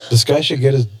This guy should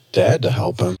get his dad to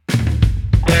help him.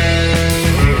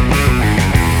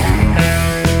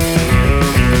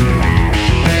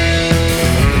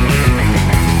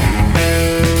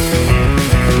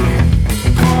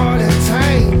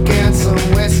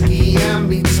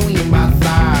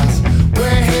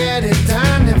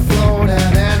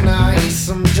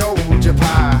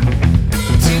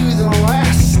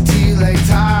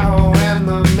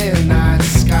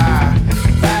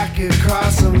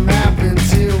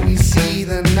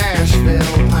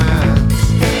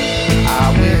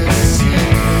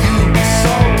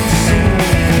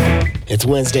 It's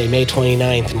Wednesday, May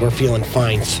 29th, and we're feeling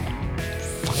fine.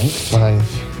 Fine.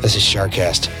 This is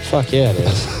Sharkcast. Fuck yeah, it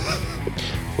is.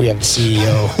 We have the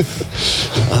CEO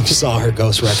of Saw Her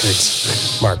Ghost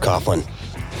Records, Mark Coughlin.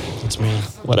 It's me.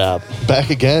 What up? Back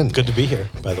again. Good to be here,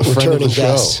 by the way. Friend of Returning the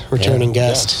guest. show. Returning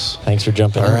guest. Yes. Thanks for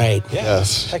jumping All in. right. Yeah.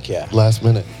 Yes. Heck yeah. Last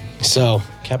minute. So,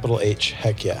 Capital H.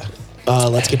 Heck yeah.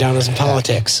 let's get down to some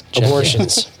politics.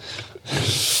 Abortions.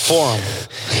 Forum.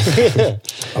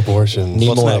 Abortions. Need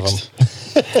What's more next? of them.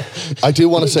 I do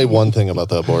want to say one thing about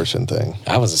the abortion thing.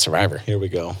 I was a survivor. Here we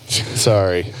go.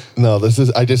 Sorry. No, it's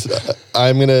just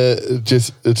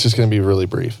going to be really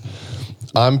brief.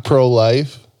 I'm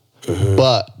pro-life,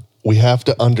 but we have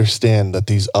to understand that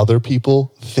these other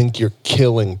people think you're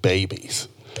killing babies.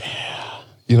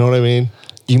 You know what I mean?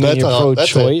 You mean That's you're all-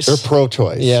 that's it. pro-choice? Or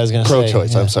pro-choice. Yeah, I was gonna say,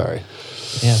 pro-choice. yeah. I'm sorry.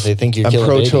 Yeah, they think you're I'm killing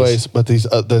pro-choice, babies. but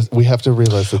these we have to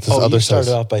realize that this Oh, other you started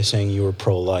says off by saying you were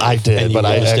pro-life. I did, and you but were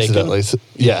I mistaken? accidentally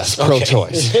yes,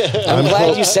 pro-choice. I'm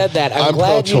glad you said that. I'm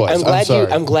glad you.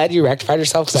 pro-choice. I'm glad you rectified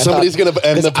yourself. Somebody's going to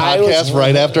end the podcast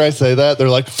right after I say that. They're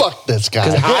like, "Fuck this guy,"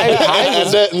 I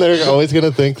end it, and they're always going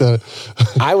to think that.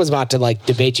 I was about to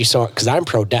debate you so because I'm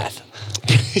pro-death.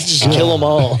 Just kill them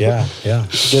all. Yeah, yeah.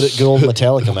 Good old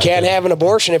Metallica method. Can't have an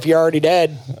abortion if you're already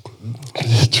dead.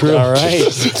 True. All right.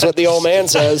 That's what the old man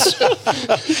says.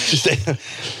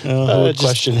 Who would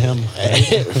question him?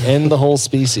 End the whole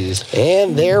species.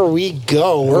 And there we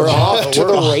go. We're off to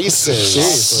the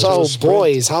races. So,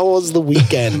 boys, how was the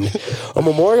weekend? A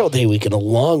Memorial Day weekend, a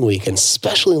long weekend,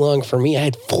 especially long for me. I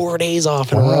had 4 days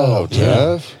off in a row. Oh,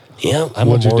 Jeff. Yeah. I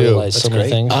What'd you do? memorialized so many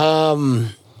great.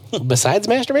 things. Besides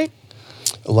masturbate?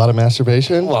 A lot of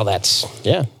masturbation. Well, that's,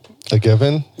 Yeah. A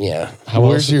given. yeah.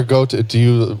 Where's your go-to?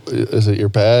 Is it your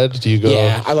bed? Do you go?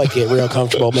 Yeah, I like to get real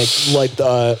comfortable.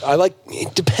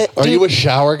 Are you a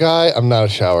shower guy? I'm not a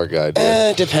shower guy,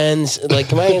 dude. Depends. Am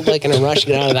I in a rush to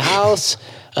get out of the house?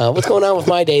 What's going on with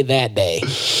my day that day?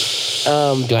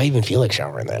 Do I even feel like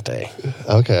showering that day?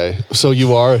 Okay. So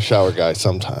you are a shower guy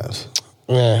sometimes.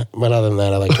 Yeah, but other than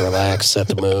that, I like to relax, set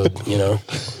the mood,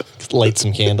 Light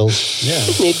some candles. Yeah.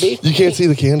 Need be. You can't see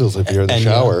the candles if you're in the And,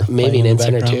 shower. Maybe an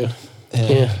Playing in the incense or two.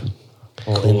 Yeah.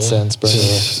 Or incense burning.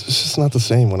 It's just not the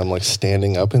same when I'm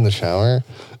standing up in the shower.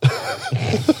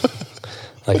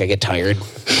 I get tired.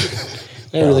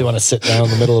 I really want to sit down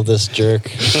in the middle of this jerk.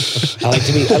 I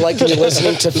like to be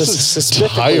listening to specifically.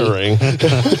 Tiring.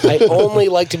 I only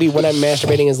like to be when I'm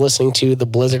masturbating is listening to the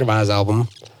Blizzard of Oz album.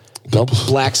 Nope.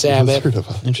 Black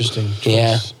Sabbath. Interesting. choice.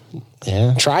 Yeah.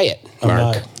 Yeah. Try it, I'm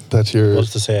Mark. not That's your.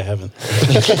 supposed to say I haven't.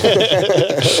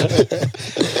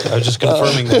 I was just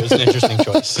confirming that it was an interesting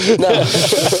choice.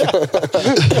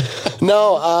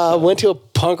 No, went to a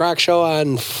punk rock show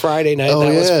on Friday night. Oh,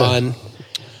 That was yeah.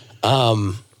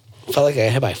 fun. Felt like I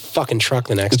had my fucking truck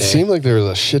the next It day. seemed like there was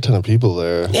a shit ton of people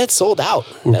there. Yeah, it sold out.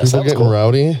 Were Yeah, so people that was getting cool.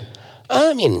 rowdy?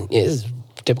 I mean, it's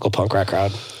typical punk rock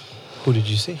crowd. Who did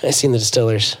you see? I seen the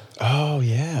Distillers. Oh,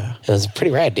 yeah. It was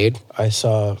pretty rad, dude. I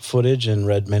saw footage and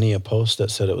read many a post that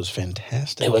said it was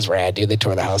fantastic. It was rad, dude. They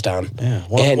tore the house down. Yeah.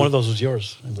 And- One of those was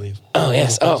yours, I believe. Oh,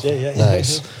 yes. Oh, Yeah.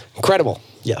 Nice. incredible.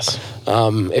 Yes.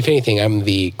 If anything, I'm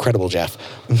the credible Jeff.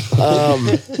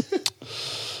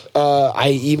 I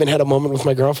even had a moment with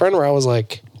my girlfriend where I was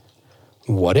like,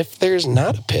 what if there's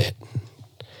not a pit?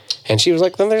 And she was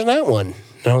like, then there's not one.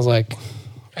 And I was like,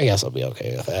 I guess I'll be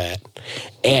okay with that.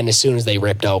 And as soon as they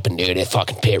ripped open, dude, it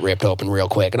fucking pit ripped open real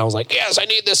quick. And I was like, yes, I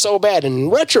need this so bad. And in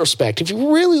retrospect, if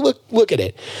you really look at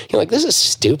it, you're like, this is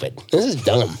stupid. This is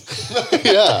dumb.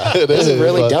 Yeah, it This is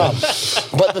really but- dumb.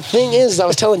 But the thing is, I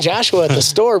was telling Joshua at the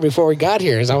store before we got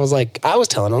here, I was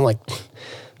telling him,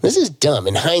 this is dumb.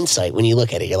 In hindsight, when you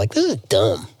look at it, you're like, this is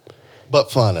dumb.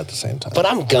 But fun at the same time. But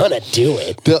I'm gonna do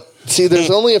it. See, there's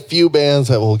only a few bands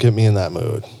that will get me in that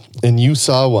mood. And you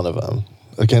saw one of them,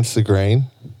 Against the Grain.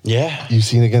 Yeah. You've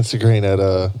seen Against the Grain at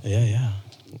Yeah.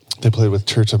 they played with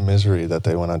Church of Misery that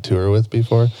they went on tour with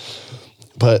before.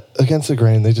 But against the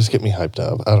grain, they just get me hyped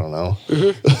up. I don't know.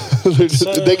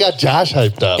 They got Josh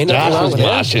hyped up. Ain't Josh nothing wrong was with it.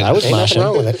 moshing. I was Ain't nothing moshing.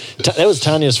 wrong with it. That was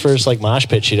Tanya's first like mosh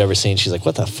pit she'd ever seen. She's like,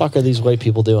 "What the fuck are these white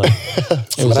people doing?"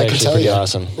 It was But I can actually tell pretty you,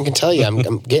 awesome. I can tell you,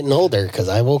 I'm getting older because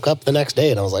I woke up the next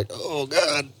day and I was like, oh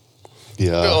God,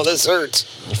 Yeah. this hurts.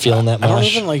 You feeling that I don't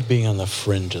mosh? even like being on the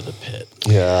fringe of the pit.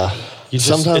 Yeah. You just-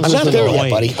 Sometimes it's I'm not just there yet, annoying.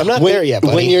 buddy. I'm not when, there yet,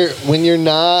 buddy. when you're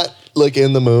not like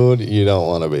in the mood, you don't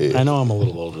want to be. I know I'm a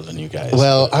little older than you guys.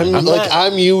 Well, but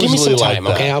I'm usually Give me some like time,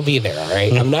 that. okay? I'll be there, all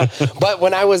right? I'm not. But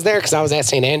when I was there, because I was at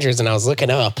St. Andrews and I was looking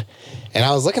up, and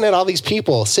I was looking at all these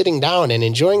people sitting down and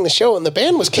enjoying the show, and the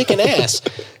band was kicking ass,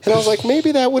 and I was like,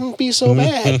 maybe that wouldn't be so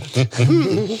bad.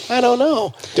 I don't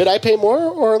know. Did I pay more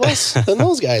or less than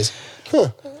those guys?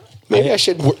 Maybe I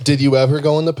should. Did you ever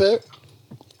go in the pit?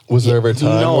 Was there ever a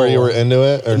time No. where you were into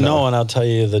it or no, no? and I'll tell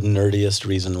you the nerdiest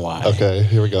reason why. Okay,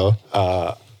 here we go.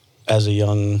 As a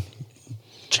young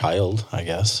child, I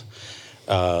guess,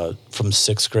 from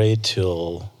 6th grade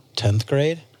till 10th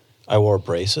grade, I wore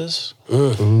braces.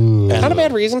 And Not a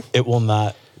bad reason. It will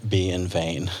not be in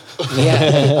vain.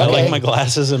 Yeah. I like my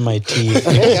glasses and my teeth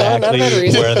not a exactly bad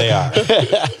reason. where they are.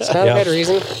 It's not a bad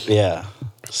reason. Yeah.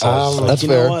 So it's like, That's you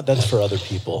fair. know what? That's for other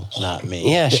people, not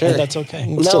me. Yeah, sure. And that's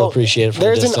okay. Still appreciate it from a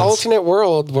There's an distance. alternate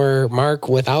world where Mark,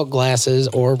 without glasses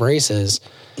or braces,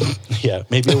 Yeah,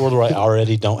 maybe a world where I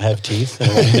already don't have teeth and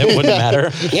it wouldn't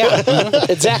matter. yeah,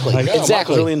 exactly, Like, oh, Mark's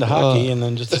exactly. really into hockey and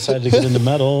then just decided to get into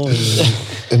metal. And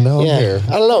And now Yeah, I'm here.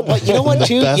 I don't know, but you know what,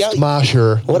 too? Best Yeah,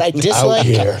 mosher what I out dislike,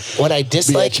 here.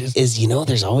 is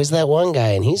there's always that one guy,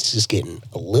 and he's just getting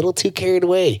a little too carried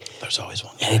away. there's always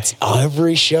one And guy. it's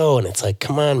every show, and it's like,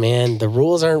 come on, man, the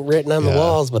rules aren't written on the Yeah.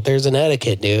 walls, but there's an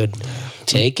etiquette, dude.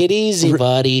 Take it easy,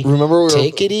 buddy. Remember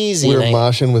take it easy. We were And I-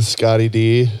 moshing with Scotty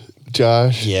D,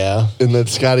 Josh. Yeah. And then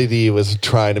Scotty D was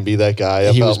trying to be that guy.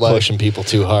 I He felt was like pushing people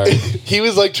too hard. he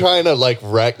was like trying to like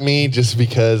wreck me just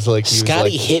because like he Scotty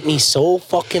was like, hit me so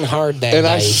fucking hard that and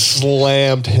I night.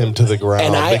 slammed him to the ground.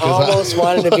 And I because almost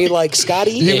wanted to be like,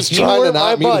 Scotty, He was if you trying to weren't my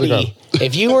knock me to the buddy,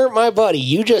 if you weren't my buddy,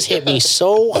 you just hit me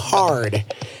so hard.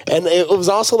 And it was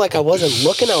also like I wasn't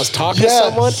looking, I was talking Yes. to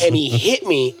someone, and he hit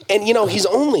me. And, he's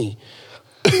only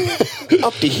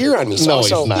up to here on me. So, No, he's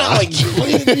so, not. like,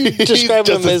 Describe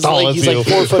just him as as tall like as he's you. like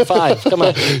 4'5". Come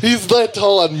on. He's that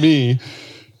tall on me.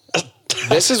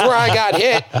 this is where I got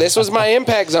hit. This was my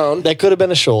impact zone. That could have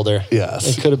been a shoulder.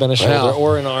 Yes. It could have been a shoulder Well.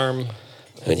 or an arm.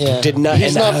 It Yeah. did not.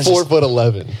 He's and I not was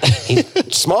 4'11".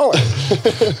 He's smaller.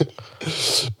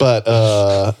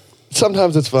 But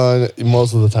sometimes it's fun.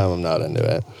 Most of the time, I'm not into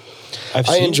it. I've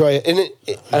I seen- enjoy it. And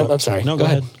I'm sorry. No, go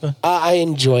ahead. Go ahead. I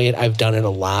enjoy it. I've done it a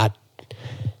lot.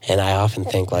 And I often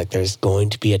think like there's going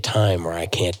to be a time where I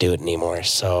can't do it anymore.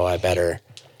 So I better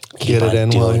keep Get it on in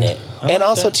doing while it. I And like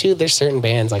also that. too, there's certain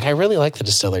bands like I really like the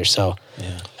Distillers. So,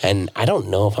 Yeah. and I don't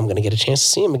know if I'm going to get a chance to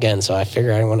see them again. So I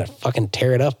figure I want to fucking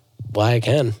tear it up while I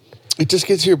can. It just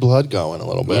gets your blood going a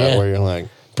little bit, Yeah. where you're like,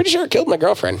 Pretty sure it killed my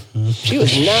girlfriend. She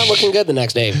was not looking good the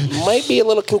next day. Might be a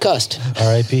little concussed.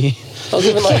 R.I.P. I was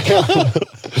even like,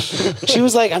 she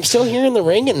was like, I'm still hearing the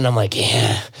ringing. And I'm like,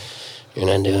 yeah, you're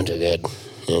not doing too good.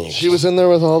 And she was in there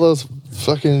with all those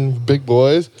fucking big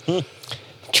boys.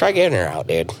 try getting her out,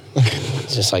 dude.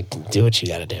 It's just like, do what you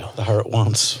got to do. The heart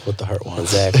wants what the heart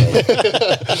wants. Exactly.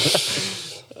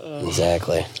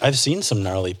 Exactly. I've seen some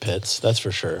gnarly pits, that's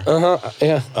for sure.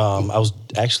 Yeah. I was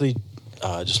actually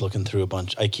just looking through a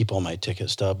bunch. I keep all my ticket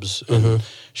stubs and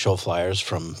show flyers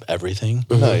from everything.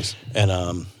 Nice.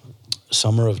 And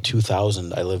summer of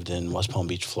 2000, I lived in West Palm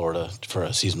Beach, Florida for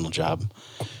a seasonal job.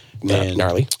 And-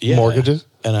 Gnarly. Yeah. Mortgages?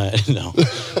 And I, no,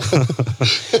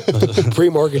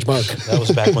 Pre-mortgage Mark. that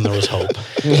was back when there was hope.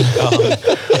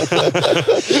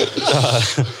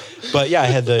 But yeah, I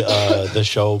had the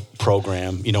show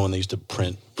program, when they used to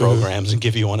print programs and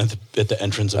give you one at the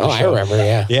entrance of Oh, the I show. remember,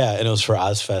 yeah. Yeah, and it was for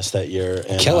Ozfest that year.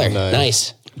 And, Killer. nice.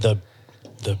 Nice. the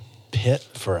pit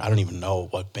for I don't even know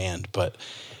what band, but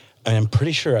I'm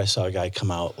pretty sure I saw a guy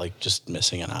come out like just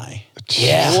missing an eye,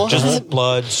 Yeah. just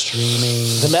blood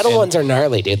streaming. The metal and- ones are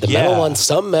gnarly, dude. The Yeah. metal ones,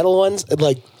 some metal ones,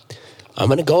 like, I'm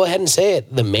going to go ahead and say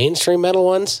it. The mainstream metal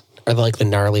ones are like the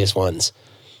gnarliest ones.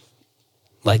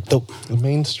 Like the,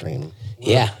 Mainstream.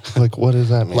 yeah. Like, what does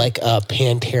that mean? Like a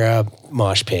Pantera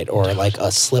mosh pit or like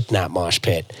a Slipknot mosh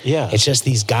pit. Yeah. It's just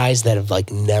these guys that have like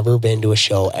never been to a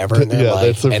show ever in their Yeah, life.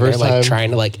 that's the And they're first like time.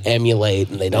 trying to like emulate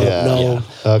and they don't Yeah. know.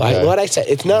 Yeah. Okay. What I said,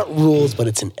 it's not rules, but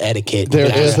it's an etiquette. there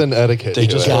You is gotta- an etiquette. They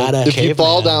to just it. gotta- if you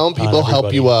fall down, caveman people on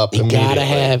help you everybody. up. You gotta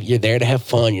immediately. you're there to have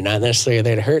fun. You're not necessarily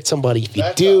there to hurt somebody. If you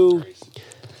That's do, not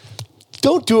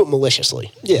don't do it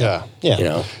maliciously. Yeah. Yeah. You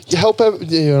know? You help them,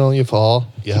 you fall,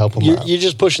 you help them You're, out. you're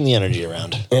just pushing the energy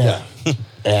around. Yeah.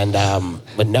 And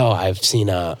but no,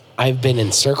 I've been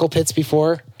in circle pits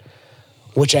before,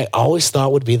 which I always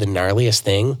thought would be the gnarliest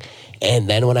thing. And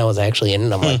then when I was actually in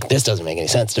it, I'm like, this doesn't make any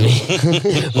sense to me.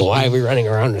 Why are we running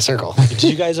around in a circle? Did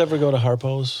you guys ever go to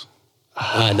Harpo's?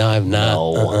 No, I've not.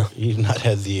 No. You've not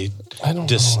had the I don't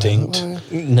distinct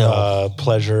know.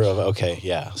 pleasure of, okay,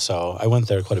 yeah. So I went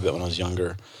there quite a bit when I was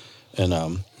younger. And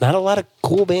Not a lot of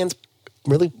cool bands,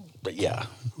 really. but yeah,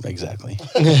 exactly.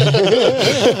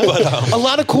 A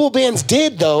lot of cool bands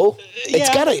did, though. It's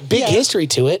Yeah, got a big history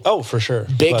to it. Oh, for sure.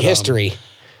 Big But, history.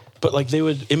 But like they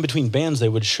would, in between bands, they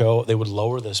would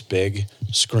lower this big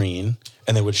screen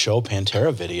and they would show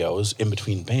Pantera videos in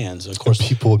between bands. And of course,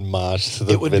 People would mosh to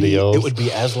the it would videos.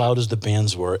 be as loud as the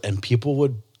bands were, and people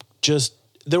would just,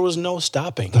 there was no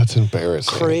stopping. That's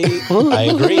embarrassing. I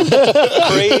agree.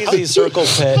 Crazy circle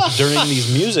pit during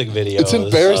these music videos. It's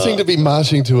embarrassing to be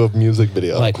moshing to a music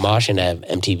video. Like moshing at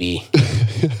MTV.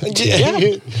 Yeah.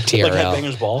 TRL. Like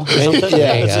Headbangers Ball or something. Yeah, That's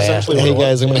yeah, essentially Hey what it was.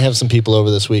 guys, I'm gonna have some people over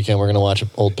this weekend. We're gonna watch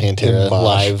an old Pantera And mosh.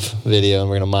 live video, and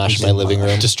we're gonna mosh my living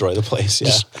room. Destroy the place, yeah.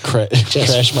 Just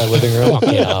trash my living room. Fuck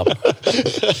it up.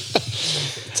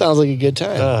 Sounds like a good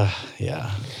time.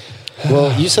 Yeah.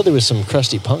 Well, you said there was some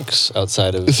crusty punks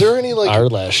outside of Is there any, like- our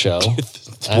last show?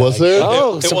 Was there?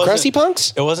 Oh, It some wasn't- crusty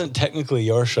punks? It wasn't technically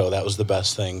your show. That was the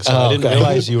best thing. So Oh, I didn't okay.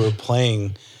 realize you were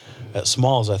playing at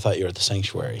Smalls. I thought you were at the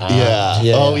Sanctuary. Yeah.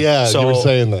 yeah. Oh, yeah. you were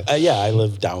saying that. Yeah, I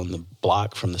live down the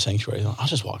block from the Sanctuary. I'll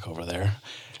just walk over there.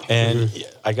 And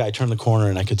I turned the corner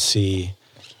and I could see,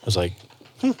 I was like,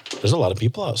 there's a lot of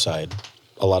people outside.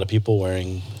 A lot of people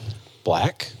wearing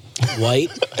black. White?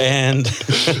 And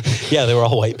yeah, they were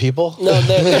all white people. No,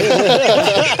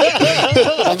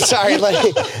 I'm sorry.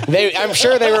 I'm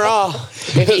sure they were all.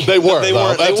 They weren't. They though.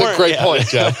 weren't- they That's a weren't, great yeah. point,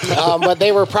 Jeff. But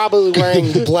they were probably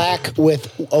wearing black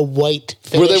with a white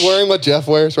finish. Were they wearing what Jeff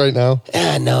wears right now?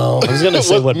 No. I was gonna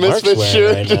say what Mark's Misfit wearing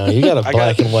shirt? right now. You got a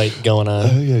black and white going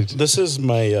on. Yeah. This is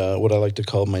my, what I like to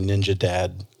call my ninja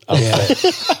dad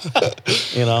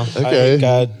outfit. You know, Okay. I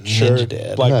got shirt,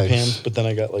 dad. black Nice. pants, but then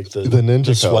I got like the ninja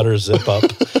coat. sweater zip up.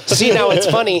 See, now it's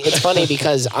funny. It's funny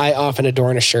because I often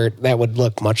adorn a shirt that would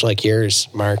look much like yours,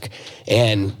 Mark.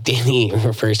 And Danny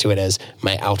refers to it as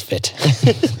my outfit.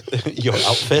 Your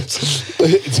outfit.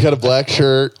 It's got a black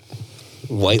shirt.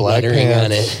 White Black lettering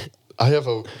on pants. it. I have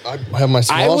my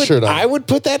small shirt on. I would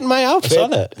put that in my outfit. saw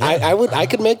that, yeah. I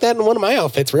could make that in one of my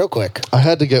outfits real quick. I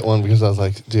had to get one because I was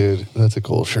like, dude, that's a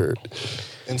cool shirt.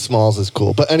 And Smalls is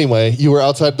cool. But anyway, you were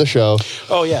outside the show.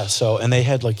 Oh yeah. So and they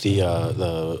had like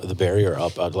the barrier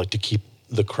up. I'd like to keep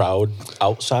the crowd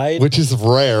outside. Which is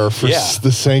rare for Yeah.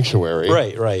 the Sanctuary.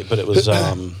 Right. But it was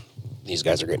These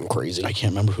guys are getting crazy. I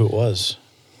can't remember who it was.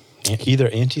 Either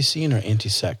anti-scene or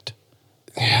anti-sect.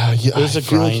 Yeah, There's I a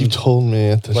feel like you grind. told me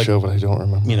at the Like, show, but I don't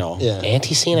remember. You know. Yeah.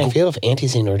 Anti-scene, I feel if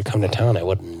Anti-scene were to come to town, I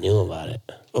wouldn't knew about it.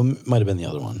 Well, might have been the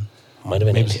other one. Might have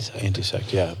been Maybe Anti-scene.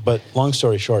 anti-sect. Yeah. But long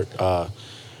story short, I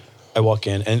walk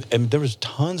in and there was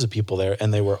tons of people there,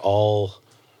 and they were all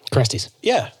Crusties.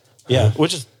 yeah,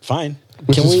 which is fine.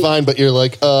 Which is fine, but you're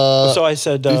like, So I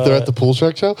said, if they're at the pool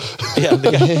shark show? yeah,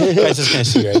 the guy says, "Can I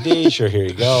see your ID?" Sure, here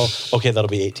you go. Okay, that'll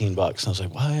be $18. And I was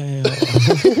like,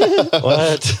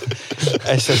 what?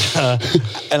 I said,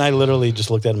 and I literally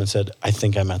just looked at him and said, "I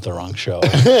think I'm at the wrong show."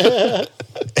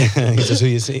 And he says, "Who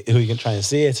you trying to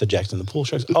see?" I said, "Jackson the Pool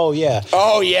Sharks." Oh yeah,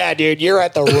 Oh, yeah, dude. You're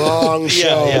at the wrong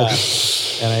show. yeah.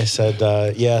 And I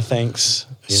said, "Yeah, thanks.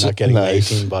 You're not getting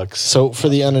nice. my $18." So for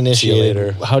the uninitiated,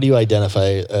 later. how do you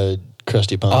identify a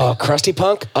crusty punk? Oh, crusty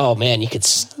punk? Oh, man, you could...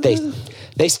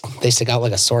 They stick out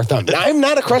like a sore thumb. I'm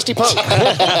not a crusty punk.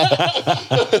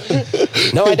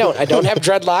 No, I don't. I don't have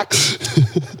dreadlocks.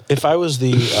 If I was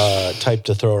the type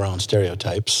to throw around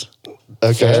stereotypes,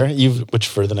 Okay. Fair. which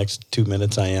for the next 2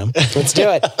 minutes I am. Let's do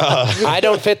it. I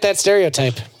don't fit that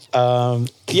stereotype.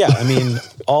 Yeah, I mean,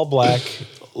 all black,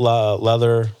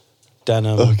 leather,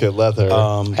 denim. Okay, leather.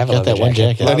 Have a Got that leather one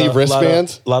jacket. jacket. Any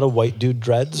wristbands? A lot of white dude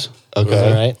dreads. Okay.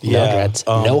 All right. No dreads.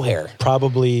 No hair.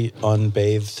 Probably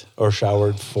unbathed or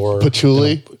showered for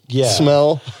Patchouli? Yeah.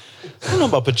 Smell? I don't know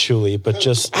about patchouli, but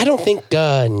just I don't think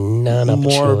none of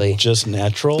more patchouli. just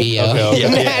natural. Be Yeah.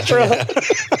 natural.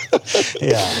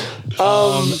 Yeah.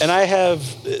 And I have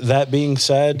that being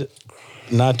said,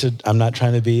 I'm not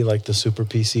trying to be like the super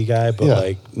PC guy, but Yeah.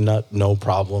 like no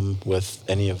problem with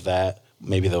any of that.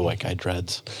 Maybe the white guy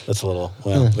dreads. That's a little,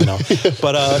 you know.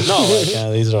 But no,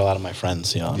 like, these are a lot of my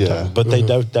friends, you know. Yeah. But they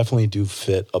definitely do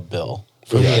fit a bill.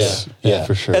 For Yes. sure. Yeah,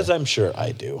 for sure. As I'm sure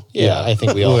I do. Yeah, I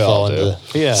think we all We all fall do.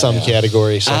 into Yeah, some yeah.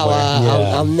 category somewhere.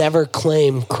 I'll never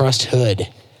claim crust hood,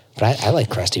 but I like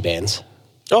crusty bands.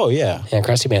 Oh, yeah. Yeah,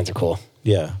 crusty bands are cool.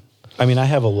 Yeah. I mean, I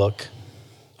have a look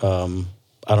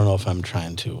I don't know if I'm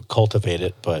trying to cultivate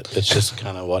it, but it's just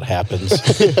kind of what happens.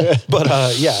 But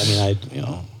yeah, I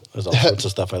mean, there's all sorts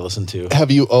of stuff I listen to.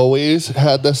 Have you always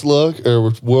had this look,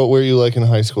 or what were you like in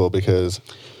high school? Because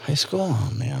High school,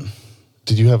 oh man,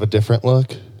 did you have a different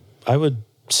look? I would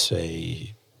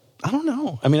say, I don't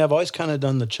know. I mean, I've always kind of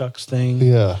done the Chucks thing.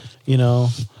 Yeah.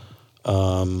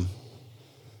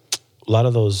 A lot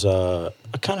of those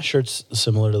kind of shirts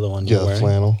similar to the one you're wearing.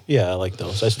 Flannel. Yeah, I like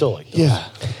those. I still like those. Yeah.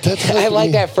 That's I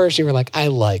liked that first. You were like, I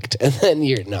liked, and then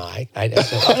you're no. I I've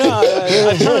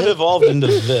kind of evolved into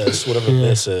this, whatever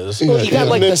this is. Well, you got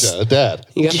like Ninja, dad.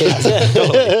 You got the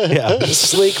Totally. Yeah.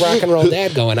 sleek rock and roll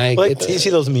dad going. Like, you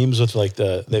see those memes with like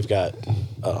they've got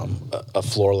a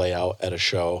floor layout at a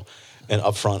show, and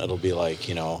up front it'll be like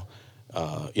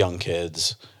young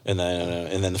kids, and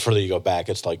then the further you go back,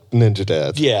 it's like Ninja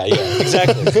dads. yeah,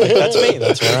 exactly. Like, that's me.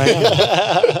 That's where I am.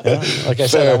 Yeah. Like I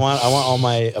said, I want all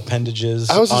my appendages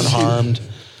unharmed.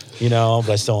 But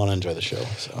I still want to enjoy the show.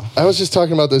 So I was just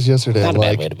talking about this yesterday. Not a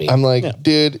bad way to be. I'm like, Yeah.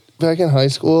 dude, back in high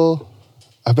school,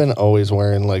 I've been always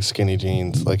wearing like skinny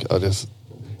jeans. Like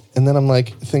and then I'm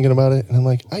like thinking about it, and I'm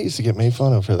like, I used to get made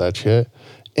fun of for that shit,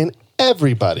 and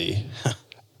everybody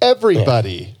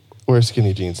wear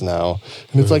skinny jeans now.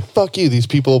 And it's like, fuck you. These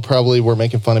people probably were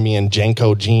making fun of me in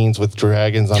Janko jeans with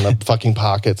dragons on the fucking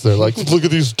pockets. They're like, look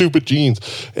at these stupid jeans.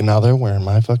 And now they're wearing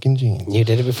my fucking jeans. You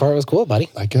did it before it was cool, buddy.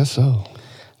 I guess so.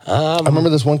 I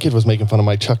remember this one kid was making fun of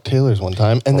my Chuck Taylors one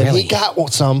time, and then Really? he got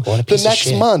some What a the piece of next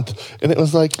shit. month. And it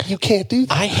was like, you can't do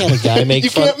that. I had a guy make You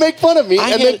fun. can't make fun of me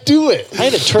and then do it. I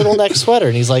had a turtleneck sweater,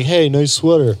 and he's like, "Hey, nice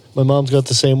sweater. My mom's got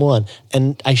the same one."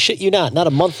 And I shit you not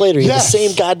a month later, he Yes. had the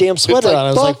same goddamn sweater like, on. I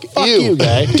was like, fuck "Fuck you." you,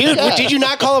 guy." Dude, did you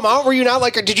not call him out? Were you not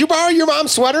like, did you borrow your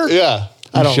mom's sweater? Yeah.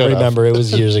 I don't Shut up. remember. It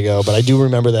was years ago, but I do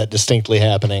remember that distinctly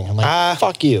happening. I'm like,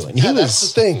 "Fuck you!" And he Yeah, that's the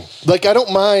was. thing. Like, I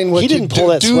don't mind what He you didn't pull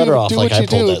that do. sweater off do like what I you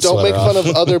pulled do. that Don't sweater make fun off.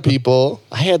 of other people.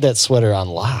 I had that sweater on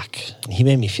lock. And he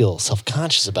made me feel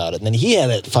self-conscious about it. And then he had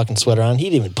that fucking sweater on. He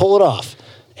didn't even pull it off.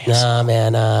 Nah,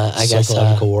 man. I guess.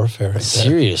 Psychological warfare. Right there.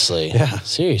 Seriously. Yeah.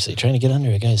 Seriously. Trying to get under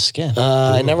a guy's skin.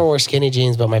 I never wore skinny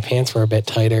jeans, but my pants were a bit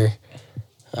tighter.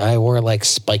 I wore like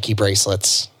spiky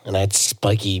bracelets, and I had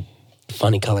spiky,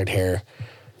 funny colored hair.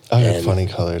 I had And- funny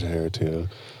colored hair, too.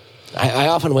 I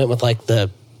often went with like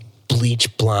the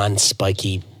bleach blonde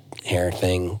spiky hair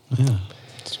thing.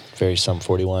 Very Sum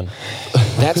 41.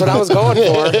 That's what I was going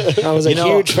for. I was a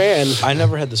huge fan. I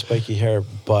never had the spiky hair,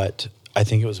 but I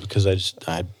think it was because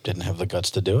I didn't have the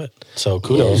guts to do it. So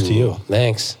kudos to you.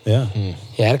 Thanks. Yeah. Yeah,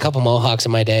 I had a couple mohawks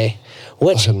in my day,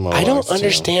 which I had mohawks, I don't too.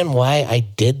 understand why I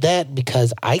did that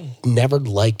because I never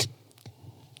liked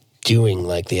doing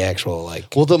like the actual like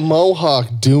Well, the mohawk,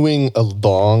 doing a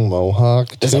long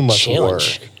mohawk, it's too a much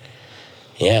challenge. work.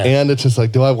 Yeah. And it's just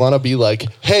like, do I want to be like,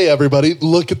 hey, everybody,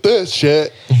 look at this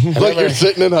shit? Like remember- you're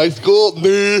sitting in high school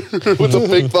with a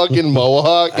big fucking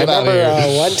mohawk. I Get out of remember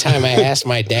here. one time I asked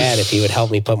my dad if he would help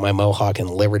me put my mohawk in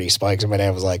Liberty spikes, and my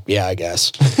dad was like, "Yeah, I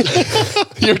guess."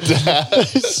 Your dad.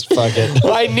 Fuck it.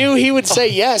 Well, I knew he would say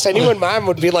yes. I knew when mom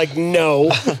would be like,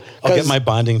 "No." I'll get my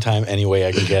bonding time any way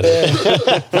I can get it.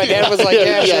 My dad was like,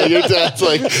 "Yeah, Yeah, sure." your dad's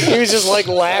like, He was just like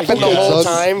laughing the whole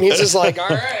time. He's just like, "All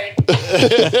right."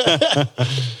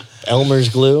 Elmer's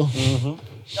glue.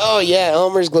 Oh yeah,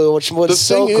 Elmer's glue, which was The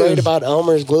so thing great is- about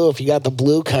Elmer's glue. If you got the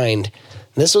blue kind,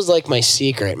 this was like my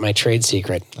secret, my trade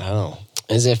secret, Oh.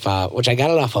 is if which I got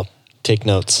it off of. Take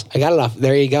notes. I got it off.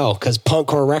 There you go, because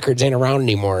Punkcore Records ain't around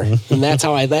anymore, and that's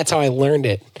how I learned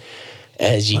it.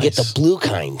 As you get the blue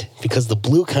kind, because the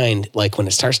blue kind, like when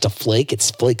it starts to flake, it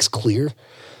flakes clear,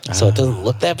 so it doesn't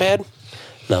look that bad.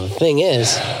 Now the thing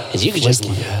is you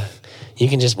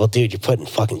can just well, dude, you're putting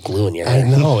fucking glue in your I hair.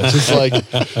 know. It's just like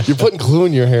you're putting glue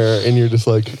in your hair and you're just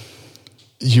like,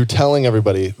 you're telling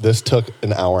everybody this took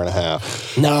an hour and a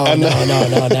half. No,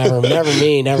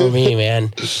 never me,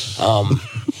 man.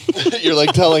 You're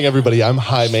like telling everybody I'm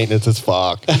high maintenance as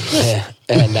fuck.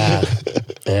 And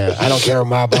I don't care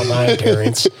about my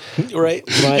appearance, Right.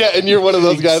 but Yeah, and you're one of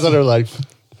those guys that are like,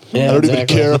 yeah, I don't even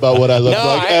exactly. care about what I look No,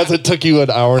 like, I- as it took you an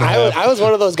hour and a half. I was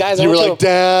one of those guys. I You were went like, to-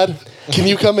 Dad, can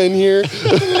you come in here?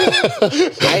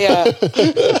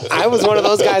 I was one of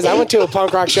those guys. I went to a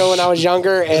punk rock show when I was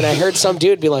younger, and I heard some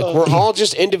dude be like, "We're all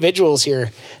just individuals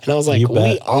here," and I was like, You "We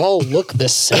bet. all look the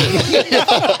same."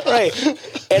 Right.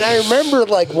 And I remember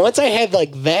like once I had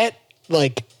like that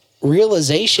like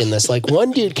realization, this like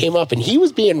one dude came up and he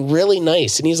was being really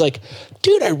nice, and he's like,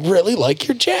 "Dude, I really like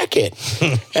your jacket,"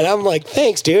 and I'm like,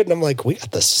 "Thanks, dude," and I'm like, "We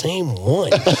got the same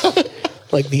one."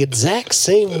 Like the exact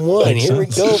same one. Here we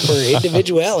go for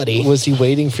individuality. Was he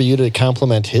waiting for you to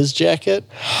compliment his jacket?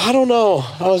 I don't know.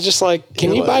 I was just like,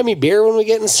 can you buy me beer when we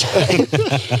get inside?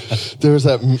 There was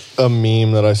a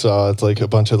meme that I saw. It's like a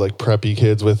bunch of like preppy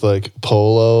kids with like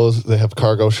polos. They have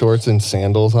cargo shorts and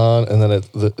sandals on, and then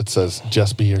it says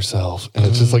 "Just be yourself," and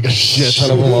it's just like a shit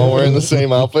ton of them all wearing the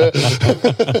same outfit.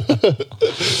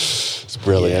 It's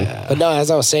brilliant. Yeah. But no,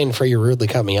 as I was saying before you rudely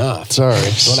cut me off. Sorry.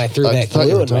 When I threw that thought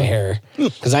you glue were in my done. hair,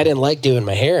 because I didn't like doing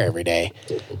my hair every day.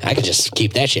 I could just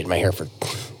keep that shit in my hair for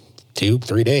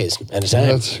 2-3 days at a time.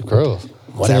 That's gross. It's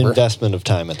an Whatever. investment of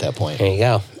time at that point. There you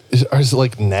go. Is it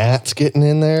like gnats getting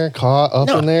in there, caught up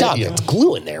No, in there? dog, Yeah. it's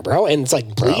glue in there, bro. And it's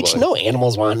like bleach. Probably. No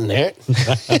animals want in there.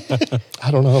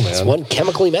 I don't know, man. It's one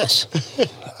chemically mess.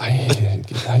 I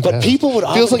But guess. people would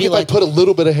often feels like be if like- I put a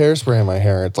little bit of hairspray in my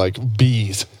hair, it's like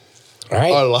bees. All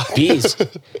right? I like- Bees,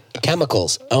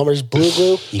 chemicals, Elmer's Blue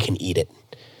Glue, you can eat it.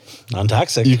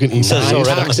 Non-toxic. You can eat Says so right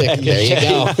on the Non-toxic. package. There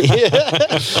you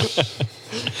go.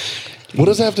 What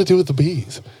does that have to do with the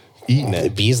bees? Eating The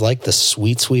it. bees like the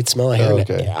sweet, sweet smell of hair.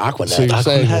 Okay. Yeah, Aquanet. So you're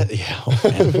saying Yeah. Oh,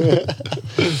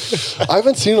 man. I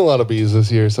haven't seen a lot of bees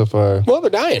this year so far. Well, they're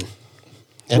dying.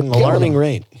 At an We're killing alarming them.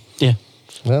 rate. Yeah.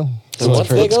 Well, Once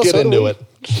they let's go, get so do into we.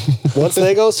 it. Once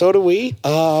they go, so do we.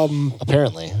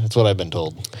 Apparently, that's what I've been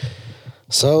told.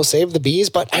 So save the bees.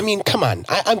 But I mean, come on.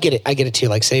 I get it. I get it too.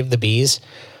 Like save the bees.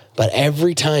 But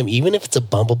every time, even if it's a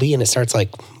bumblebee and it starts like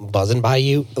buzzing by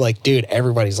you, like, dude,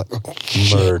 everybody's like,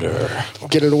 Murder.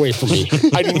 get it away from me.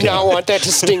 I do not want that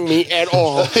to sting me at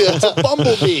all. It's a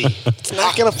bumblebee. It's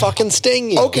not gonna fucking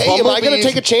sting you. Okay, am I going to Bumblebees-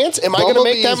 take a chance? Am I going to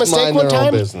make that bumblebees mistake mind one their own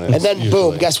time? business, And then, boom,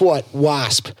 usually. guess what?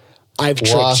 Wasp. I've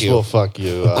tricked Wasp you. will fuck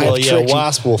you up. I've Well, yeah, tricked you.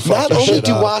 wasp will fuck Not your only shit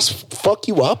do up. wasps fuck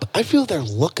you up, I feel they're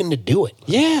looking to do it.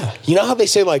 Yeah. You know how they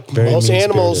say like Very most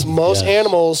mean-spirited,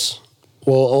 animals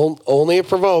will only if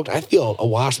provoked. I feel a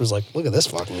wasp is like, look at this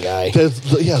fucking guy. They're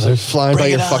flying by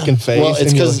Bring your it on. fucking face. Well, it's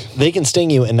and you're because they can sting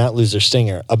you and not lose their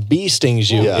stinger. A bee stings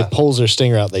you, Yeah. it pulls their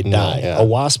stinger out, they die. yeah. A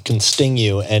wasp can sting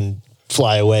you and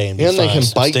fly away and be and they fine.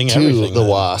 can bite Sting too, everything, the then.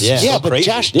 wasp. Yeah. Yeah, So but crazy.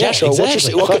 Josh, Yeah, Joshua,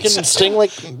 exactly. what you're Fucking saying? sting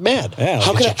like mad. Yeah.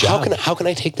 How like can I, it's your job. how can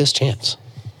I take this chance?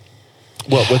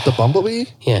 What, with the bumblebee?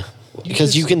 Yeah.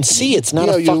 Because you can see it's not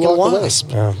Yeah, a you fucking walk away. wasp.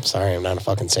 Oh, sorry, I'm not a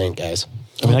fucking saint, guys.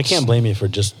 I mean, I can't blame you for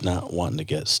just not wanting to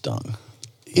get stung.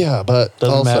 Yeah, but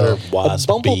Doesn't also, matter. A Wasp,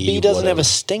 bumblebee bee, doesn't have whatever. a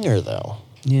stinger, though.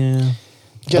 Yeah.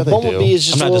 Yeah, a they bumblebee do. is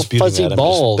just I'm not little disputing fuzzy that, I'm just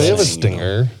balls. They have a saying, you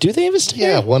know. stinger. Do they have a stinger?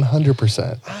 Yeah,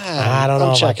 100%. I don't know I'm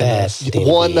about checking that. this. Stevie.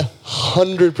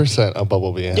 100% a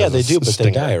bumblebee has Yeah, they a do, but they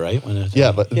stinger. die, right? When it,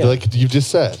 Yeah, but like you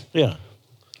just said, yeah.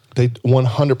 they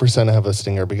 100% have a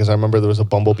stinger because I remember there was a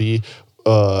bumblebee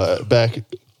back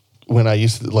when I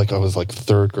used to, like, I was like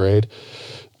third grade.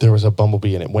 There was a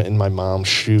bumblebee and it went in my mom's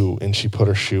shoe and she put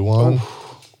her shoe on.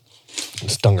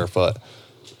 And stung her foot.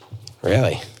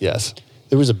 Really? Yes.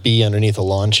 There was a bee underneath a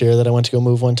lawn chair that I went to go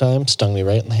move one time. Stung me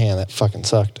right in the hand. That fucking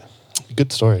sucked.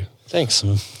 Good story. Thanks.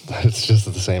 It's just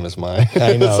the same as mine.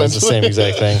 I know, it's the same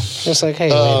exact thing. Just like, hey,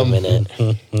 wait a minute.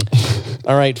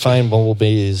 All right, fine.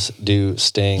 Bumblebees do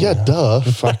sting. Yeah, duh.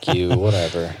 Fuck you,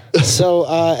 whatever. So,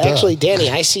 actually, Danny,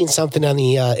 I seen something on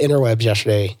the interwebs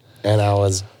yesterday, and I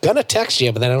was gonna text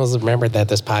you, but then I was remembered that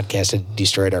this podcast had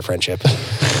destroyed our friendship.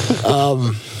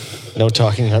 No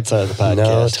talking outside of the podcast.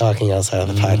 No talking outside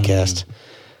of the podcast.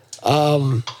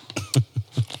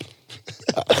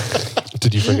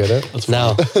 Did you forget it?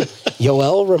 Now,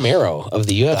 Yoel Romero of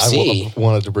the I UFC.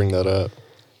 wanted to bring that up.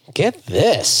 Get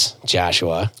this,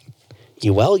 Joshua.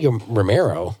 Yoel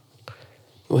Romero.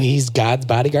 Well, he's God's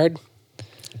bodyguard.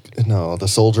 No, the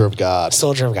Soldier of God.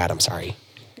 Soldier of God, I'm sorry.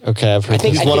 Okay, I've heard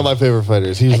think- He's I one of my favorite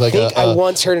fighters. He was I like think I a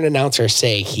once heard an announcer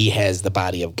say he has the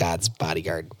body of God's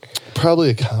bodyguard.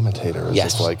 probably a commentator. Is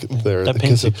Yes. just like there. That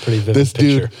paints a pretty vivid this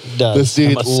dude, picture. Does, this I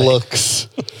dude must say. looks.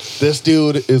 This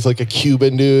dude is like a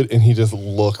Cuban dude, and he just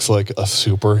looks like a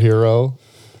superhero.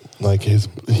 Like he Not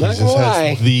just gonna lie.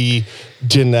 has the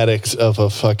genetics of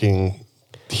a fucking.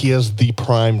 He has the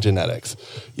prime genetics.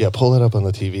 Yeah, pull it up on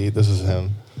the TV. This is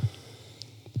him.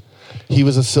 He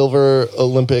was a silver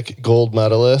Olympic gold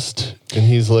medalist, and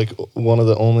he's like one of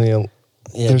the only.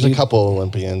 Yeah, there's a dude. couple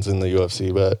Olympians in the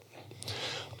UFC, but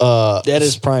that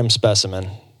is prime specimen.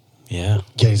 Yeah.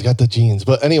 yeah, he's got the genes.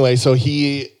 But anyway, so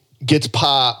he gets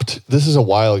popped. This is a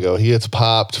while ago. He gets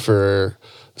popped for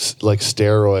like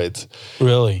steroids,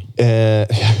 Really? and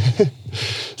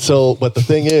so. But the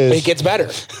thing But is, it gets better.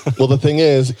 well, the thing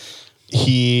is,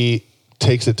 he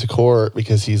takes it to court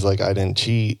because he's like, I didn't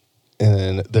cheat.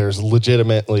 And there's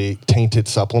legitimately tainted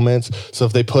supplements. So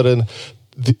if they put in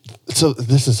So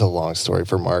this is a long story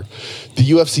for Mark. The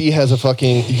UFC has a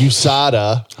fucking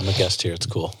USADA. I'm a guest here. It's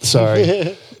cool.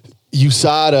 Sorry.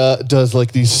 USADA does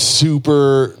like these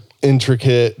super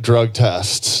intricate drug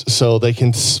tests so they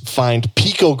can find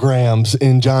picograms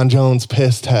in John Jones'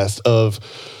 piss test of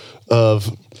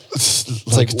It's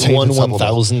like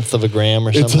 1/1000th of a gram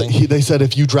or something. They said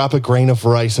if you drop a grain of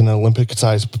rice in an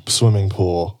Olympic-sized swimming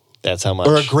pool, that's how much.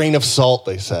 or a grain of salt,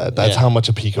 they said. That's how much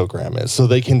a picogram is. So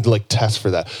they can like test for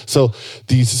that. So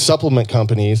these supplement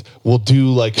companies will do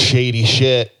like shady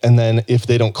shit, and then if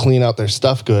they don't clean out their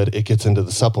stuff good, it gets into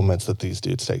the supplements that these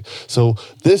dudes take. So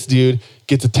this dude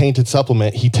gets a tainted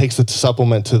supplement. He takes the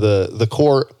supplement to the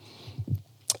court.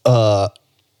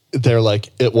 They're like,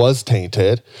 it was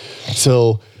tainted.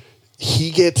 So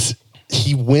he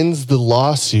wins the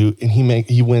lawsuit, and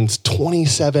he wins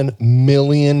 $27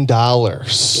 million.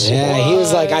 Yeah, he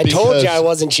was like, I told you I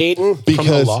wasn't cheating. From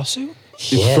the lawsuit?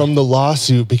 Yeah. From the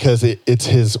lawsuit, because it's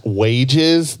his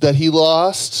wages that he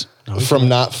lost from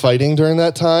not fighting during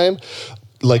that time,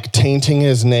 like tainting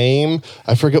his name.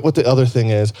 I forget what the other thing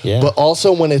is. Yeah. But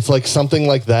also when it's like something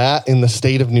like that in the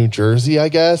state of New Jersey, I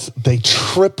guess, they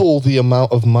triple the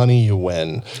amount of money you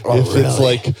win. If it's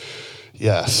like...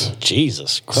 Yes.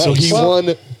 Jesus Christ. So he won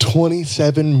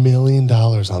 $27 million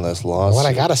on this lawsuit. What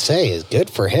I gotta say is good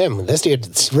for him. This dude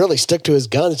really stuck to his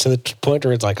guns to the point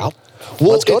where it's like, Well,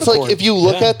 let's go it's to like court. if you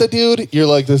look at the dude, you're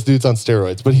like, this dude's on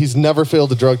steroids. But he's never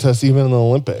failed a drug test even in the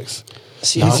Olympics.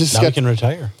 See, Now, just now got- he can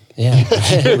retire. yeah,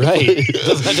 right.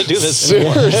 Doesn't have to do this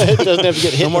anymore. Doesn't have to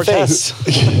get hit No in more the face.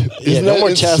 tests. Yeah, no that more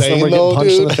tests. No insane, more though, getting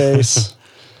punched in the dude? face.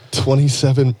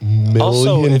 $27 million.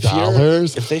 Also,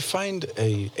 if they find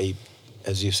a,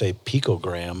 as you say,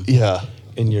 picogram Yeah.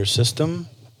 in your system,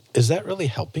 is that really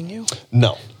helping you?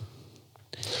 No.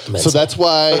 So that's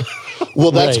why.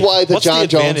 Well, that's Right. why the What's John the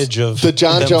Jones, advantage of the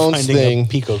John them Jones finding a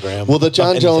thing. picogram Well, the of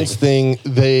John Jones anything?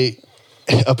 thing. They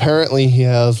apparently he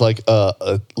has like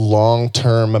a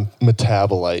long-term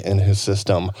metabolite in his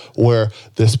system where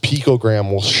this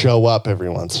picogram will show up every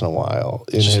once in a while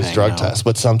in Just his hang drug out. test,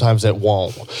 but sometimes it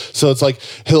won't. So it's like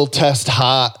he'll test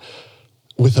hot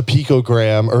with a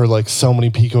picogram or like so many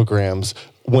picograms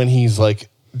when he's like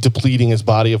depleting his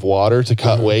body of water to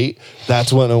cut weight.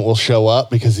 That's when it will show up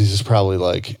because he's just probably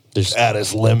like at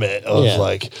his limit of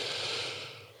like,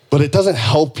 but it doesn't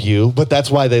help you, but that's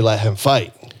why they let him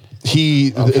fight.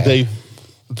 They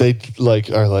like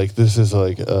are like, this is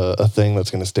like a thing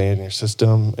that's going to stay in your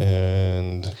system.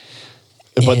 And,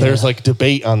 but there's like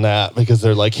debate on that because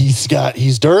they're like, he's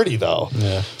dirty though.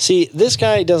 Yeah. See, this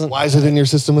guy doesn't. Why is it in your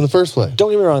system in the first place?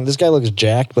 Don't get me wrong. This guy looks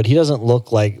jacked, but he doesn't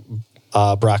look like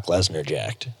Brock Lesnar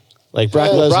jacked. Like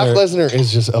Brock Lesnar.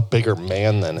 Is just a bigger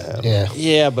man than him. yeah.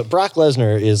 Yeah, but Brock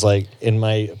Lesnar is like, in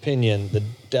my opinion, the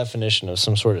definition of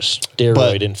some sort of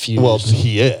steroid infused. Well,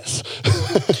 he is.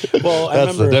 Well, I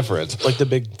That's the remember, difference. Like the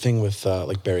big thing with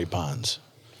like Barry Bonds.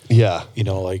 Yeah. You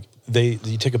know, like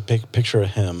you take a picture of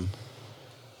him,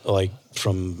 like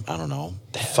from, I don't know,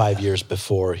 5 years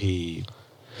before he,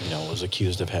 was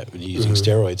accused of using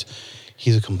steroids.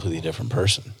 He's a completely different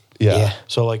person. Yeah.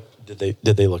 So like, did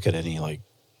they look at any like?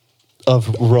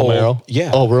 Of Romero? yeah.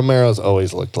 Oh, Romero's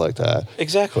always looked like that.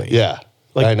 Exactly. Yeah.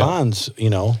 Like I know. Bonds,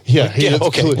 Yeah. okay.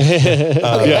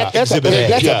 That's a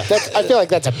big. I feel like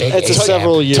that's a big. It's a age gap.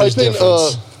 several years Type in,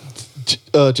 difference.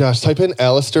 Josh, type in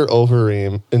Alistair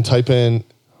Overeem and type in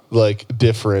like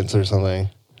difference or something.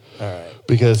 All right.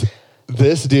 Because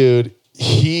this dude,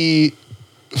 he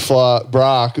fought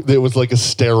Brock. It was like a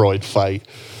steroid fight.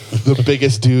 The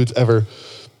biggest dudes ever.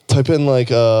 Type in like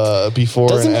before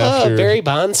Doesn't and after. Barry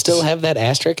Bonds still have that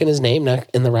asterisk in his name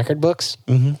in the record books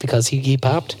because he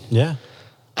popped? Yeah.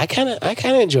 I kind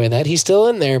of enjoy that. He's still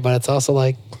in there, but it's also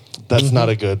like That's not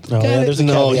a good. No, yeah, there's a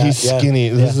No, caveat. he's Yeah. skinny.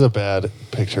 Yeah. This is a bad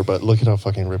picture, but look at how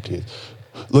fucking ripped he is.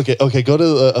 Go to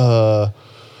the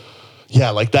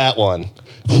like that one.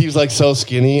 He was like so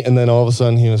skinny, and then all of a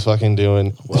sudden he was fucking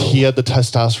doing. He had the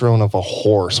testosterone of a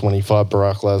horse when he fought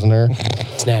Brock Lesnar.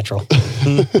 it's natural.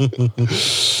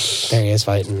 There he is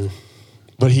fighting.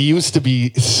 But he used to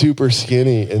be super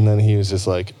skinny, and then he was just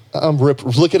like, I'm ripped.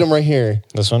 Look at him right here.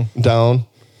 This one? Down,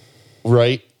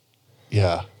 right,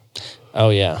 yeah. Oh,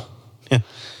 yeah.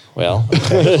 Well,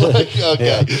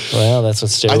 Okay. well, that's what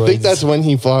steroids. I think that's when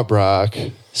he fought Brock,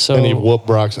 So- and he whooped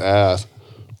Brock's ass.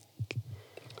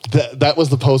 That was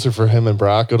the poster for him and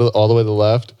Brock. Go to all the way to the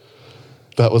left.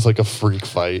 That was like a freak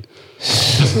fight.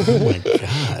 Oh my God.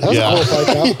 That was a cool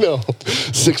fight, though. I know.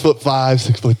 6'5",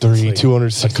 6'3", like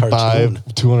 265, a cartoon.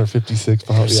 256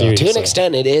 pounds. Yeah. Seriously. To an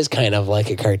extent, it is kind of like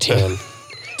a cartoon.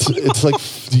 It's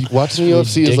like watching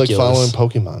UFC is like Ridiculous. following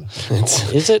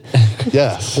Pokemon. Is it?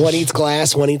 Yes. One eats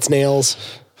glass, one eats nails.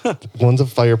 One's a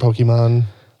fire Pokemon.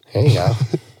 There you go.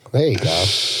 There you go.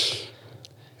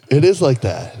 It is like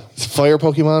that. Fire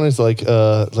Pokemon is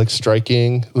like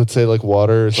striking. Let's say like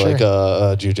water is Sure. like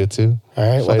jujitsu. All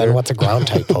right. Well, fighter. then what's a ground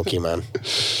type Pokemon?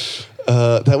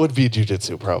 That would be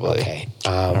jujitsu probably. Okay.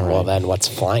 Well, then what's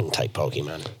flying type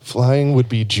Pokemon? Flying would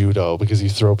be judo because you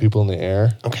throw people in the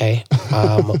air. Okay.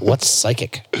 What's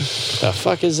psychic? The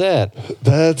fuck is that?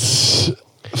 That's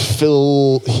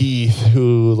Phil Heath,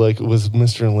 who like was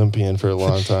Mr. Olympian for a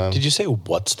long time. Did you say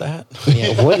what's that?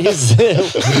 Yeah, what is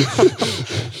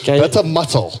it? Guy, That's a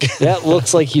muscle. that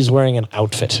looks like he's wearing an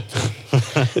outfit.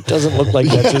 It doesn't look like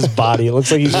that's his body. It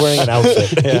looks like he's wearing an outfit.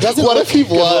 He doesn't What look- if he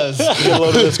was? Get a load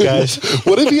of this, guys.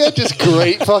 What if he had just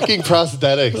great fucking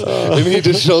prosthetics and he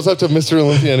just shows up to Mr.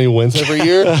 Olympia and he wins every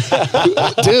year?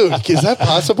 Dude, is that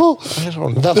possible? I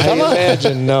don't The I fella-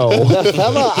 imagine no. The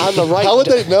fella on the right. How would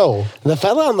they know? The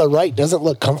fella on the right doesn't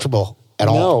look comfortable at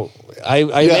all. No. I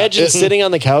imagine it- sitting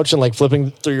on the couch and like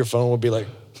flipping through your phone would be like,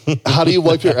 How do you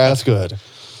wipe your ass good?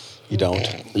 You don't.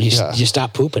 Yeah. You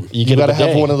stop pooping. You get a gotta have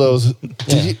bidet. one of those.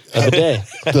 Did you, a bidet.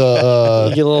 You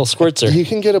the get a little squirtzer. you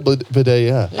can get a bidet,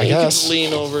 yeah. I guess.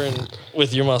 Lean over and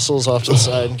with your muscles off to the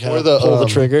side and kind Or of the, pull the um,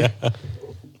 trigger.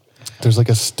 There's like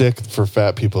a stick for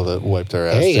fat people that wipe their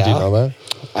ass. There you Did you go. know that?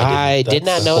 I did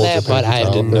not know Hold that, your but pants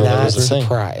I'm down. know that not was a thing.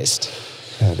 surprised.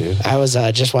 Yeah, dude. I was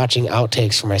just watching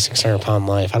outtakes for my 600-pound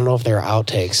life. I don't know if they were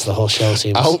outtakes. The whole show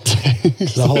seems.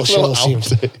 Outtakes. The whole show No seems.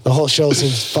 outtakes. The whole show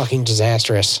seems fucking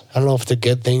disastrous. I don't know if it's a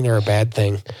good thing or a bad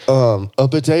thing. A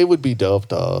bidet would be dope,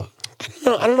 though.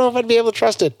 No, I don't know if I'd be able to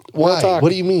trust it. Real Why? talk. What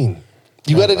do you mean?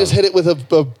 You got to just hit it with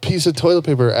a piece of toilet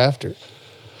paper after.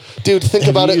 Dude, think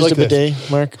Have about you it used like a this.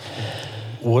 bidet, Mark?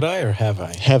 Would I or have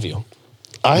I? Have you?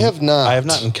 I have not. I have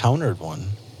not encountered one.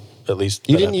 At least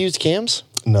You that didn't I- use cams?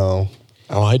 No.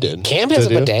 Oh, I did. Cam has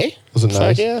Did a you? bidet? Was it Fuck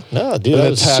nice? yeah. No, dude, An that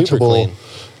was super clean.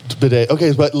 bidet.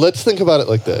 Okay, but let's think about it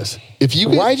like this. If you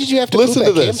get, Why did you have to listen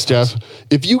poop to at this, Cam's Jeff?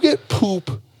 If you get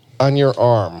poop on your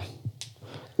arm,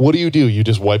 what do? You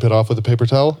just wipe it off with a paper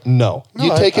towel? No, you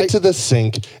No, take I- it to the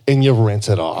sink and you rinse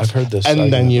it off. I've heard this and then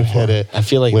argument you before. hit it. I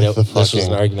feel like with the this was an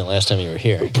fucking- argument last time you were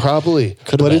here. Probably,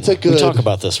 Could have but been. it's a good. We talk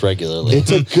about this regularly. It's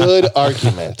a good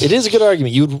argument. It is a good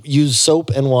argument. You would use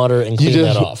soap and water and You clean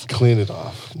just that off. clean it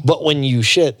off. But when you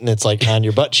shit and it's like on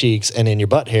your butt cheeks and in your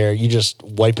butt hair, you just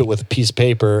wipe it with a piece of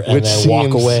paper and Which then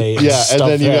walk seems- away. And Yeah, and stuff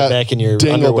then you that got back in your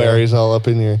underwear. dingleberries all up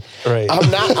in your. Right.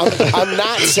 I'm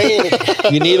not saying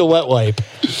it. You need a wet wipe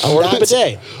or not a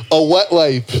bidet. A wet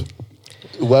wipe.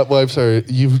 Wet wipes are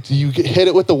you hit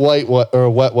it with the wet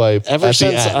wipe. Ever at the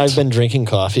since end. I've been drinking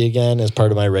coffee again as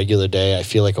part of my regular day, I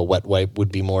feel like a wet wipe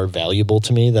would be more valuable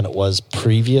to me than it was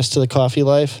previous to the coffee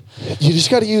life. You just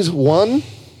got to use one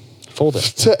Fold it.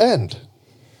 to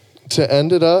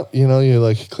end it up. You know, you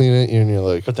like clean it and you're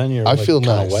like. But then you're I like, feel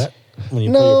kinda nice. wet when you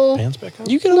No. put your pants back on.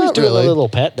 You can always Not do really. a little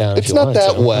pat down. It's if you not wanted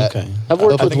that to. wet. Okay. I've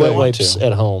worked I with think I wet want wipes to.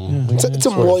 at home. It's a worth it.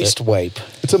 moist wipe.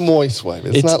 It's a moist wipe.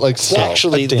 It's not like soap.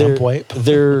 actually A damp they're, wipe?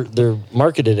 They're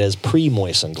marketed as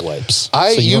pre-moistened wipes.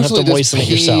 I so you don't have usually to moisten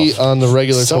just it pee yourself. on the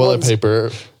regular toilet Someone's-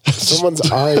 paper.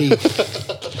 Someone's already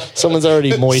Someone's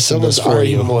already moistened this for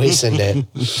you. moistened it.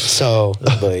 So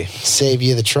Boy, save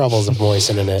you the troubles of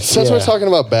moistening it. Since we're talking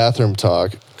about bathroom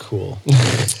talk, cool.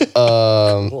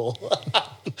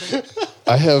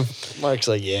 I have. Mark's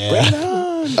like, yeah.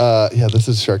 Yeah, this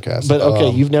is Sharkcast. But okay,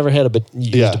 you've never had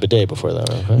used yeah. a bidet before, though.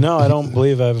 Okay? No, I don't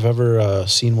believe I've ever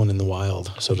seen one in the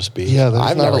wild, so to speak. Yeah, there's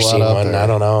I've not never a lot seen out one. there. I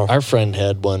don't know. Our friend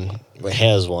has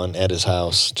one at his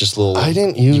house. Just a little. I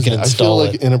didn't you use can it. I feel install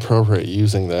like it. inappropriate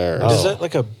using theirs. Is that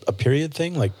like a period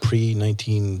thing, like pre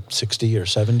 1960 or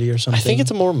 70 or something? I think it's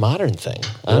a more modern thing,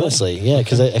 honestly. Yeah,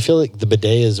 because I feel like the bidet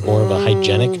is more of a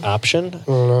hygienic option.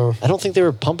 I don't think they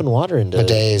were pumping water into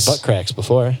Bidets. butt cracks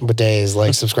before. Bidets,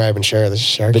 like, subscribe, and share the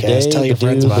Sharkcast. Bidet, Tell your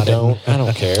friends about don't. it. I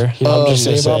don't care. I'm just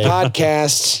They saying about say,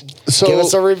 podcasts. So- Give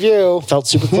us a review. felt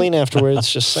super clean afterwards.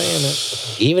 Just saying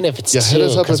it. Even if it's Yeah, hit two,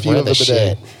 us up 'cause if you we're have the a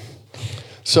bidet. shit.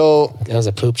 So That was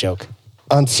a poop joke.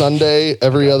 on Sunday,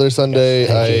 every other Sunday,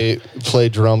 I play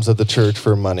drums at the church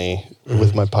for money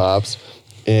with my pops.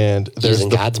 And there's Using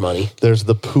the, God's money. there's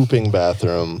the pooping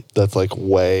bathroom that's like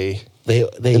way They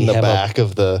in the have back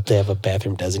of the. They have a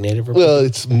bathroom designated for Well,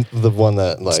 it's the one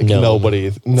that like known.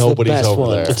 nobody's best over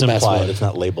one. there. It's the best implied. one. It's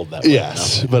not labeled that way.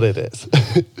 Yes, but it is.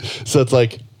 So it's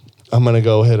like I'm gonna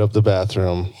go hit up the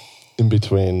bathroom in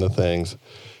between the things,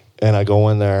 and I go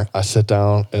in there. I sit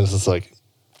down, and it's just like,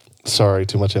 sorry,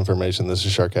 too much information. This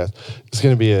is Sharkcast. It's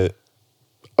gonna be a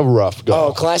a rough go.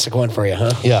 Oh, classic one for you,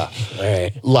 huh? Yeah. All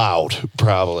right. Loud,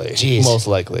 probably. Jeez. Most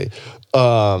likely.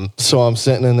 So I'm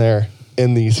sitting in there,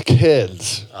 and these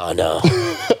kids Oh, no.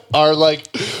 are like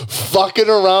fucking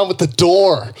around with the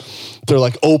door. They're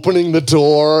like opening the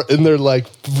door, and they're like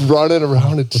running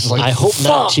around. It's just like, I hope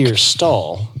not fuck. to your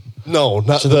stall. No,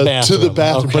 not To the to the bathroom.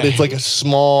 bathroom, but Okay. it's like a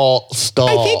small stall.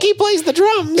 I think he plays the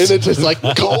drums. and it's just like,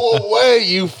 go away,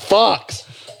 you fucks.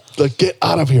 Like, get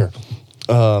out of here.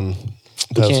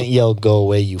 You That's- can't yell "Go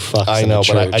away, you fucks!" I in know, a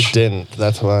but I church. didn't.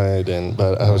 That's why I didn't.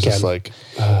 But I was just like,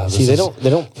 See, they don't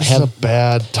This is a have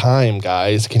bad time,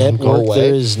 guys. Can at you go work. away?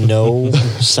 There is no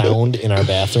sound in our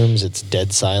bathrooms. It's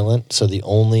dead silent. So the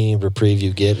only reprieve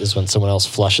you get is when someone else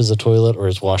flushes a toilet or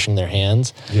is washing their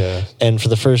hands. Yeah. And for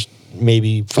the first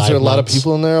maybe 5 Is there a lot of months-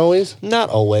 people in there always? Not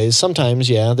always. Sometimes,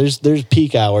 yeah. There's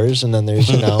peak hours, and then there's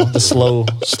the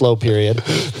slow period.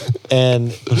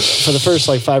 And for the first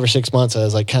like 5 or 6 months, I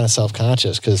was like kind of self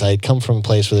conscious because I had come from a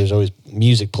place where there's always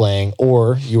music playing,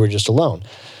 or you were just alone.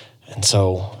 And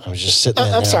so I was just sitting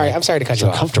there. I'm sorry to cut you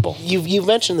off. Uncomfortable. You've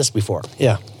mentioned this before.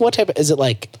 Yeah. What type of, is it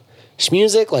like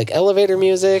music, like elevator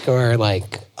music, or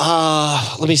like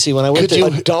Let me see. When I went Could to, you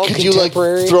like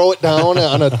contemporary? throw it down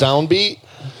on a downbeat?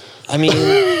 I mean,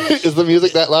 Is the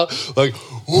music that loud? Like,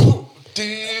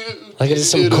 like is it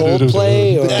some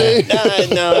Coldplay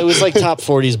or no, it was like top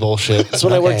 40s bullshit. That's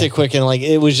when I worked Okay. at Quicken. Like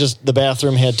it was just the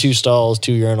bathroom had 2 stalls,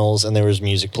 2 urinals, and there was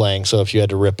music playing. So if you had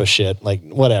to rip a shit, like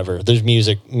whatever, there's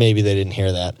music. Maybe they didn't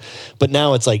hear that, but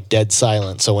now it's like dead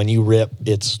silent. So when you rip,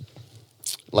 it's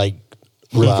like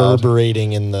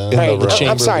reverberating in the, Right. the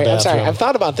chamber. I'm sorry. Of the I'm sorry. bathroom. I've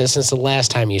thought about this since the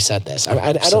last time you said this.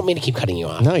 I don't mean to keep cutting you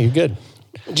off. No, you're good.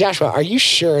 Joshua, are you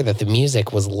sure that the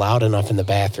music was loud enough in the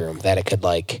bathroom that it could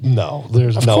like? no,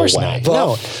 there's no course way. not.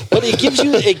 No, but it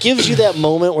gives you that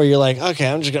moment where you're like, okay,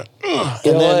 I'm just gonna, You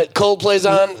and know then what? Coldplay's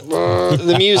on.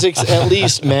 the music's at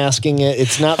least masking it.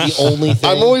 It's not the only thing.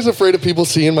 I'm always afraid of people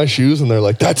seeing my shoes and they're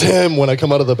like, "That's him." When I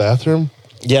come out of the bathroom,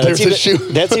 Yeah, there's that's his even,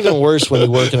 shoe. that's even worse when you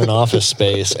work in an office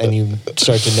space and you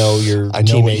start to know your I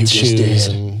know what you teammates' just shoes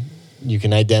did. and you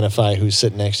can identify who's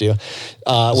sitting next to you.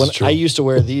 When true. I used to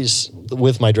wear these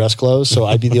with my dress clothes, so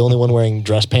I'd be the only one wearing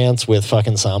dress pants with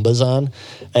fucking Sambas on.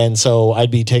 And so I'd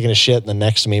be taking a shit, and then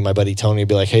next to me, my buddy Tony would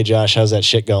be like, "Hey, Josh, how's that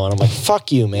shit going?" I'm like,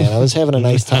 "Fuck you, man. I was having a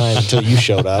nice time until you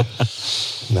showed up."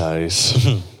 Nice.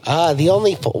 The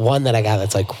only one that I got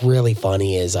that's like really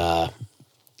funny is I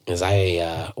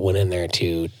went in there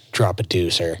to drop a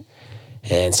deucer,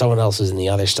 and someone else was in the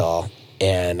other stall,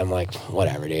 and I'm like,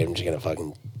 whatever, dude. I'm just gonna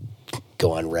fucking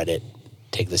go on Reddit,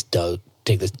 take this dump.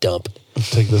 Take this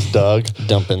Doug.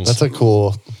 Dumpins. That's a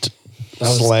cool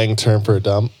slang term for a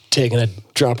dump.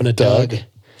 Dropping a Doug.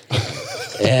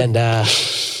 And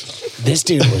this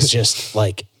dude was just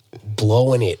like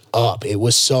blowing it up. It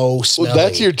was so smelly. Well,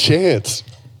 that's your chance.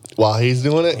 While he's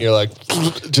doing it, you're like,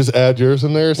 just add yours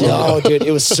in there. Or something. No, dude,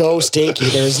 it was so stinky.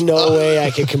 There was no way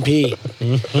I could compete.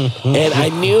 And I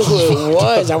knew who it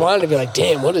was. I wanted to be like,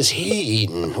 damn, what is he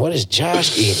eating? What is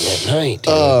Josh eating at night,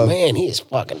 dude? Man, he is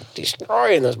fucking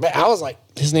destroying this. I was like,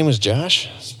 His name was Josh?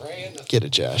 spraying. Get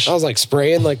it, Josh. I was like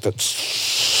spraying like the.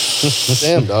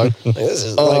 Damn, dog. This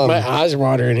is like my eyes are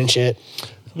watering and shit.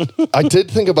 I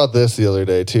did think about this the other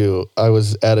day too. I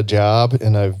was at a job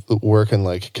and I work in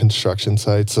like construction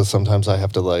sites, so sometimes I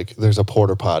have to like. There's a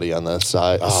porta potty on the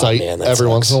site man, that every sucks.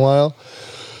 once in a while.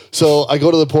 So I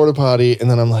go to the porta potty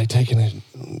and then I'm like taking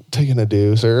a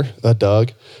deuce or a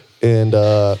Doug, and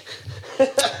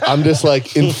I'm just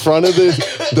like in front of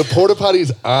the porta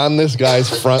potty's on this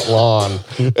guy's front lawn,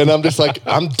 and I'm just like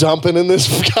I'm dumping in this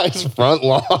guy's front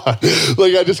lawn.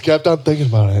 Like I just kept on thinking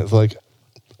about it. It's like.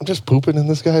 I'm just pooping in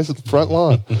this guy's front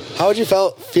lawn. How would you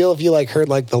feel if you like heard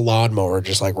like the lawnmower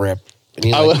just like rip? And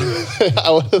you I like,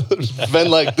 would have been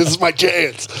like, this is my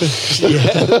chance.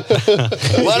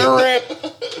 let it rip.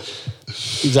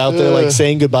 He's out there like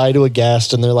saying goodbye to a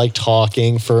guest, and they're like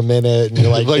talking for a minute, and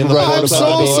you're like, Like, in the right porta outside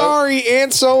potty. the door. sorry,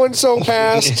 Aunt so-and-so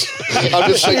passed. I'm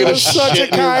just She taking a was such a shit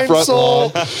in your kind front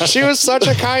soul. lawn. She was such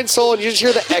a kind soul, and you just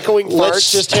hear the echoing farts.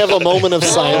 Let's just have a moment of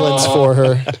silence for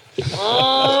her.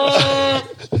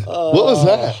 What was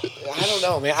that? I don't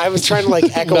know, man. I was trying to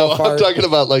like echo No, a I'm fart. talking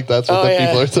about like that's what Oh, the yeah.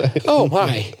 people are saying. Oh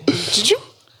my! Did you?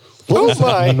 Oh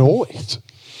my! Noise.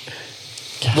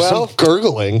 Well, Some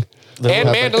gurgling.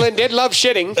 Aunt Mandolin did love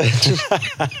shitting.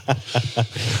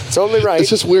 It's only right. It's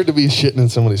just weird to be shitting in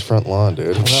somebody's front lawn,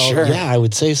 dude. Well, Sure. yeah, I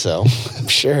would say so. I'm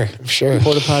sure.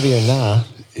 Porta potty or nah.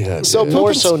 Yeah. So dude.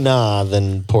 More so nah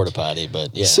than porta potty,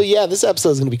 but yeah. So yeah, this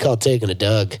episode is going to be called "Taking a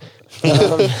Doug," or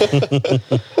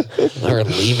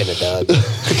 "Leaving a Doug."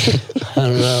 I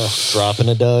don't know. Dropping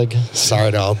a Doug.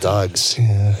 Sorry to all Dougs.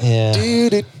 Yeah.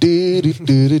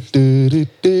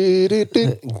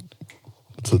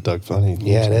 It's a Doug funny.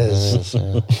 Yeah, it is.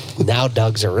 Yeah. Now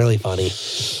Dougs are really funny.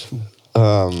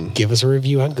 Give us a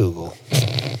review on Google.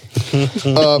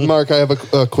 Mark, I have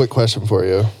a quick question for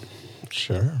you.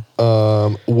 Sure.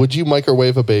 Would you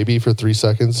microwave a baby for 3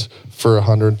 seconds for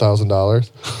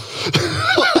 $100,000?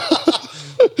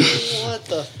 What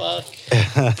the fuck?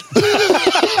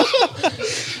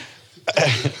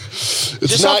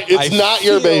 It's not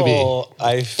your baby. Well,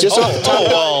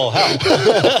 hell.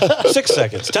 6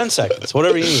 seconds, 10 seconds,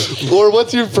 whatever you need. Or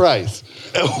what's your price?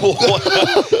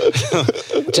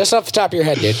 Just off the top of your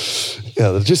head, dude.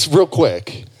 Yeah, just real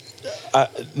quick.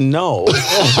 No.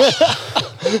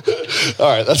 All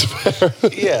right, that's fair.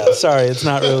 Yeah, sorry, it's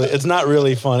not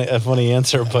really funny a funny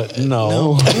answer, but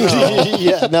no.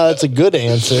 Yeah, no, that's a good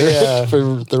answer. Yeah. For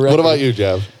the record. What about you,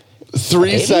 Jeff?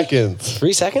 3 Baby? seconds.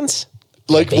 3 seconds?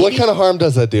 Like, Baby? what kind of harm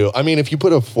does that do? I mean, if you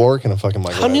put a fork in a fucking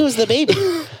microwave. How new is the baby?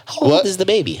 How old What? is the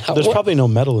baby? There's probably no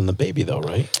metal in the baby though,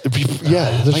 right? Yeah,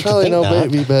 there's could probably think no not.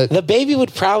 baby, but The baby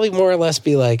would probably more or less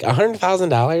be like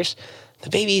 $100,000. The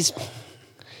baby's...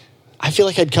 I feel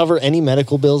like I'd cover any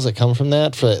medical bills that come from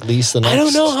that for at least the next. I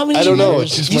don't know how many. I don't know.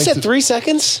 years. It just You makes said it- 3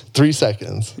 seconds. 3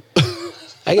 seconds.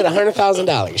 I get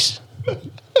 $100,000.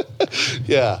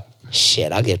 Yeah.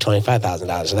 Shit, I'll give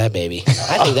 $25,000 for that baby.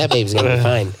 I think that baby's gonna be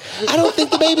fine. I don't think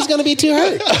the baby's gonna be too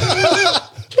hurt.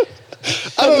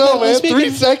 I don't know, man. Speaking- 3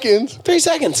 seconds. 3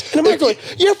 seconds in a microwave.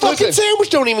 Your fucking Listen. sandwich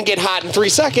don't even get hot in 3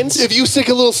 seconds. If you stick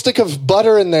a little stick of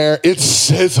butter in there, it's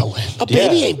sizzling. A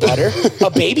baby ain't butter.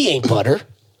 A baby ain't butter.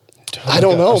 I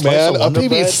don't know, A slice man. of A Wonder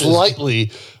baby Bread is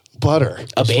slightly butter.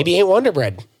 A baby ain't Wonder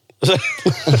Bread.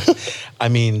 I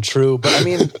mean, true, but I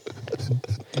mean,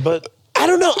 but I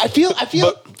don't know. I feel.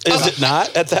 is it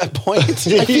not at that point?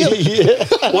 I feel.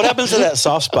 What happens to that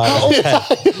soft spot on his head?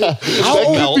 How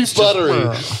That old could be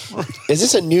buttery. is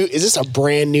this? Is this a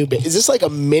brand new? Is this like a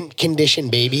mint condition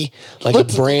baby? Like a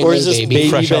brand Or new is this baby? baby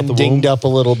Fresh out been the dinged womb? up a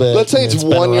little bit? Let's say and it's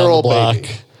been around 1-year-old the block? baby.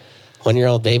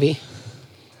 1-year-old baby?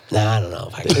 Nah, I don't know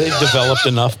if I can. They've developed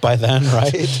enough by then,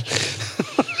 right?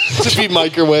 To be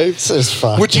microwaved. This is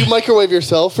fucked. Would you microwave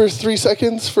yourself for 3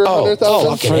 seconds for Oh,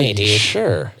 100,000? fucking A, dude.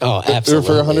 Sure. Oh, Or for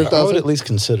absolutely. 100,000? I would at least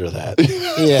consider that.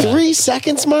 Yeah. 3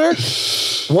 seconds, Mark?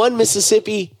 1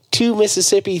 Mississippi, 2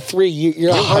 Mississippi, 3. You're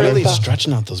You're really 100,000.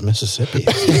 stretching out those Mississippis.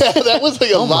 Yeah, that was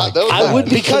like a lot. That was I a lot. would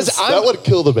because that would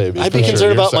kill the baby. I'd for be sure.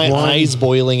 concerned You're about my saying. eyes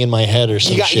boiling in my head or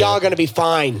some shit. y'all gonna be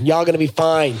fine. Y'all gonna be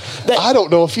fine. I don't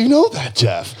know if you know that,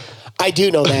 Jeff. I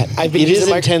do know that. I've been It is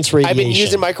using intense I've been radiation.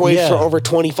 using microwaves Yeah. for over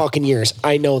 20 fucking years.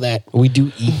 I know that. We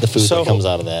do eat the food So- that comes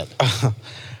out of that.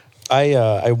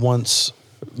 I once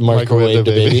Microwave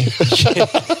the baby.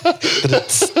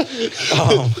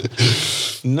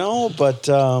 no, but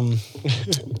so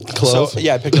Close.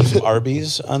 yeah, I picked up some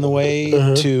Arby's on the way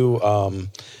to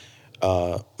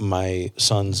my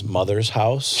son's mother's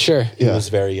house. Sure. He Yeah. was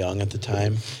very young at the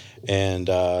time, and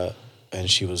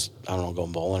she was, I don't know,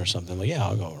 going bowling or something. Like, yeah,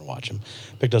 I'll go over and watch him.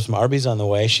 Picked up some Arby's on the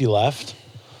way. She left,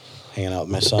 hanging out with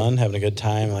my son, having a good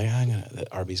time. Like, the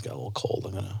Arby's got a little cold.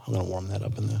 I'm gonna warm that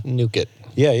up in the. Nuke it.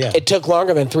 Yeah, yeah. It took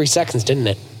longer than 3 seconds, didn't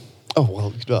it? Oh,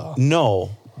 well, duh.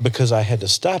 No, because I had to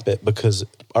stop it because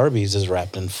Arby's is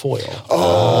wrapped in foil.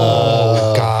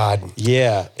 Oh, God.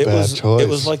 Yeah, it Bad was. choice. It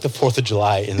was like the 4th of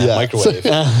July in that Yeah. microwave.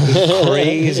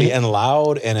 Crazy and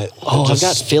loud, and it Oh, I've just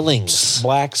got fillings.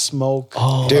 black smoke.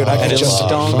 Oh, Dude, I and can it just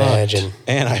stunk. imagine.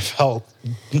 And I felt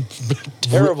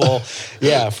terrible.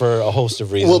 Yeah, for a host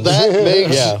of reasons. Well, that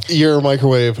makes Yeah. your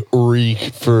microwave reek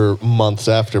for months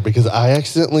after because I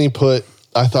accidentally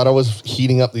I thought I was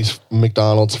heating up these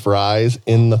McDonald's fries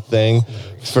in the thing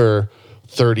for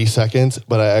 30 seconds,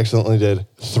 but I accidentally did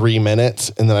 3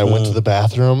 minutes, and then I went to the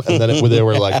bathroom, and then they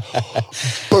were like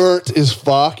burnt as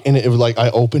fuck, and it was like I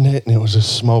opened it, and it was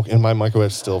just smoke, and my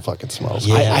microwave still fucking smells.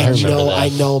 Yeah. I remember that. I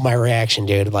know my reaction,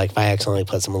 dude. Like, if I accidentally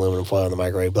put some aluminum foil in the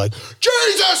microwave, be like,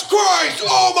 Jesus Christ!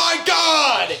 Oh my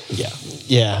God! Yeah.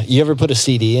 Yeah. You ever put a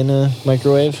CD in a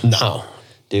microwave? No.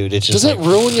 Dude, it's Does just it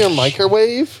ruin your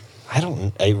microwave?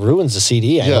 it ruins the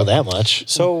CD. I Yeah. know that much.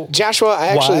 So Joshua, I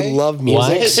actually Why? love Why?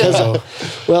 music. So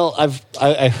Well,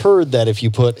 I heard that if you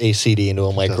put a CD into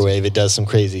a microwave, it does some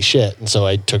crazy shit, and so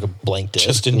I took a blank disc.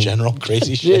 just in general,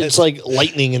 crazy shit. It's like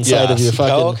lightning inside of Yes. your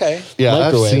fucking. Oh, okay. Yeah,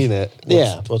 microwave. I've seen it.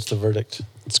 Yeah, What's the verdict?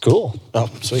 it's cool. Oh,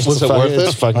 sweet. Was it worth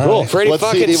It's it? fucking All cool. right. pretty What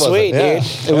fucking CD was it? sweet, Yeah.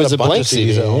 dude. It was Had a blank bunch of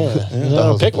CD. CDs at Yeah. home. That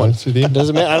No, was a pick one. blank CD?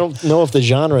 Doesn't matter. I don't know if the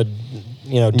genre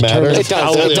It determines does.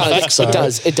 how It the does. effects It are.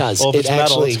 does. It does. Well, if It it's metal,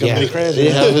 actually, it's going to yeah. be crazy.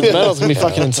 Yeah, if it's metal, it's gonna be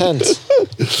fucking intense.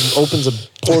 It opens a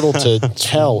portal to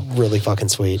hell. Really fucking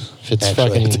sweet. If it's actually.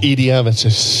 fucking, It's EDM. It's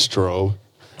just strobe.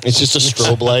 it's just a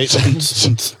strobe light.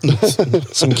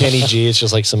 Some Kenny G. It's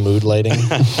just like some mood lighting.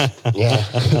 Yeah.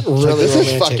 Really This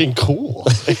is romantic. fucking cool.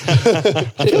 I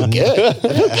feel good. I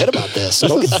feel good about this.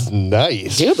 This is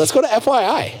nice. Dude, let's go to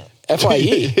FYI.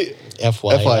 FYE.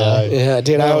 FYI. FYI. Yeah,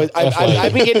 dude. No,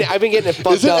 I've been getting it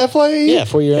fucked Is it up. FYE? Yeah,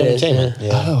 for your It is, entertainment.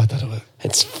 yeah. Oh, I thought it was.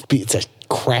 It's a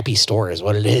crappy store, is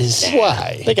what it is.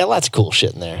 Why? They got lots of cool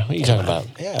shit in there. What are you talking about?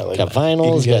 Yeah, like got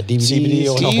vinyls, you got can get DVDs. CBD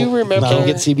oil. Do you remember? You can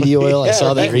get CBD oil. I Yeah,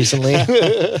 saw that right. recently.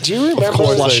 Do you remember?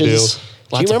 course I Plushes. do. Do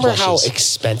you Lots of remember how plushes.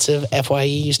 expensive FYE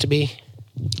used to be?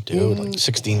 Dude, like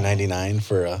 $16.99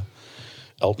 for a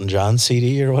Elton John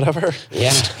CD or whatever.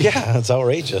 Yeah. Yeah, it's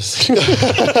outrageous.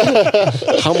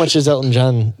 How much is Elton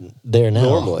John there now?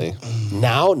 Normally.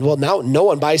 Now no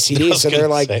one buys I CDs, was so they're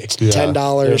gonna like say. $10,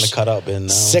 They're in the cutout bin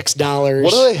now. $6.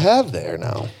 What do they have there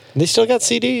now? They still got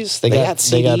CDs. They got got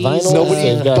CDs. vinyl. Nobody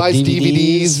They've got buys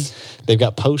DVDs. They've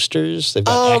got posters. They've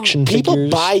got action people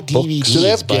figures. buy books. DVDs. Do they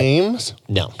have but- games?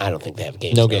 No. I don't think they have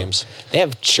games. No games. They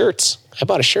have shirts. I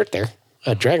bought a shirt there,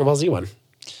 a Dragon Ball Z one.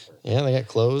 Yeah, they got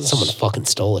clothes. Someone fucking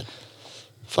stole it.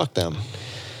 Fuck them.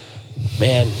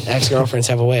 Man, ex-girlfriends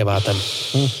have a way about them.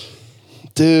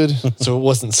 Dude. So it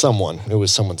wasn't someone. It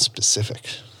was someone specific.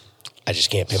 I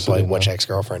just can't pinpoint which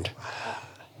ex-girlfriend.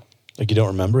 Like you don't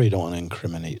remember, you don't want to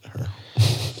incriminate her.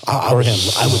 Or him.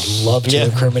 I would love to Yeah.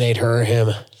 incriminate her or him.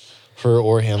 Her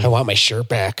or him. I want my shirt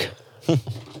back.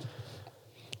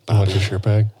 What's your shirt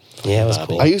bag? Yeah, it was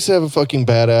Bobby. cool. I used to have a fucking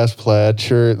badass plaid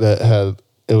shirt that had,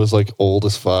 it was like old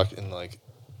as fuck and like,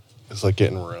 it's like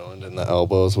getting ruined and the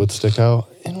elbows would stick out.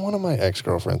 And one of my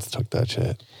ex-girlfriends took that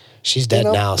shit. She's dead You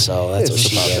know, now, so that's what It's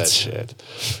she about that gets. shit.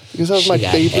 Because that was She my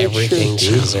got favorite everything shirt. she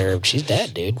dude. deserved. She's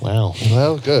dead, dude. Wow. Well, that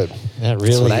was good. That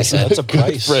really, what I said. That's a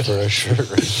price for a shirt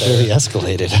right there. really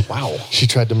escalated. Wow. She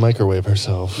tried to microwave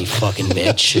herself. You fucking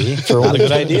bitch. For Not a only,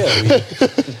 good idea.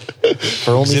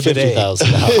 for only Exhibit A.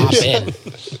 $50,000. Hop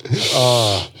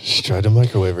in. She tried to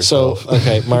microwave So, herself.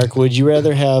 okay, Mark, would you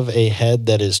rather have a head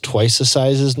that is twice the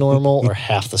size as normal or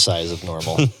half the size of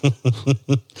normal? This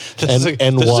is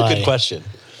And this is why? a good question.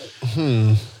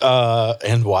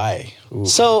 And why?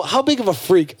 So, how big of a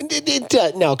freak?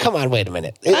 No, come on, wait a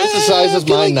minute. It's the size of I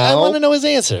feel mine like I now. want to know his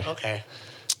answer. Okay.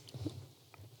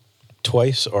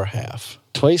 Twice or half?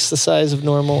 Twice the size of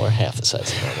normal or half the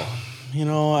size of normal? You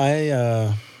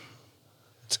know,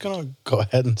 it's gonna go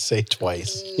ahead and say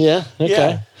twice. Yeah. Okay.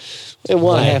 Yeah. And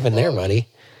What why? happened there, buddy?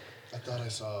 I thought I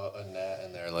saw a gnat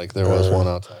in there. Like there was one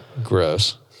outside.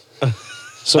 Gross.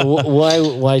 So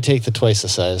why take the twice the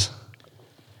size?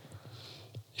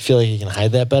 You feel like you can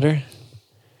hide that better?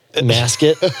 Mask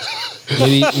it?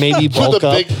 Maybe bulk a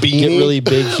up, big get beanie. really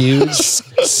big, huge.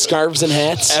 Scarves and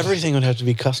hats. Everything would have to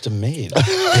be custom made for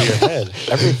your head.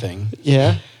 Everything.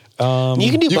 Yeah. You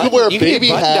can do. You could wear a you can do baby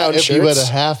button-down hat if you had a shirts.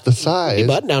 half the size.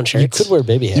 Button-down You shirts. could wear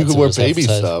baby hats. You could if wear it was half the baby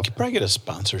size. stuff. Could probably get a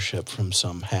sponsorship from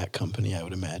some hat company, I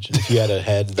would imagine. If you had a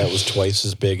head that was twice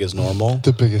as big as normal.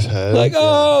 The biggest head. Like,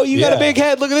 oh, you got a Yeah. big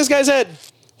head. Look at this guy's head.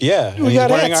 Yeah. We he's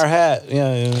got wearing hats. our hat.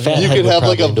 Yeah. Fat you head could would have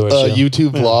like a probably endorse you.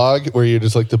 YouTube vlog where you're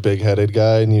just like the big headed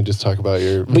guy and you just talk about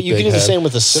your. But you big could do the head. same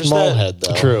with a small that- head,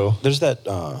 though. True. There's that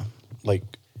like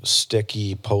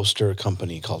sticky poster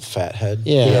company called Fathead.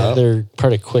 Yeah, they're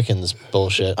part of Quicken's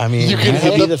bullshit. I mean, You can I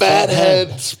have be the the fat fat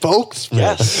head spokesman.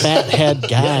 yes. Fat head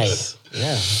guy. Yes.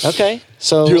 Yeah. Okay,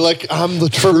 so You're like, I'm the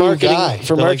true for marketing guy.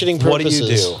 for They're like, marketing what purposes.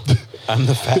 do you do? I'm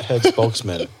the Fathead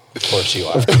spokesman. Of course you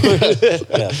are.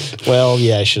 Yeah. Well,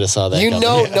 yeah, I should have saw that. You coming.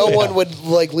 know, no one would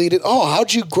like lead it. Oh,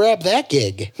 how'd you grab that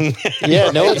gig?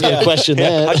 Yeah, no one's gonna question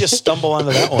that. I just stumble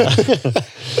onto that one.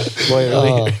 Boy, it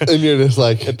really, And you're just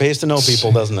like, it pays to know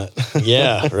people, doesn't it?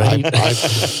 Yeah, right.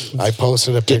 I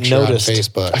posted a Get picture noticed. on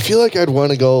Facebook. I feel like I'd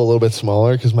want to go a little bit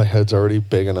smaller because my head's already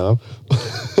big enough.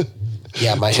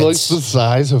 Yeah, my So like the head's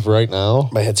size of right now.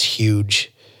 my head's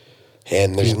huge,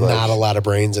 and there's Like- not a lot of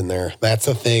brains in there. That's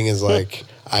the thing. Is like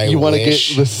You want to wish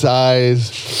get the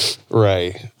size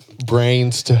right,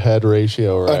 brains to head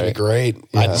ratio that'd be right. great.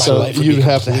 Yeah. My So life would you'd be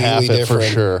have to half completely it for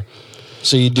different. sure.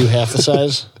 So you do half the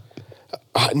size?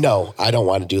 No, I don't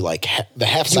want to do like the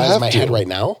half size have of my to. head right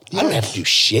now. I don't have to do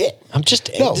shit. I'm just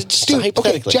No, just dude. Okay,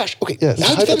 hypothetically. Josh. Okay, Yes,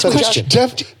 hypothetical hypothetical.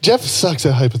 Josh. Jeff sucks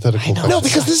at hypothetical. know. No,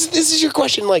 because this is your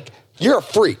question. Like, you're a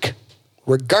freak,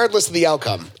 regardless of the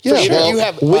outcome. Yeah, For sure, well, you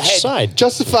have a Which head. side?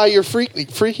 Justify your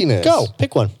freakiness. Go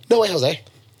pick one. No way, Jose.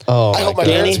 Oh, I hope my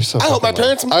God. parents. You're so I hope my fucking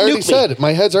parents. lame. I already nuke me. said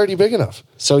my head's already big enough.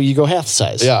 So you go half the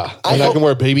size. Yeah, and I hope- can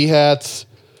wear baby hats.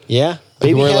 Yeah.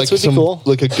 Baby wear hats would be some cool.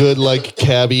 like a good like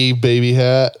cabbie baby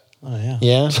hat. Oh yeah.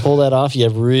 Yeah, pull that off. You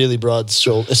have really broad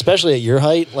shoulders, especially at your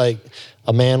height. Like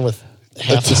a man with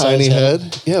half A the tiny size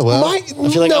head. Yeah, well, I feel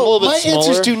like I'm a little bit my answers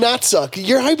smaller. do not suck.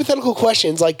 Your hypothetical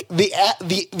questions, like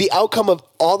the outcome of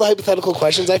all the hypothetical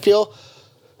questions, I feel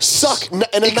suck. And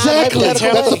a exactly.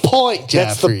 non-hypothetical That's way. the point.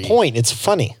 That's the Jeffrey. point. It's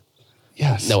funny.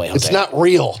 Yes. No way, it's Jose. not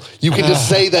real. You can just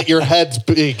say that your head's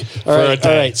big. All right,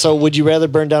 all right. So, would you rather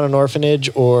burn down an orphanage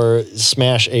or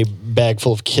smash a bag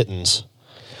full of kittens?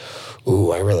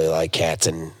 Ooh, I really like cats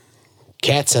and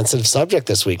cat sensitive subject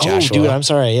this week, Joshua. Oh, dude, I'm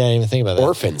sorry. Yeah, I didn't even think about that.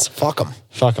 Orphans, fuck them.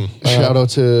 Fuck them. Shout out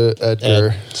to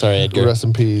Edgar. Sorry, Edgar. Rest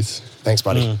in peace. Thanks,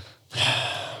 buddy.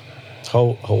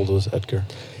 How old was Edgar?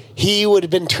 He would have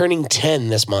been turning 10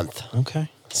 this month, Okay.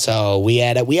 so we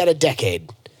had a decade.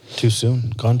 Too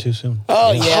soon. Gone too soon.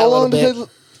 Oh yeah, How a little long bit.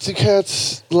 do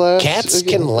cats last? Cats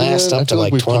again? can last I up to feel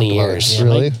like we've 20 talked about it. years. Yeah,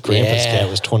 Really? my grandpa's Yeah. cat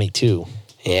was 22.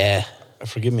 Yeah,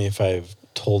 Forgive me if I've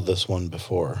told this one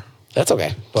before. that's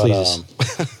okay. But, Please.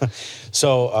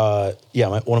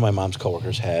 one of my mom's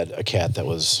coworkers had a cat that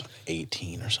was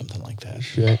 18 or something like that.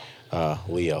 Shit.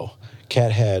 Leo.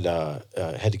 Cat had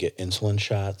to get insulin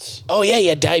shots. Oh yeah,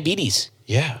 yeah, diabetes.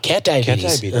 Yeah. Cat diabetes.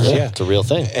 Cat diabetes, yeah. It's a real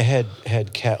thing. It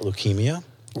had cat leukemia.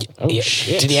 Oh, Yeah.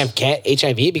 shit. Did he have cat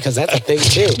HIV? Because that's a thing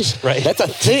too. Right. That's a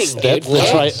thing, dude. That's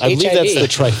the I believe that's the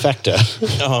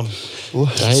trifecta. Um,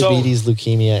 Diabetes,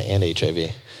 leukemia, and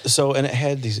HIV. So, and it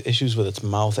had these issues with its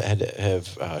mouth. It had to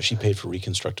have. She paid for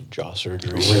reconstructive jaw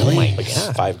surgery. Really? Like Oh my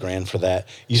God. $5,000 for that.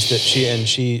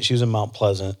 She was in Mount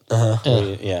Pleasant.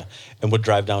 Yeah, and would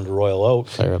drive down to Royal Oak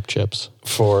Fire up chips.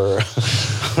 for.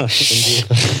 Indeed.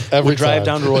 Every would drive time.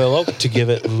 down to Royal Oak to give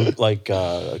it like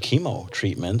chemo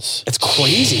treatments. It's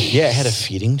crazy. Yeah, it had a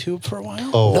feeding tube for a while.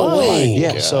 Oh, No way.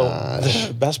 Yeah. So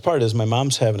the best part is my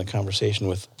mom's having a conversation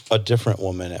with a different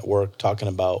woman at work talking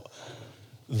about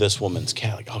this woman's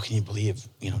cat. Like, oh, can you believe,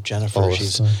 Jennifer, All this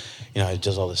she's, stuff.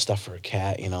 does all this stuff for a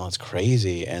cat, it's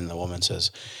crazy. And the woman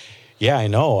says, yeah, I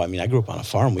know. I mean, I grew up on a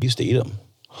farm. We used to eat them.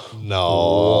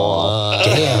 no.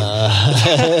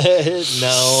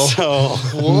 No. So,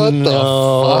 What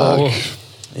the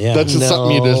fuck? yeah. That's just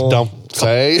something you just No. don't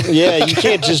say. Yeah, you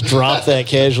can't just drop that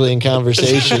casually in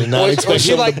conversation and not expect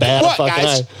someone to bat a what, fucking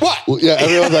guys? eye. What? Well, yeah,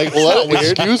 everyone's like, what? Weird.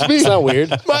 Excuse me? It's not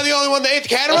weird. Am I the only one that ate the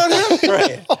cat around here?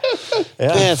 right.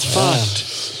 Yeah. Yeah, it's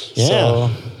fucked. Yeah.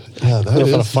 So, Yeah, that Grew up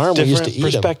on a is. farm, we used to different eat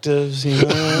them. perspectives, Yeah,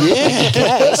 I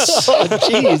guess. Oh,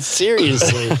 jeez,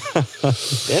 seriously.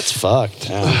 That's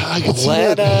fucked. I could see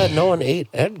Glad that. no one ate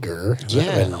Edgar. That Yeah.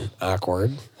 would have been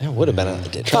awkward. That would have been a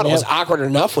I thought it was awkward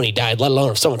enough when he died, let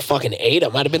alone if someone fucking ate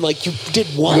him. I'd have been like, you did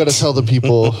what? You got to tell the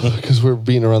people because we're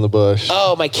beating around the bush.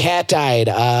 Oh, my cat died.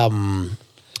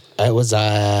 It was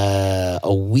a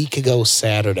week ago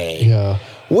Saturday. Yeah.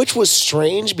 Which was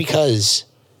strange because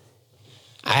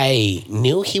I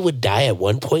knew he would die at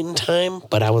one point in time,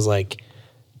 but I was like,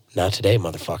 not today,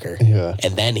 motherfucker. Yeah.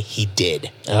 And then he did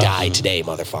die today,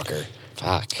 motherfucker.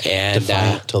 Fuck. And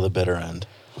defiant till the bitter end.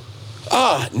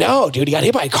 no, dude, he got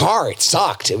hit by a car. It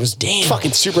sucked. It was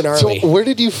fucking super So gnarly. where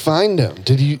did you find him?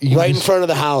 Did you Right in front of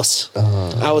the house.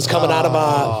 I was coming out of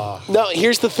a. No,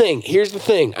 here's the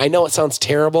thing. I know it sounds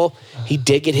terrible. He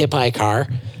did get hit by a car.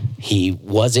 He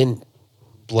wasn't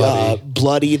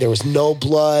bloody. There was no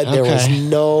blood. There was Okay.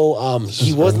 no.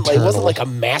 He wasn't. It wasn't internal. like a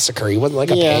massacre. He wasn't like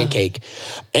a Yeah. pancake.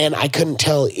 And I couldn't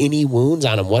tell any wounds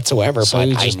on him whatsoever. So but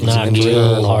you I just knocked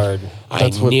real hard. I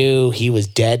knew he was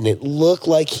dead, and it looked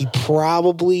like he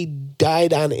probably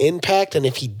died on impact. And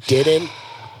if he didn't,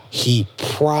 he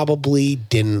probably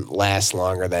didn't last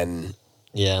longer than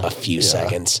Yeah. a few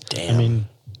seconds. I mean,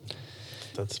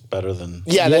 that's better than.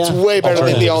 Yeah, that's Yeah. way better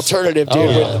than the alternative, dude. Oh,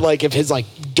 yeah. Like if his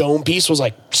dome piece was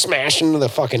smashed into the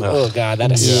fucking oh god,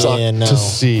 that'd have sucked. Yeah, no. to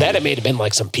see? That'd have been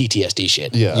like some PTSD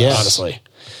shit. Yeah. Yes. honestly,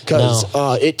 because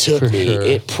it took For me. sure.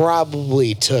 It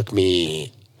probably took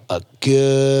me a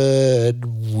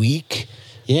good week,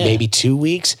 Yeah. maybe 2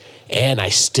 weeks. And I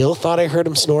still thought I heard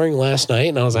him snoring last night,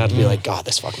 and I was out to be like, God,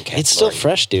 this fucking cat's It's still snoring.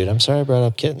 fresh, dude. I'm sorry I brought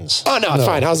up kittens. Oh no, it's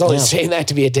fine. I was only Yeah. saying that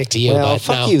to be a dick to you. Well, but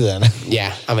fuck no. you then.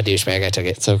 Yeah, I'm a douchebag. I took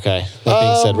it. It's okay. That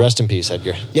being said, rest in peace,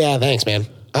 Edgar. Yeah, thanks, man.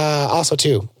 Also,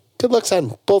 too, good luck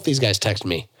son. Both these guys texted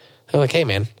me. They're like, hey,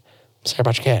 man, sorry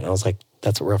about your cat. And I was like,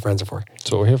 that's what real friends are for.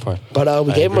 That's what we're here for. But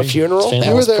we gave him a funeral. It's That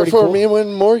You were was there pretty for cool. me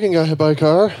when Morgan got hit by a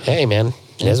car. Hey, man,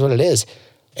 it is what it is.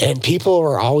 And people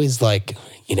were always like,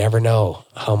 you never know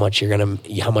how much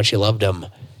how much you loved them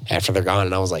after they're gone.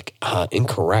 And I was like,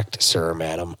 incorrect, sir,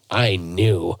 madam. I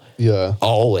knew Yeah.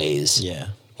 always. Yeah.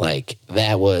 Like,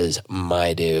 that was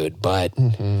my dude. But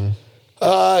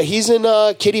he's in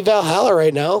Kitty Valhalla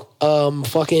right now.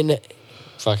 Fucking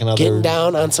fucking other. getting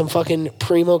down on some fucking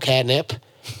primo catnip.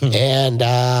 And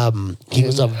he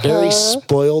was a very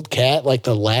spoiled cat, like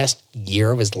the last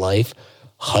year of his life,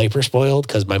 hyper spoiled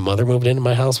because my mother moved into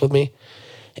my house with me.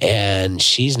 And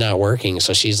she's not working.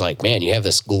 So she's like, man, you have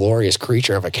this glorious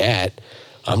creature of a cat.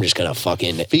 I'm just going to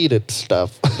fucking Feed it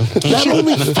stuff. not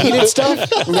only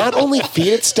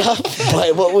feed it stuff,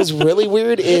 but what was really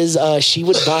weird is she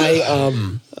would buy,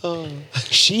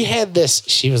 she had this,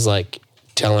 she was like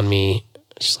telling me,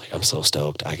 she's like, I'm so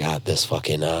stoked. I got this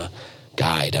fucking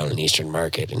guy down in Eastern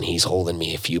Market and he's holding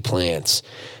me a few plants.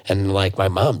 And like my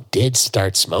mom did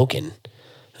start smoking.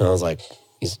 And I was like,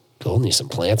 he's holding you some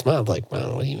plants, Mom? I'm like,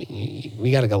 Mom, what do you mean?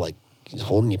 We got to go like, he's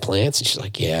holding you plants? And she's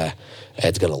like, yeah,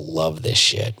 Ed's going to love this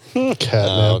shit.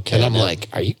 Catnip. And I'm like,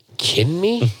 are you kidding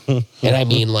me? And I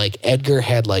mean, like, Edgar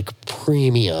had like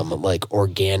premium, like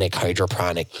organic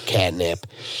hydroponic catnip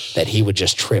that he would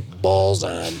just trip balls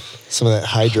on. Some of that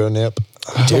hydro nip.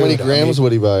 How many grams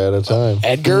would he buy at a time?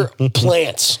 Edgar,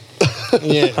 plants.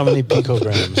 Yeah. How many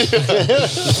picograms?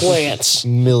 Plants.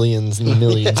 Millions and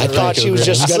millions. I of thought she was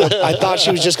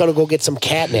micrograms. just gonna go get some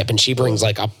catnip, and she brings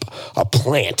like a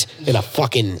plant in a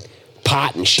fucking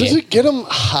pot and shit. Does it get him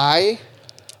high?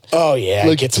 Oh yeah,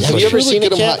 Like, it gets does Have it you ever truly seen a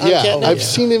get 'em cat high? on Yeah, catnip? I've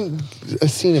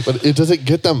seen it, but does it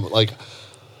get them like?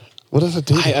 What does it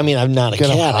do? I mean, I'm not a Get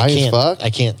 'em cat. high as fuck? I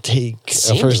can't take a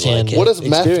Seems firsthand. like it. What does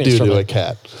meth experience do from to it. a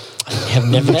cat? I have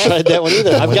never tried that one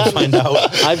either. Find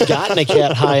out. I've gotten a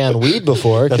cat high on weed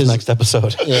before. That's 'cause- next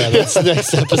episode. Yeah, that's the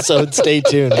next episode. Stay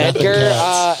tuned.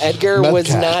 Edgar Meth was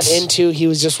cats. not into. He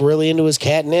was just really into his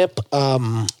catnip.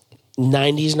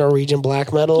 90s Norwegian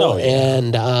black metal, Oh, yeah.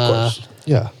 and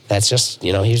Yeah, that's just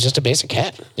he was just a basic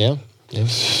cat. Yeah.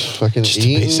 fucking Just a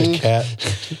eating. basic cat.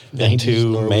 90s Into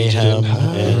Norwegian. mayhem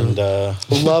and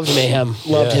Loved mayhem.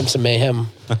 Loved Yeah. him some mayhem.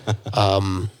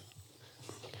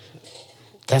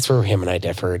 That's where him and I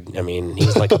differed. I mean, he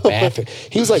was like a Bathory.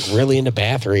 He was like really into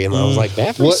Bathory, and I was like,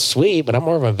 Bathory's What- sweet, but I'm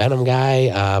more of a Venom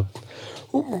guy.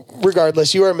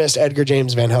 Regardless, you are Missed Edgar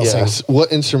James Van Helsing. Yes.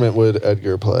 What instrument would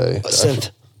Edgar play? Synth.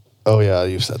 Oh yeah,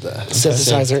 you said that.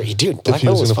 Synthesizer. Dude, Black he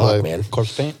was Metal was gonna fuck, play- man.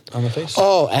 corpse paint on the face.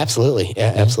 Oh, absolutely.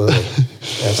 Yeah, absolutely. I'm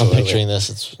Absolutely. picturing this.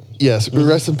 It's Yes.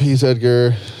 Rest in peace,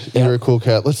 Edgar. Yeah. You're a cool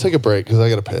cat. Let's take a break because I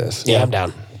gotta piss. Yeah, I'm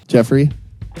down. Jeffrey,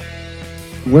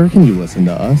 where can you listen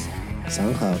to us?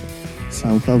 SoundCloud,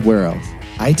 SoundCloud, where else?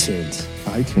 iTunes.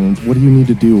 iTunes. What do you need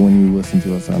to do when you listen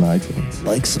to us on iTunes?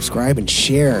 Like, subscribe, and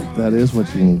share. That is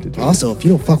what you need to do. Also, if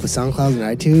you don't fuck with SoundCloud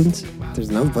and iTunes, there's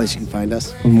another place you can find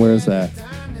us. And where's that?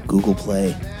 Google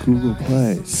Play, Google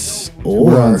Play. Or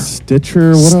We're on Stitcher.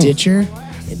 What else? Stitcher,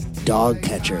 and Dog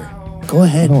Catcher. Go I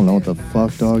ahead. don't know what the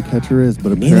fuck Dog Catcher is,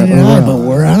 but Neither apparently did I, we're but on.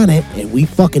 we're on it, and we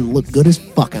fucking look good as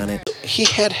fuck on it. He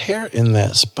had hair in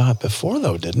that spot before,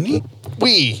 though, didn't he?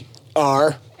 We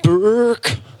R.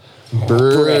 Burke.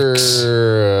 Burke.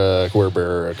 We're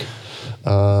Burke.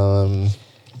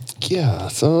 Yeah.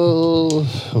 So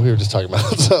we were just talking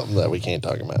about something that we can't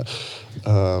talk about.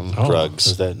 Drugs.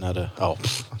 Is that not a? Oh,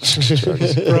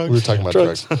 Drugs. We were talking about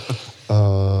drugs.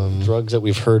 drugs that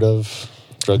we've heard of.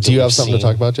 Drugs. Do you that have we've something to seen.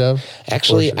 talk about, Jeff?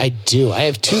 Actually, I do. I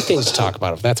have two things to talk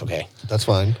about, if that's okay. That's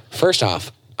fine. First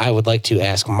off, I would like to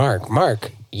ask Mark.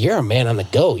 Mark, you're a man on the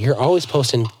go. You're always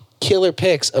posting killer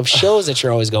pics of shows that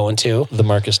you're always going to. The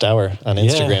Marcus Dower on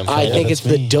Instagram. I think that's it's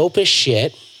the me. dopest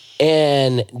shit.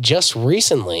 And just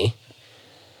recently,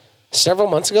 several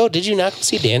months ago, did you not go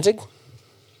see Danzig?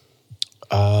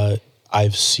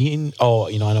 I've seen. Oh,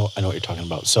 I know what you're talking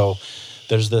about. So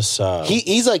there's this.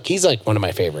 He's like one of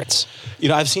my favorites.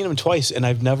 I've seen him twice, and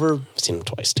I've never I've seen him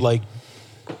twice. like.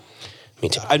 Me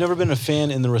too. I've never been a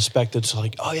fan in the respect that's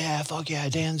like, oh yeah, fuck yeah,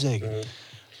 Danzig.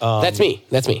 That's me.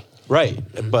 That's me. Right.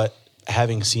 But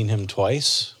having seen him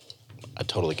twice, I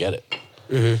totally get it.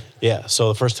 Mm-hmm. Yeah. So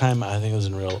the first time I think it was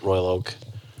in Royal Oak.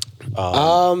 Did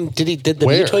the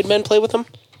Where? Mutoid Men play with him?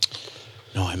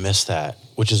 No, I missed that,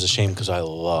 which is a shame because I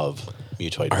love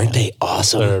Mutoid. Aren't Man. they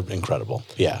awesome? They're incredible.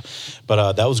 Yeah.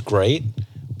 But that was great.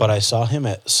 But I saw him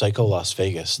at Psycho Las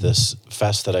Vegas, this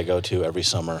fest that I go to every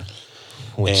summer.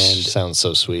 Which and sounds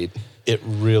so sweet. it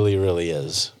really, really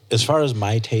is. As far as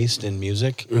my taste in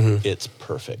music, it's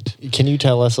perfect. Can you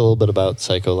tell us a little bit about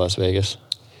Psycho Las Vegas?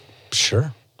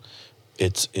 Sure.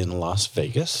 It's in Las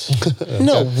Vegas.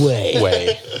 No way.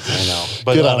 Way. I know.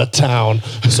 But, Get out of town.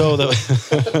 So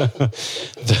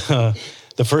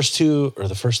the first 2 or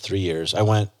the first 3 years, I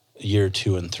went year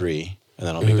 2 and 3, and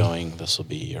then I'll be going. This will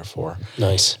be year 4.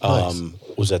 Nice.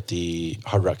 Was at the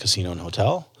Hard Rock Casino and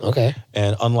Hotel, Okay.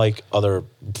 and unlike other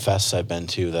fests I've been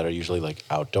to that are usually like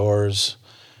outdoors,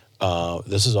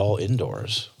 this is all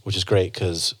indoors, which is great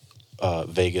because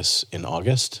Vegas in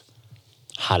August.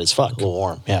 hot as fuck. A little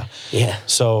warm, yeah. Yeah.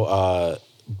 So,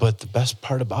 but the best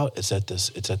part about it's at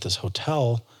this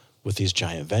hotel with these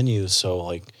giant venues. So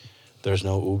like, there's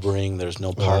no Ubering, there's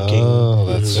no parking,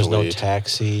 there's no sweet.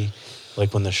 taxi.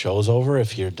 Like when the show's over,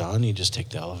 if you're done, you just take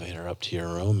the elevator up to your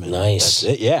room. And Nice.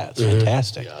 That's it. Yeah, it's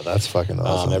fantastic. Yeah, that's fucking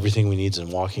awesome. Everything we need's in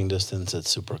walking distance. It's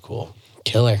super cool.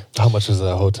 Killer. How much is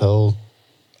that hotel?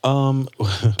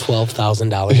 $12,000 a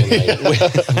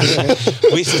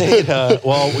night. We stayed.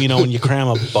 Well, you know, when you cram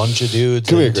a bunch of dudes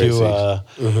Come here, into, Gracie.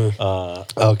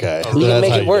 Okay, You can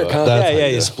make it work, huh?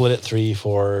 you split it 3,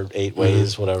 4, 8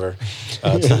 ways, whatever.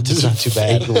 It's not too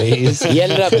bad. You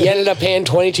ended up paying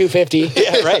 $22.50.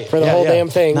 Yeah, right. For the whole damn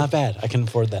thing. Not bad. I can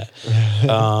afford that.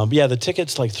 Yeah, the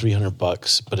ticket's like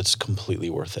 $300, but it's completely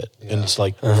worth it. And it's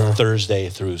like Thursday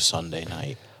through Sunday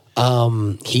night.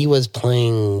 He was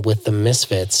playing with the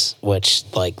Misfits, which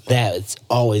like that it's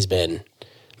always been.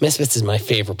 Misfits is my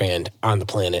favorite band on the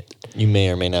planet. You may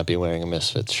or may not be wearing a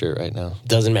Misfits shirt right now.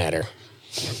 Doesn't matter.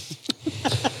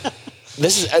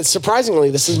 This is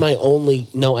surprisingly, this is my only.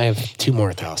 No, I have 2 more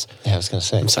at the house. Yeah, I was going to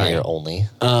say. I'm sorry. You're only.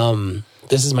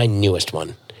 This is my newest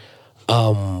one.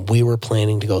 We were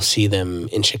planning to go see them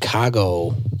in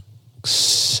Chicago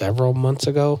several months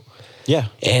ago. Yeah.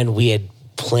 And we had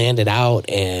planned it out,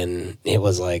 and it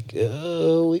was like,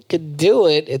 oh, we could do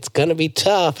it. It's going to be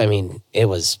tough. I mean, it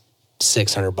was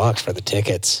 $600 for the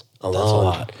tickets alone. That's a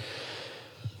lot.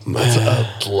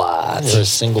 That's a lot. For a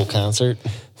single concert.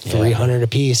 $300 a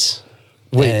piece.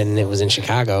 And it was in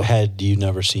Chicago. Had you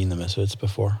never seen the Misfits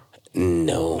before?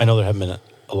 No. I know there haven't been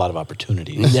a lot of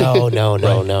opportunities. No.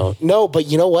 No, but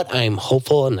you know what? I'm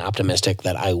hopeful and optimistic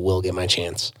that I will get my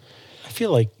chance. I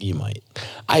feel like you might.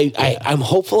 I'm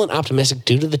hopeful and optimistic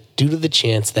due to the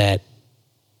chance that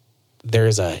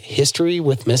there's a history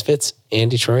with Misfits in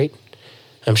Detroit.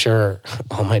 I'm sure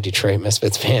all my Detroit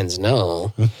Misfits fans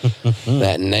know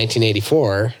that in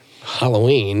 1984,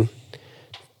 Halloween,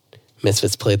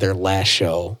 Misfits played their last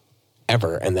show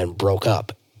ever and then broke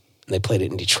up. They played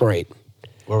it in Detroit.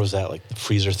 Where was that? Like the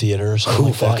Freezer Theater or something Who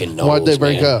like that? fucking knows? Why'd they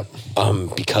break man?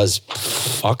 up? Because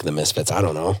fuck the Misfits. I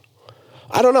don't know.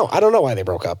 I don't know why they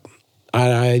broke up.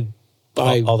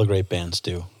 All the great bands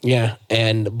do. Yeah,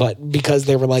 but because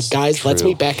they were like, guys, let's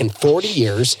meet back in 40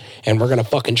 years, and we're gonna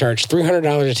fucking charge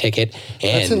 $300 a ticket.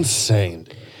 And That's insane.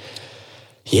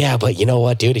 yeah, but you know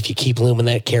what, dude? If you keep looming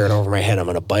that carrot over my head, I'm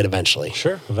gonna bite eventually.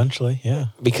 Sure, eventually, yeah.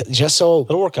 Because just so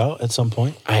It'll work out at some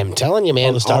point. I'm telling you, man,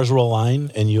 All the stars will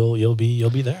align, and you'll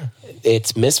be there.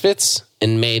 it's Misfits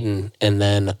and Maiden, and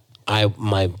then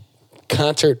my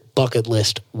concert bucket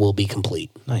list will be complete.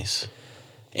 Nice.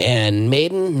 And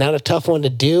Maiden, not a tough one to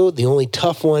do. The only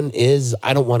tough one is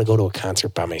I don't want to go to a concert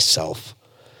by myself.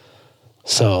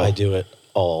 So I do it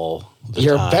all the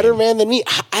you're time. a better man than me.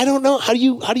 I don't know. How do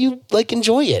you like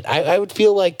enjoy it? I would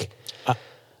feel like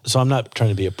So I'm not trying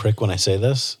to be a prick when I say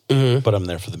this, but I'm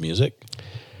there for the music.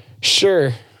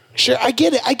 sure. I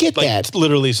get it. I get Like that.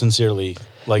 literally, sincerely.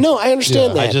 Like No, I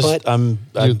understand that. I just but I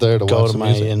there to go watch to the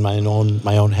music.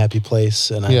 my own happy place,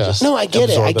 and I Yeah. just no, I get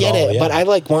it. I absorb get all, it. yeah. but I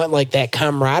want like that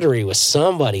camaraderie with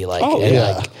somebody. Like, Oh and,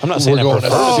 yeah, like, I'm not saying We're I going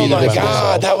prefer to to oh be there my by God,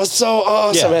 myself. that was so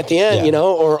awesome Yeah, at the end, yeah. you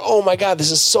know? Or, oh my God, this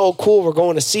is so cool. We're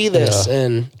going to see this. Yeah.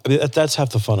 And I mean, that's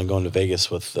half the fun of going to Vegas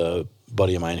with a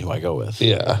buddy of mine who I go with.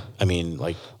 Yeah. I mean,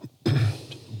 like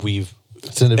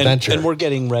It's an adventure. and we're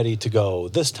getting ready to go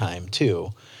this time too,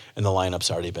 and the lineup's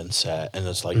already been set, and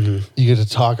it's like you get to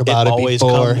talk about it it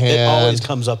beforehand. always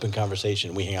comes up in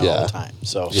conversation. We hang out all Yeah. the time,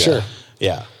 so Sure.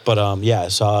 yeah. But I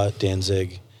saw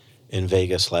Danzig in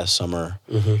Vegas last summer,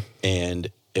 and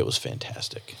it was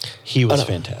fantastic. He was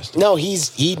fantastic. no,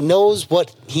 he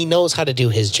knows how to do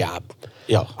his job.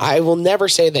 Yeah, I will never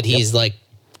say that he's like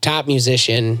top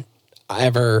musician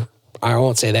ever. I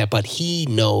won't say that, but he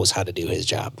knows how to do his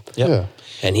job. Yep. Yeah.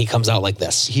 And he comes out like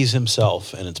this. He's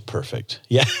himself, and it's perfect.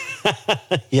 Yeah,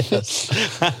 yes.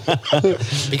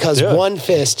 Because one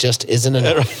fist just isn't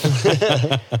enough.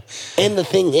 And the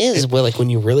thing is, well, like when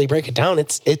you really break it down,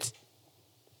 it's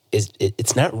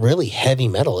not really heavy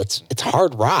metal. It's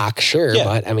hard rock, sure, Yeah.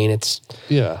 but I mean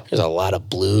Yeah. there's a lot of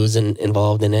blues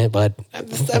involved in it. But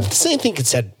the same thing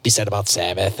could be said about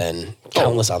Sabbath and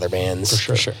countless other bands.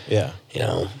 For sure. Yeah, You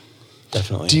know,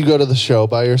 definitely. Do you go to the show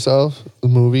by yourself? The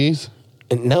movies?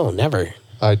 and no, never.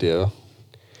 I do.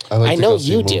 I like I to know go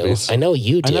see you do. movies. I know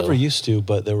you do. I never used to,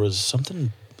 but there was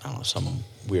something, I don't know, some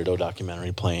weirdo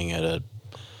documentary playing at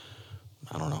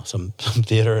some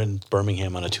theater in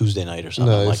Birmingham on a Tuesday night or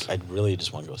something. Nice. I'm like, I really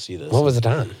just want to go see this. What was it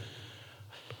on?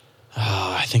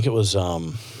 I think it was,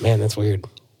 Man, that's weird.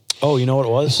 oh, you know what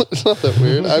it was? It's not that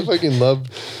weird. I fucking love.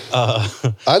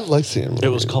 I like seeing movies. It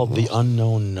was called The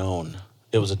Unknown Known.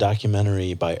 It was a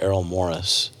documentary by Errol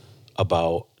Morris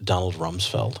about Donald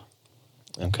Rumsfeld.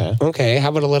 Okay. Okay, how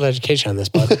about a little education on this,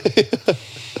 bud?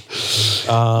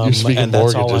 You're speaking and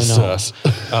that's all mortgages, I know.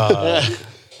 sus.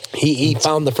 He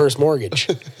found the first mortgage.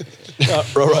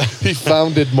 Right. He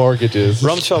founded mortgages.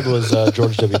 Rumsfeld was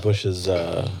George W. Bush's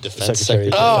Defense Secretary of Secretary.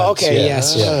 Oh, Defense. okay, Yeah.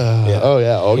 yes. Yeah. Oh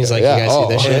yeah. Okay. He's like, yeah. you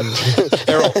guys see this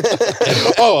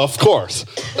shit? Oh, of course.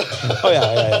 Oh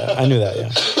yeah. I knew that. Yeah.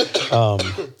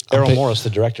 Errol Morris, the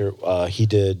director, he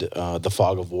did The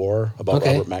Fog of War about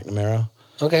Okay. Robert McNamara,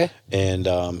 Okay. and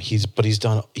he's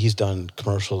done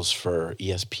commercials for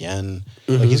ESPN.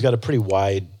 Like he's got a pretty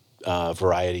wide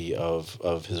variety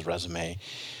of his resume,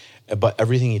 but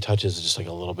everything he touches is just like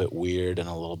a little bit weird and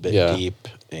a little bit Yeah. deep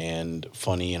and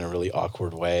funny in a really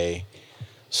awkward way.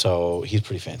 So he's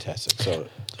pretty fantastic. So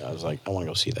I was like, I want to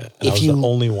go see that. And I If was you- the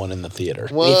only one in the theater,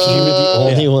 You were the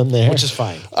only one there. which is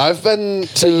fine. I've been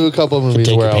to a couple of movies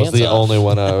take where your I was pants the off. only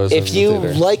one I was in If the you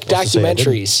theater. like to say I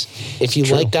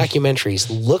didn't. documentaries,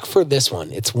 look for this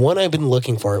one. It's one I've been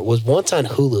looking for. It was once on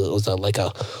Hulu. It was like a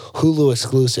Hulu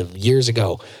exclusive years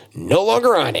ago. No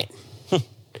longer on it.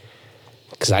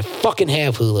 Because I fucking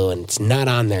have Hulu and it's not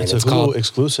on there. It's and a it's Hulu called,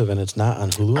 exclusive, and it's not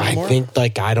on Hulu I anymore.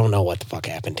 think, I don't know what the fuck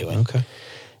happened to it. Okay.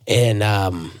 And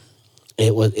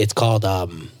it's called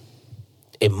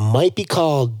it might be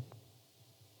called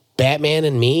Batman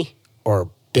and Me or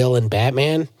Bill and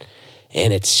Batman,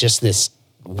 and it's just this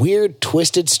weird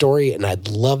twisted story, and I'd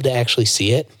love to actually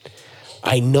see it.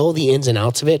 I know the ins and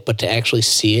outs of it, but to actually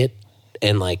see it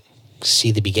and like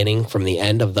see the beginning from the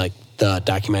end of the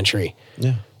documentary,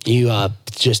 Yeah. you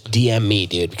just DM me,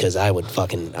 dude, because I would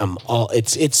fucking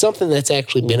it's something that's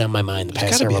actually been on my mind the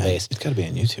past several days. It's got to be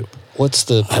on YouTube. What's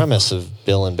the premise of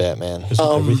Bill and Batman? Isn't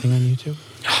everything on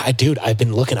YouTube? Dude, I've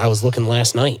been looking. I was looking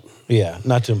last night. Yeah.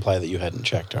 Not to imply that you hadn't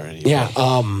checked already. Yeah.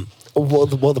 Well,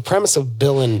 the premise of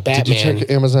Bill and Did you Batman.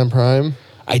 check Amazon Prime?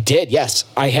 I did. Yes,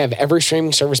 I have every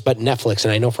streaming service but Netflix,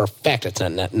 and I know for a fact it's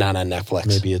not on Netflix.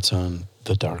 Maybe it's on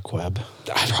the dark web.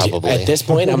 Probably. At this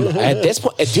point, I'm ready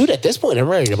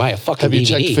to buy a fucking Have you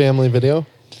DVD. checked Family Video?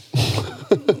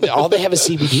 All they have is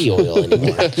CBD oil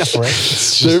anymore.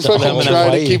 They're fucking lemon and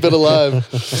trying to white. keep it alive.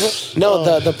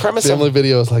 No, the premise Family of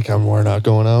Video is like, we're not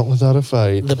going out without a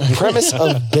fight. the premise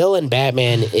of Bill and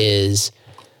Batman is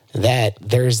that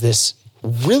there's this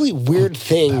really weird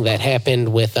thing that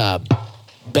happened with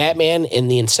Batman in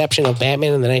the inception of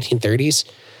Batman in the 1930s,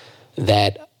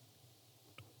 that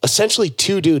essentially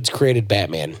two dudes created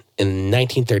Batman in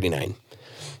 1939.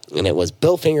 And it was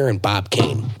Bill Finger and Bob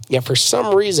Kane. Yet for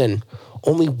some reason,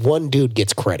 only one dude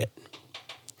gets credit.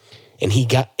 And he's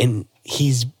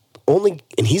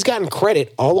gotten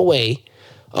credit all the way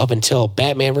up until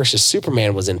Batman versus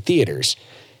Superman was in theaters.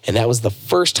 And that was the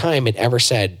first time it ever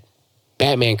said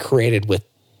Batman created with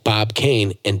Bob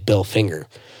Kane and Bill Finger.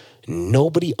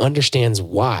 Nobody understands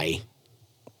why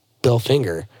Bill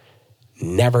Finger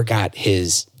never got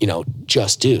his,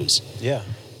 just dues. Yeah.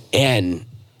 And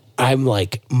I'm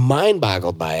like mind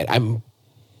boggled by it.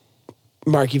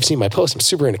 Mark, you've seen my post. I'm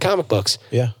super into comic books.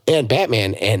 Yeah. And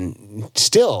Batman. And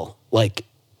still, like,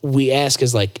 we ask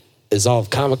is all of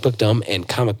comic book dumb and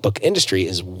comic book industry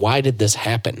is why did this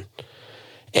happen?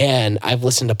 And I've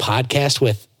listened to podcasts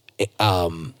with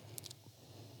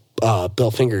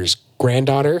Bill Finger's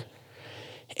granddaughter,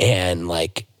 and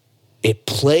like it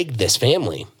plagued this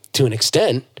family to an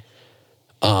extent.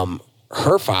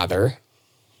 Her father,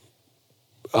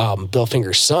 Bill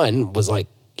Finger's son, was like,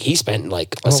 he spent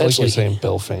like I don't like you essentially saying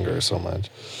Bill Finger so much.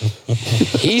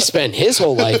 he spent his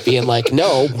whole life being like,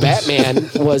 no, Batman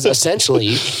was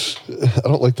essentially I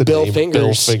don't like the Bill name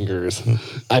Fingers. Bill Fingers.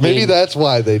 I Maybe mean, that's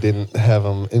why they didn't have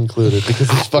him included, because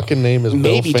his fucking name is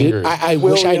maybe, Bill Fingers. dude. I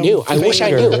wish I knew. I wish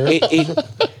I knew.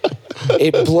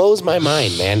 It blows my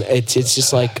mind, man. It's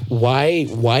just like, why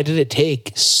did it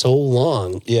take so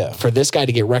long for this guy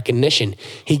to get recognition?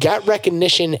 He got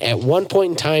recognition at one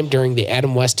point in time during the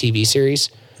Adam West TV series.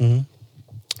 Mm-hmm.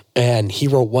 And he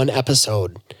wrote one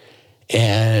episode,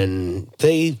 and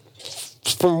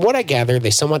from what I gather,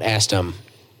 they somewhat asked him,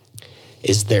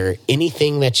 is there any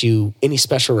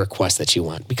special request that you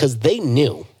want? Because they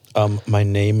knew. My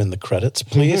name in the credits,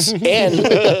 please. And he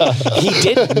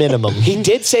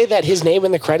did say that his name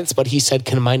in the credits, but he said,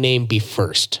 can my name be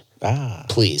first?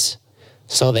 Please.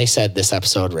 So they said this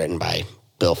episode written by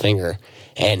Bill Finger.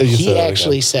 And he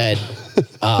actually said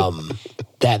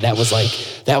that was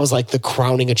like the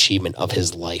crowning achievement of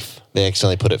his life. They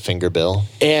accidentally put it Finger Bill.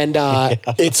 And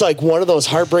it's like one of those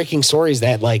heartbreaking stories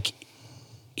that like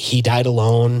he died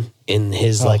alone in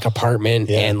his like apartment,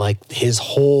 and like his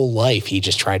whole life he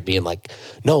just tried being like,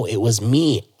 no, it was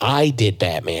me. I did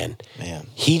Batman. Man.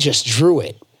 He just drew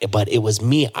it, but it was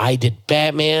me. I did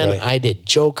Batman. Right. I did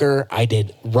Joker. I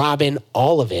did Robin.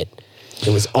 All of it. It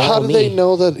was all How do me. they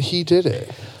know that he did it?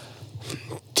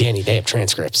 Danny, they have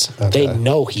transcripts. Okay. They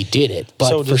know he did it. But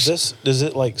So for does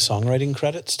it like songwriting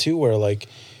credits too, where like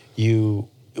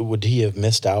would he have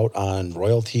missed out on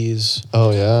royalties?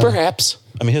 Oh yeah. perhaps.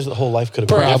 I mean, his whole life could have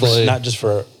been Probably. not just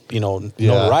for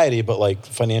notoriety, but like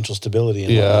financial stability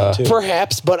and whatnot too.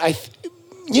 Perhaps, but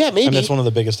maybe. And that's one of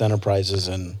the biggest enterprises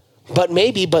in. But then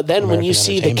when American you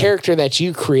see the entertainment. character that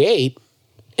you create,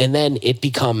 and then it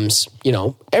becomes,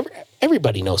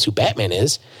 everybody knows who Batman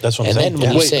is. That's what I'm and saying. then when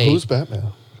Yeah. you Wait, say who's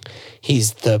Batman?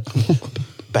 he's the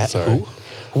Sorry. Who?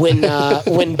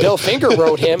 when Bill Finger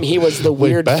wrote him, he was the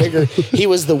weird Bat- figure. He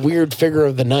was the weird figure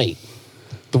of the night.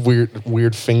 The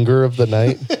weird finger of the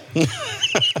night.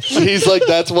 He's like,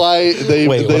 that's why they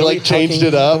Wait, what are we like changed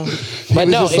it talking up. He But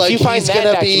was no, just if like, you find he's that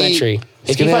gonna documentary, he's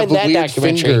if you gonna find have that the weird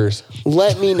documentary, fingers.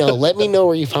 let me know. Let me know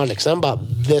where you found it, because I'm about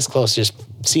this close, just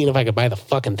seeing if I could buy the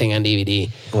fucking thing on DVD.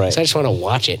 Right. So I just want to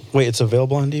watch it. Wait, it's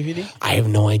available on DVD? I have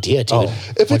no idea, dude. Oh.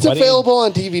 If it's Like, why do you- available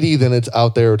on DVD, then it's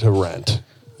out there to rent.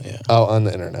 Yeah. Out on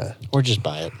the internet. Or just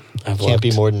buy it. I've Can't be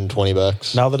looked. more than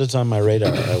 $20. Now that it's on my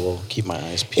radar, I will keep my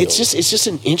eyes peeled. It's just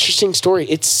an interesting story.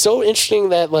 It's so interesting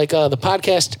that like the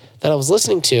podcast that I was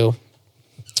listening to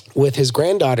with his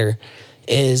granddaughter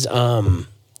is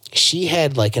she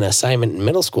had like an assignment in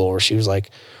middle school where she was like,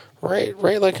 write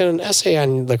like an essay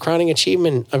on the crowning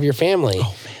achievement of your family.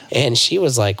 Oh, man. And she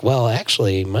was like, well,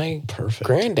 actually, my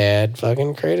granddad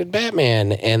fucking created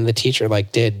Batman. And the teacher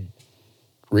like did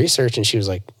research, and she was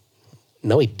like,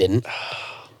 no, he didn't.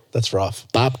 That's rough.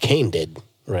 Bob Kane did.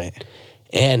 Right.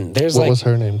 And there's What like was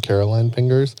her name? Caroline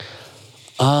Fingers?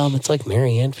 it's like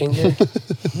Mary Ann Finger.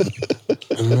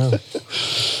 I don't know.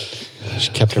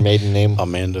 She kept her maiden name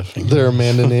Amanda Finger. Their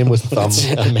Amanda name was Thumb.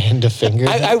 Amanda Finger.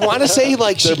 I want to say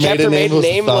like she Their kept her maiden name maiden was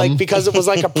name Thumb. like because it was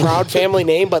like a proud family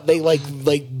name, but they like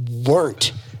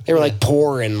weren't. They were like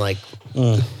poor and like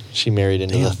She married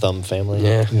into the Thumb family.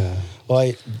 yeah. Yeah. Well,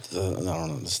 I don't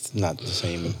know. It's not the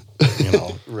same,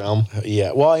 Realm.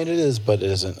 Yeah. Well, it is, but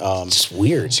it isn't. It's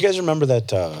weird. So you guys remember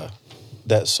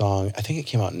that song? I think it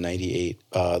came out in '98.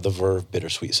 The Verve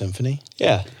 "Bittersweet Symphony."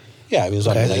 Yeah. Yeah, I mean, it was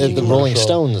on The Nike Rolling commercial.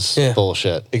 Stones Yeah.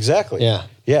 bullshit. Exactly. Yeah.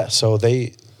 Yeah. So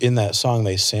in that song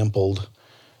they sampled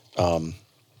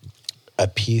a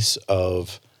piece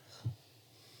of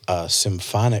a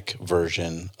symphonic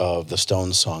version of the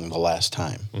Stones song "The Last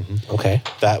Time." Okay.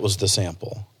 That was the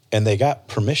sample. And they got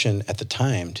permission at the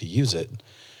time to use it.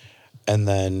 And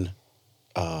then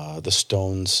the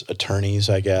Stones attorneys,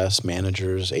 I guess,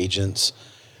 managers, agents,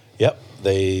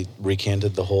 they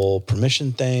recanted the whole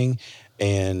permission thing.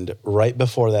 And right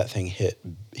before that thing hit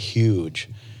huge,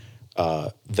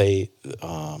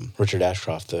 Richard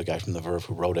Ashcroft, the guy from The Verve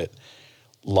who wrote it,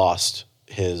 lost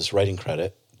his writing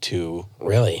credit to...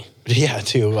 Really? Yeah,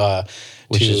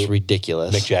 Which to is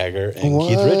ridiculous. Mick Jagger and What?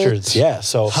 Keith Richards. Yeah,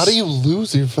 so How do you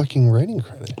lose your fucking writing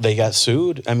credit? they got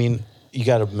sued? I mean, you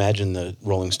got to imagine the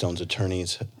Rolling Stones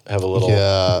attorneys have a little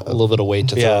Yeah. A little bit of weight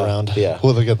to throw around. Yeah,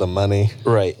 Well, they got the money.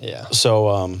 right. Yeah.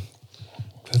 So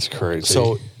That's crazy.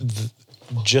 so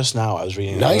just now I was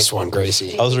reading Nice one,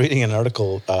 Gracie. I was reading an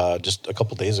article just a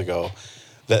couple days ago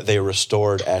that they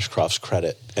restored Ashcroft's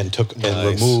credit and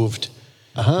removed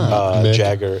Mick.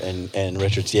 Jagger and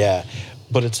Richards. Yeah,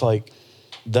 but it's like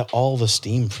all the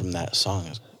steam from that song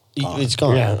is gone. It's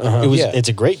gone. Yeah, It's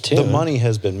a great tune. The money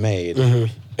has been made,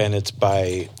 and it's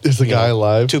by Is the guy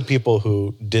alive? two people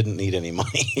who didn't need any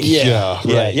money. Yeah.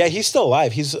 Yeah, he's still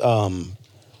alive. He's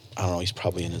I don't know. He's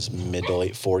probably in his mid to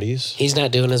late 40s. He's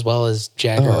not doing as well as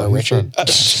Jagger Oh, or he's Richard.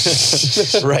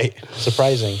 Right.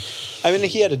 Surprising. I mean,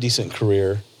 he had a decent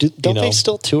career. Don't they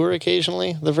still tour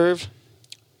occasionally, The Verve?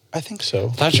 I think so.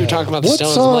 Thought you were talking about the What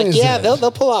Stones. song I'm like, is yeah, that? they'll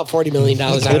pull out $40 million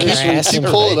out of their ass. You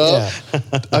pull it up.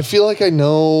 I feel like I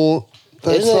know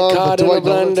that Isn't it song, but caught do in I a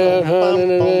know that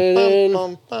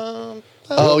blender? song?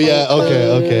 Oh yeah,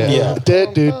 okay. Yeah.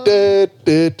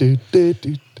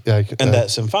 Yeah, And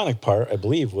that symphonic part, I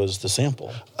believe, was the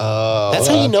sample. That's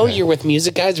how you know you're with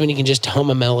music guys, when you can just hum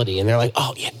a melody and they're like,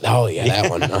 oh yeah, that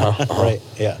one. Right.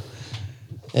 Yeah.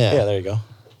 Yeah. Yeah, there you go.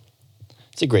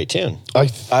 It's a great tune.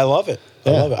 I love it. I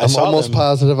love it. I I'm saw almost them,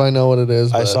 positive I know what it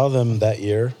is. I but saw them that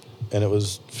year, and it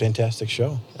was a fantastic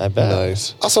show. I bet.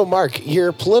 Nice. Also, Mark,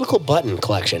 your political button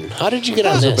collection. How did you get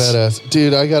on That's a this? badass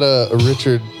dude. I got a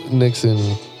Richard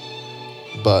Nixon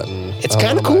button. It's on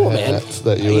kinda one of my cool, man. hats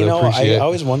that you would I appreciate.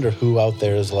 always wonder who out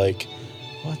there is like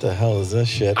what the hell is this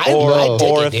shit? I dig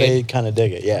or it, if dude. they kind of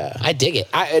dig it, yeah. I dig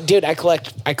it. Dude, I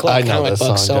collect I know comic this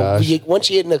books. song, Josh. Once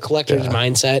you get in the collector's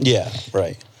mindset, Yeah,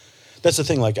 right. That's the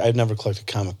thing. Like, I've never collected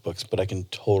comic books, but I can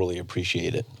totally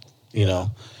appreciate it. You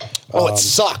know? it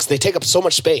sucks. They take up so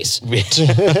much space.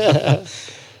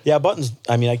 Yeah, buttons.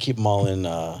 I mean, I keep them all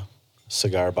in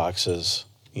cigar boxes,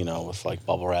 you know, with like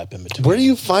bubble wrap in between. Where are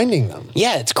you finding them?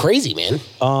 Yeah, it's crazy, man.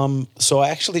 So I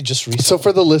actually just recently. So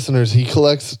for the listeners, he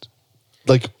collects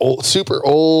like old, super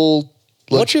old.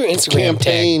 Like, What's your Instagram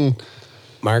campaign?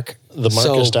 Mark? The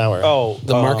Marcus Tower. Oh,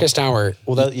 The Marcus Tower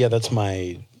Well, that's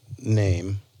my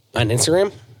name. on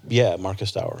Instagram? Yeah,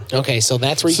 Marcus Tower. Okay, so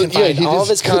that's where you So, can find he all of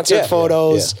his just- concert yeah,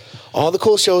 photos, all the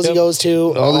cool shows he Yep. goes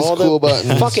to, All these cool the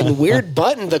buttons. fucking weird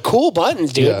the cool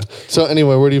buttons, dude. Yeah. So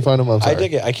anyway, where do you find them? I'm I sorry.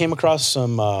 dig it. I came across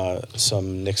some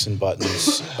Nixon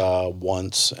buttons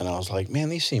once, and I was like, man,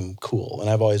 these seem cool. And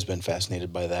I've always been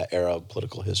fascinated by that era of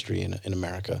political history in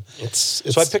America. It's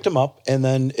So I picked them up, and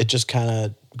then it just kind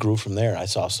of grew from there. I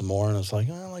saw some more, and I was like,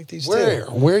 oh, I like these too.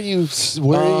 Where are you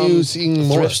seeing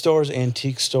more? Thrift stores,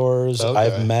 antique stores. Okay.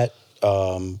 I've met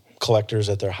collectors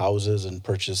at their houses and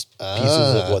purchased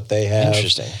pieces of what they have.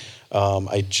 Interesting.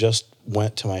 I just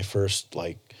went to my first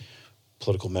like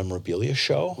political memorabilia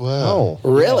show. Wow.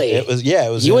 really? It was You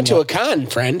in, went to a con,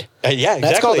 friend. yeah, exactly.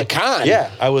 That's called a con. Yeah,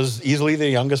 I was easily the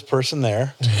youngest person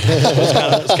there. It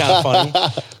was kind of funny,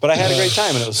 but I had a great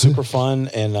time, and it was super fun.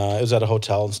 And it was at a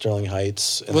hotel in Sterling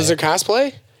Heights. And Was there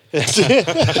cosplay?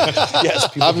 yes,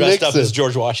 people I'm dressed up Nixon. as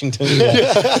George Washington.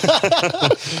 Yeah.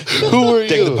 Who were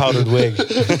Dig you? the powdered wig.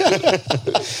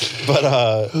 But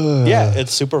yeah,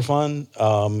 it's super fun.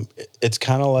 It's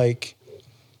kind of like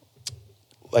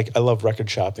I love record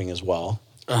shopping as well.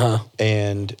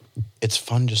 And it's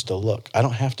fun just to look. I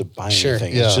don't have to buy Sure.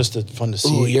 anything. Yeah. It's just fun to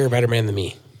see. Ooh, you're a better man than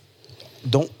me.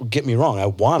 Don't get me wrong. I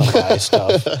want to buy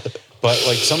stuff, but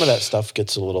like some of that stuff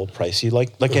gets a little pricey.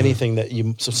 Like anything that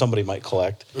somebody might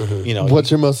collect. You know, What's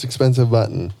your most expensive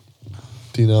button?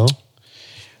 Do you know?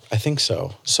 I think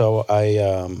so. So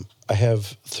I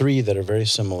have 3 that are very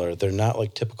similar. They're not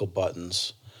like typical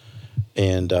buttons,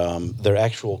 and they're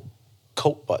actual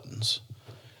coat buttons,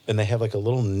 and they have like a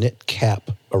little knit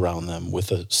cap around them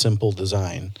with a simple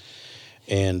design.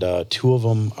 And 2 of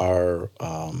them are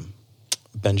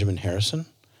Benjamin Harrison,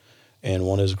 and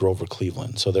one is Grover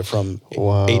Cleveland. So they're from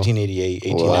Wow. 1888,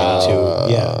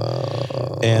 1892.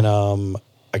 Yeah, and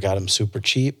I got them super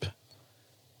cheap.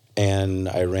 And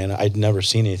I'd never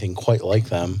seen anything quite like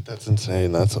them. That's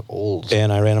insane. That's old.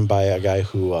 And I ran them by a guy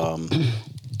who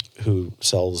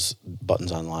sells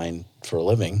buttons online for a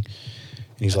living. And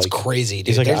he's It's like crazy, dude.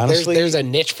 He's like, there's, honestly, there's a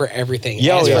niche for everything.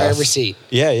 Yeah, As oh, for yes. every seat.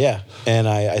 Yeah. And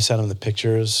I sent him the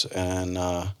pictures, and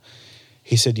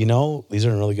he said, these are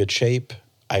in really good shape.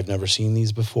 I've never seen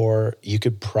these before. You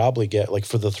could probably get, like,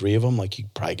 for the 3 of them, like, you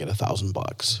could probably get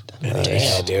 $1,000.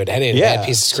 Damn, dude. That ain't a Yeah. bad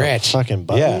piece of scratch. Fucking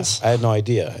buttons. Yeah, I had no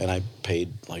idea. And I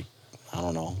paid, like, I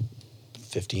don't know,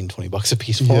 $15-$20 a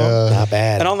piece for Yeah. them. Not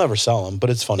bad. And I'll never sell them, but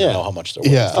it's fun Yeah. to know how much they're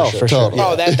worth. Yeah. for Oh, sure. for sure.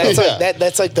 Oh, that's Yeah. like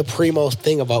that's like the primo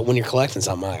thing about when you're collecting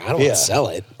something. Like, I don't want Yeah. to sell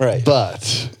it. Right.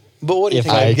 But But what do you If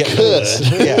think I I'd get for this?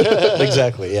 could. Yeah,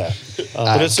 exactly. Yeah,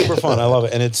 but it's super fun. I love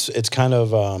it, and it's kind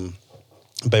of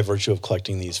by virtue of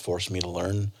collecting these forced me to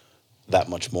learn that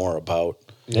much more about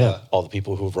all the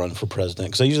people who've run for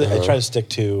president. Because I try to stick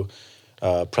to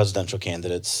presidential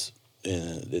candidates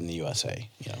in the USA.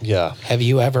 You know? yeah. Have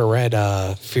you ever read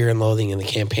Fear and Loathing in the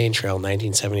Campaign Trail,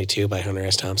 1972 by Hunter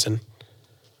S. Thompson?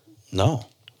 No.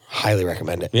 Highly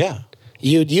recommend it. Yeah.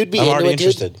 You'd be I'm into already it,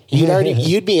 dude. interested.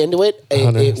 You'd be into it.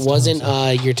 Hunter It S. wasn't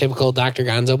your typical Dr.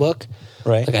 Gonzo book,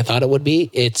 Right. like I thought it would be.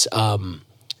 It's a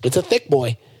thick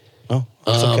boy, Oh,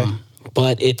 it's okay.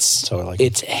 but it's how I like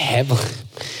it.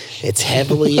 it's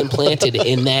heavily implanted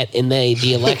in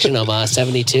the election of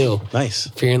 72. Nice.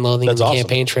 Fear and Loathing That's in the awesome.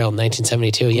 Campaign Trail,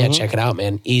 1972. Yeah, check it out,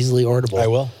 man. Easily orderable.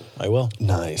 I will.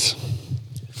 Nice.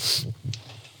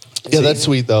 Yeah, that's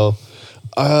sweet though.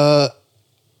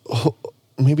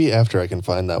 Maybe after I can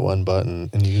find that one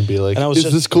button and you can be like, And I was is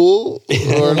just- this cool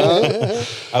or not?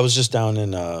 I was just down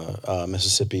in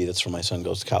Mississippi. That's where my son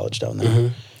goes to college down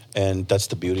there. And that's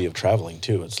the beauty of traveling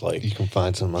too. It's like You can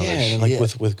find some other yeah, shit. and like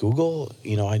with Google,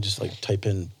 I just like type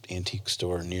in antique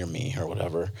store near me or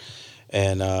whatever,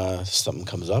 and something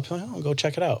comes up. I'm like, oh, go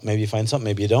check it out. Maybe you find something,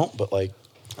 maybe you don't. But like,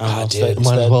 I don't know, it's dude, that- it's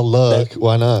Might as that- well look. that-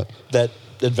 Why not? That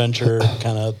adventure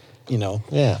kind of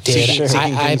Yeah. Dude, Seeking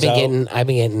I've things been out.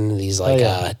 getting these like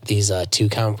yeah. these 2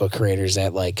 comic book creators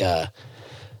that like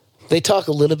they talk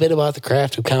a little bit about the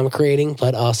craft of comic creating,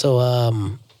 but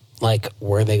also like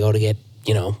where they go to get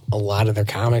a lot of their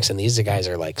comics. And these guys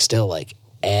are like still like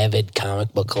avid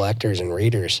comic book collectors and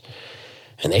readers.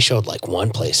 And they showed like one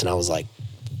place, and I was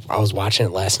watching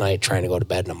it last night, trying to go to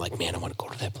bed, and I'm like, man, I want to go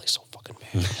to that place so fucking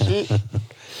bad.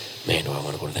 Man, do I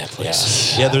want to go to that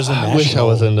place? Yeah, there's a national. I wish I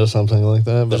was into something like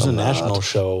that. But There's a I'm not. national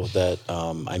show that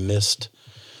I missed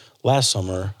last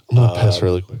summer I'm gonna piss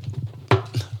really quick.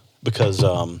 because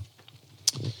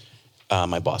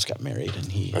my boss got married and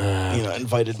he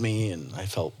invited me, and I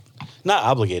felt not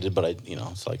obligated, but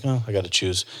it's like, oh, I got to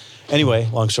choose. Anyway,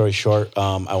 long story short,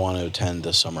 I want to attend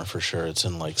this summer for sure. It's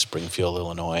in like Springfield,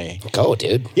 Illinois. Go,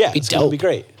 dude. Yeah, Be it's gonna dope. be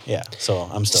great. Yeah, so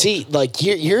I'm stoked. See, like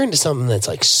you're into something that's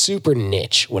like super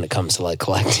niche when it comes to like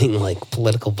collecting like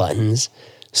political buttons.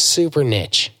 Super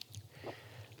niche.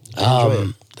 I enjoy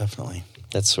it, definitely.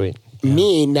 That's sweet.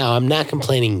 Me, now I'm not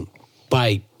complaining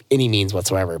by any means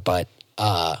whatsoever, but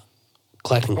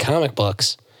collecting comic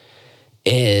books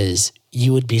is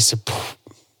you would be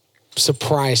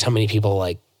surprised how many people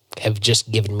like have just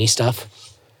given me stuff.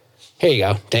 Here you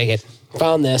go, take it.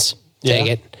 Found this, take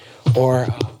Yeah. it. Or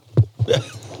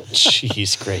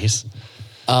Jeez, Grace.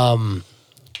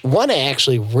 one I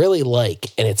actually really like,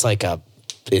 and it's like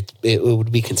it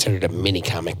would be considered a mini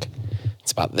comic.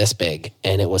 It's about this big,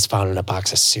 and it was found in a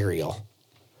box of cereal.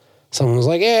 Someone was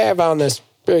like, "Yeah, I found this.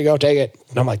 Here you go, take it."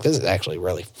 And I'm like, "This is actually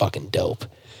really fucking dope."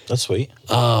 That's sweet.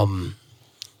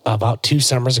 About 2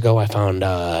 summers ago, I found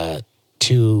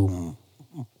 2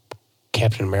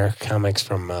 Captain America comics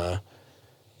from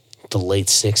the late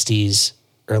 60s,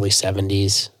 early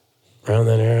 70s, around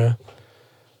that era.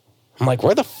 I'm like,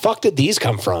 where the fuck did these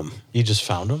come from? You just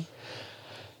found them?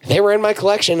 They were in my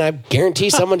collection. I guarantee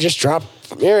someone just dropped,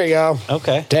 here you go.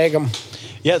 Okay. Take them.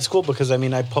 Yeah, it's cool because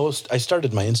I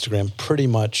started my Instagram pretty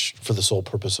much for the sole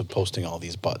purpose of posting all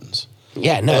these buttons.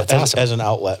 Yeah, no, it's as, awesome. as an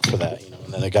outlet for that,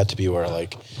 And then it got to be where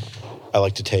like I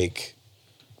like to take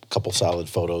a couple solid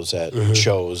photos at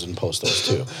shows and post those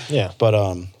too. Yeah. But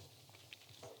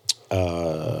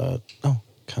kind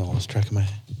of lost track of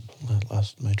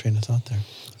my train of thought there.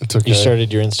 It's okay. You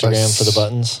started your Instagram for the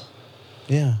buttons.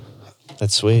 Yeah.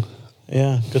 That's sweet.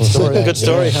 Yeah. Good story. Good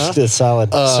story, Yeah, huh? It's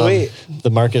solid. Sweet. The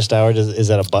Marcus Doward, is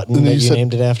that a button And that you you said-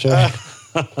 named it after?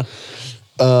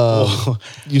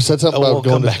 You said something We'll about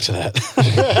going come to back to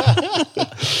that.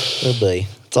 Oh, boy.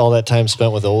 It's all that time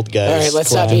spent with old guys. All right, let's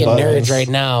stop collecting being buttons. nerds right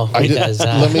now. I did- Because,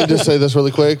 let me just say this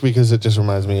really quick because it just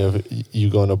reminds me of you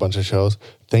going to a bunch of shows.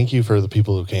 Thank you for the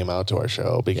people who came out to our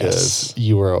show because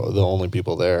you were the only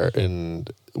people there, and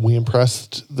we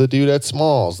impressed the dude at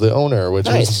Smalls, the owner, which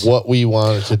Nice. is what we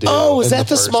wanted to do. oh, is in that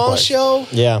the first small place. show?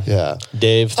 Yeah. Yeah,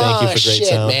 Dave, thank you for great shit,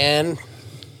 sound. man.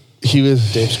 he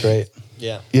was. Dave's great.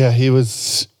 Yeah. Yeah, he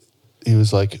was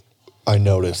like, I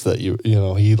noticed that you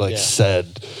know, he like Yeah.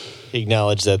 said. He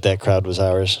acknowledged that crowd was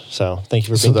ours. So thank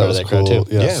you for So being that part of was that cool. crowd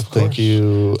too. Yes, Yeah, of thank course.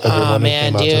 you, everyone Oh, who man,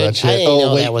 came out to dude. that I shit. didn't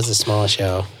know wait, that was a small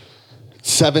show.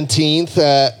 17th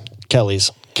at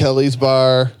Kelly's. Kelly's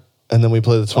Bar, and then we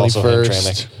play the Also 21st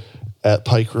Hamtramck. at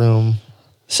Pike Room.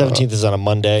 17th is on a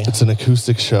Monday. It's an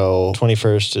acoustic show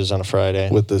 21st is on a Friday.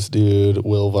 with this dude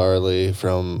Will Varley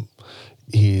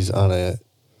he's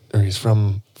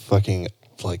from fucking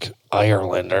like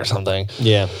Ireland or something,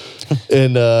 Yeah.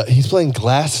 and he's playing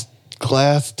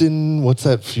Glaston. What's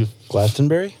that?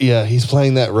 Glastonbury? Yeah, he's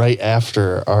playing that right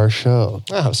after our show,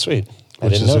 Oh, sweet. I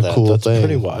which didn't is know a that. cool That's thing.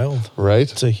 pretty wild.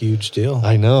 right? It's a huge deal.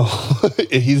 I know.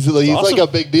 he's like awesome. a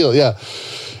big deal. Yeah.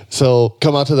 So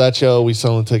come out to that show. We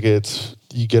selling tickets.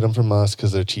 You get them from us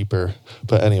because they're cheaper.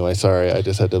 But anyway, sorry. I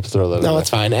just had to throw that in No, there. it's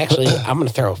fine. Actually, I'm going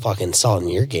to throw a fucking salt in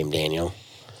your game, Daniel.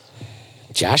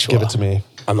 Joshua. Give it to me.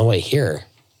 On the way here,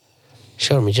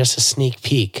 showed me just a sneak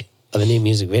peek of the new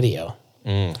music video.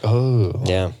 Oh.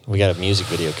 Yeah. We got a music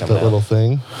video coming That out. little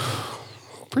thing.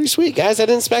 Pretty sweet, guys. I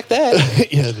didn't expect that.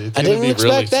 Yeah, dude. I didn't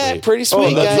expect that. Pretty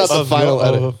sweet, that's guys. not the final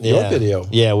edit. Your video.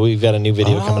 Yeah, we've got a new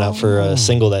video coming out for a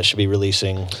single that should be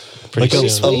releasing pretty Like a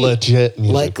soon. legit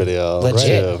music Like, video.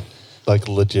 legit. Right? Like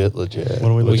legit. What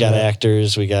are We looking got at?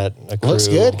 actors, we got a crew. Looks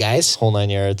good, guys. Whole 9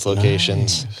 yards,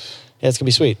 locations. Yeah, it's gonna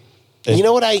be sweet. You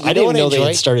know what I didn't know they enjoy?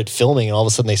 had started filming, and all of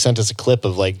a sudden they sent us a clip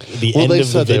of like the Well, end they of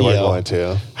the said they video. were going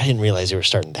to. I didn't realize they were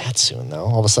starting that soon, though.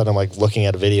 All of a sudden, I'm like looking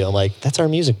at a video. I'm like, that's our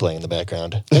music playing in the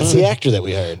background. That's the actor that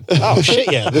we hired. Oh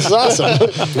shit! Yeah, this is awesome.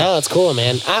 No, it's cool,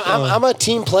 man. I'm a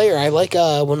team player. I like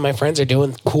when my friends are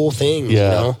doing cool things. Yeah.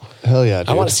 You know? Hell yeah, dude.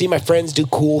 I want to see my friends do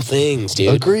cool things,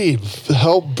 dude. Agreed.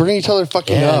 Help bring each other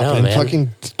fucking Yeah, I up know, and man. fucking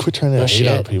quit trying to No hate shit.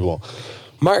 on people.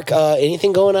 Mark,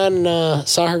 anything going on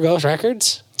Saw Her Ghost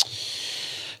Records?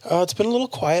 It's been a little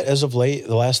quiet as of late.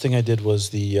 The last thing I did was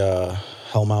the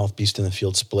Hellmouth Beast in the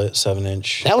Field split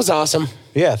 7-inch. That was awesome.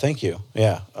 Yeah, thank you.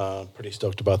 Yeah, pretty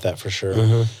stoked about that for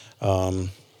sure.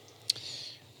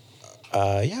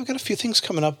 Yeah, I've got a few things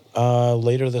coming up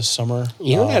later this summer.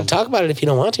 You don't got to talk about it if you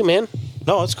don't want to, man.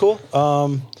 No, it's cool.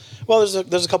 Well,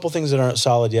 there's a couple things that aren't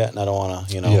solid yet, and I don't want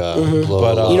to, Yeah.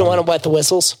 But You don't want to wet the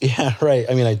whistles? yeah, right.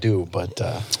 I mean, I do, but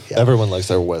yeah. Everyone likes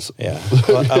their whistle. Yeah,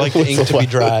 well, I like the ink to be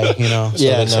dry, So Yeah,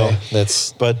 they no, say.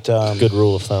 that's But good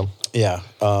rule of thumb. Yeah,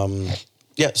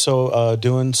 yeah. So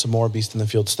doing some more Beast in the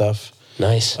Field stuff.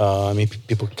 Nice. I mean,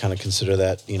 people kind of consider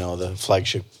that the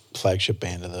flagship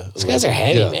band of the. These guys are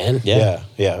heavy, man.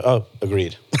 Yeah. Oh,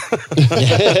 agreed.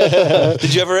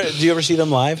 Did you ever see them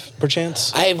live,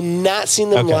 perchance? I have not seen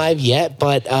them Okay. live yet,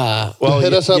 but Well,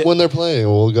 Hit us up when they're playing.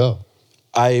 We'll go.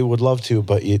 I would love to,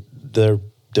 but they're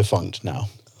defunct now.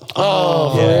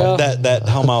 for Yeah, real? that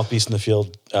Hellmouth Beast in the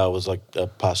Field was like a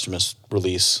posthumous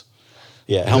release.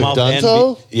 Yeah, They're Hellmouth and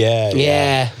Dunzo? yeah.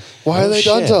 yeah. Why are they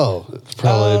done shit. so? It's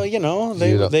probably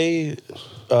They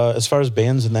as far as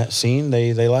bands in that scene,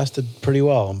 they lasted pretty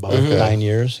well, about 9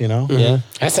 years. Yeah.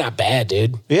 That's not bad,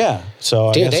 dude. Yeah. So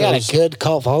I Dude, guess they that got was- a good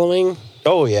cult following.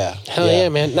 Oh yeah. Hell yeah,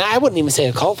 man. Nah, I wouldn't even say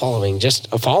a cult following, just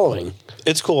a following.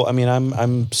 It's cool. I mean,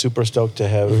 I'm super stoked to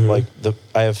have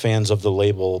I have fans of the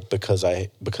label because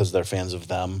they're fans of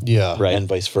them. Yeah. Right. And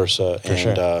vice versa. For and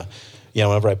sure.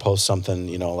 whenever I post something,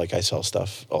 like I sell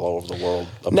stuff all over the world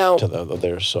Now- to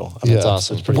theirs. So I Yeah. mean, That's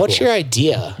awesome. It's pretty What's cool. your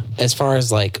idea as far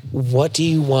as like what do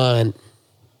you want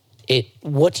it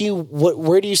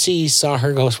where do you see Saw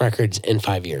Her Ghost Records in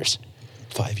 5 years?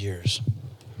 5 years?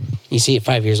 You see it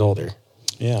 5 years older.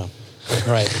 Yeah.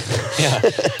 Right. Yeah.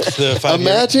 The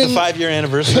 5-year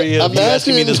anniversary of you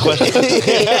asking me this question.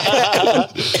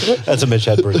 That's a Mitch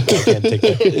Hedberg. I can't take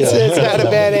that. It's not a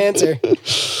bad answer.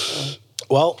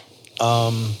 Well,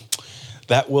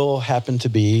 that will happen to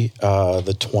be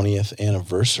the 20th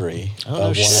anniversary.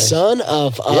 of shit. Son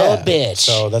of a Yeah. bitch.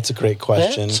 So that's a great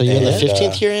question. So you're in the And,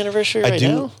 15th year anniversary right I do.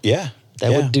 now? Yeah.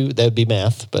 That would be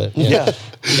math, but Yeah.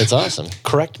 it's awesome.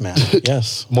 Correct, man.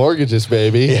 Yes. Mortgages,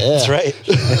 baby. That's right.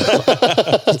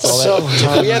 so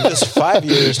We had this 5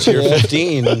 years to your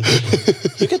 15. And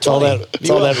you get It's all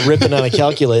that ripping on a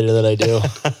calculator that I do.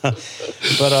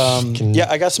 But yeah,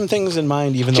 I got some things in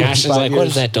mind. Even though Josh it's is 5 like, years. what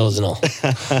is that dozenal?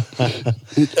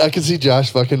 I can see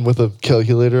Josh fucking with a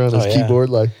calculator on his yeah.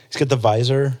 keyboard, like He's got the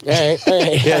visor. All right.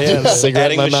 Yeah. The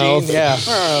Cigarette in adding my machine. mouth. Yeah.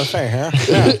 Oh, sorry,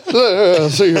 huh?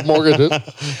 so your mortgages.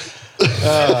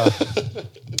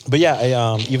 But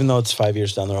yeah, even though it's 5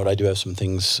 years down the road, I do have some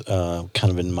things kind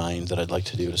of in mind that I'd like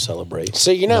to do to celebrate.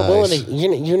 So you're not Nice. willing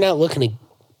to you're not looking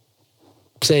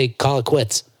to say call it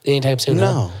quits anytime soon.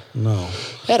 huh? No.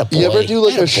 Attaboy. You ever do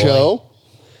like a Attaboy. show?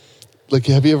 Like,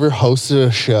 have you ever hosted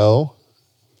a show?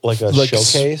 Like a Like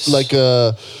showcase? Like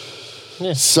a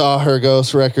Saw Her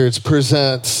Ghost Records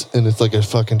presents, and it's like a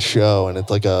fucking show, and it's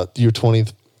like your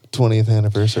 20th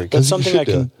anniversary. 'Cause That's you something should I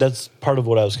do can. it. That's part of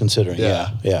what I was considering. Yeah.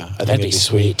 Yeah. I think That'd it'd be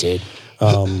sweet, dude.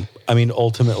 I mean,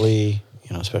 ultimately,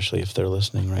 especially if they're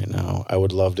listening right now, I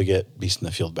would love to get Beast in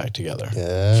the Field back together.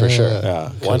 Yeah, For sure. Yeah.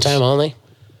 One 'cause- time only.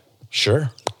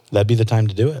 Sure. That'd be the time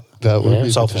to do it. That would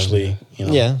be Selfishly,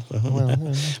 Yeah.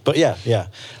 But yeah.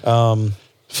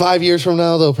 5 years from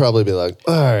now, they'll probably be like,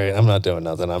 "All right, I'm not doing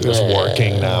nothing. I'm just Yeah.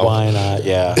 working now." Why not?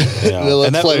 Yeah. Let's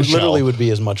And that play a literally show. would be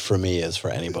as much for me as for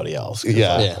anybody else. 'Cause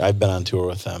Yeah. Yeah. I've been on tour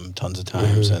with them tons of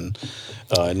times, and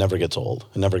it never gets old.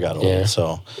 It never got old. Yeah.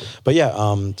 So, but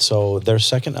yeah. So their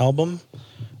second album,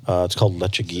 it's called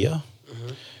Leche Guia.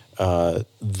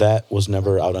 That was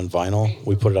never out on vinyl.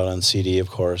 We put it out on CD, of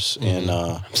course, and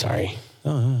I'm sorry.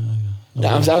 No,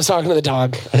 I was talking to the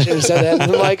dog. I should have said that.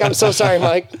 I'm like, I'm so sorry,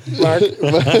 Mark.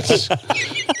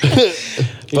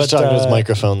 He's talking to his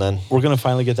microphone then. we're gonna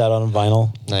finally get that out on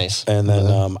vinyl. Nice. And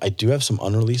then I do have some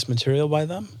unreleased material by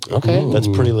them. Okay. That's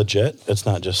pretty legit. It's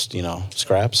not just,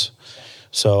 scraps.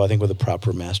 So I think with a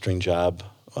proper mastering job,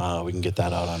 we can get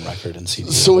that out on record and CD.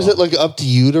 So as is it well. like up to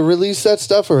you to release that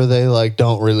stuff, or are they like,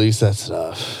 don't release that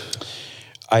stuff?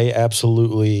 I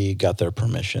absolutely got their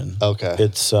permission. Okay.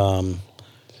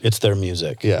 It's their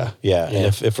music. Yeah. Yeah. And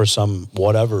if for some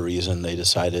whatever reason they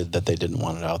decided that they didn't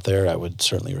want it out there, I would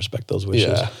certainly respect those wishes.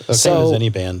 Yeah. Okay. Same So- as any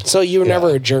band. So you were never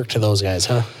a jerk to those guys,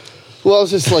 huh? Well, I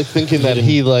was just like thinking that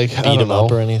he like I Beat don't him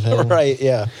up know. or anything. Right,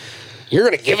 yeah. You're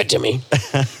gonna give it to me.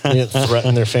 You didn't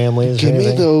threaten their families or Give me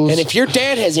anything? those. And if your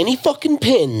dad has any fucking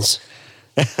pins,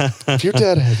 if your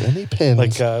dad has any pins,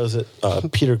 Like was it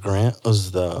Peter Grant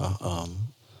was the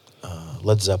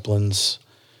Led Zeppelin's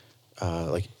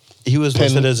he was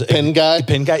listed as pin guy?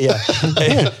 Pin guy, yeah.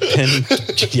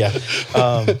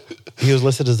 Yeah. He was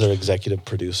listed as their executive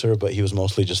producer, but he was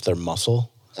mostly just their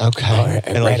muscle. Okay.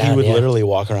 And like Right he on, would yeah. literally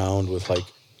walk around with like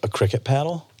a cricket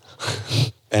paddle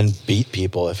and beat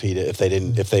people if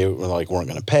they were like weren't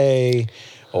going to pay,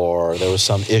 or there was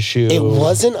some issue. It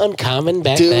wasn't uncommon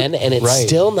back Dude, then, and it's right.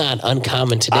 still not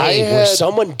uncommon today, I where had-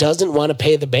 someone doesn't want to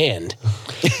pay the band.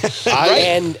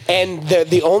 And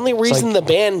the only reason the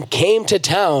band came to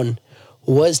town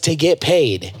was to get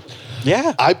paid.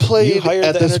 Yeah. I You played hired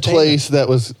at the this entertainment.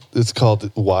 place it's called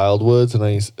Wildwoods, and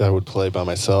I would play by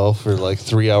myself for like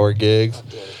 3-hour gigs.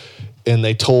 And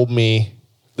they told me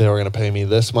they were going to pay me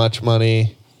this much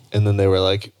money. And then they were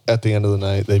like, at the end of the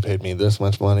night, they paid me this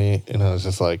much money. And I was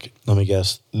just like, Let me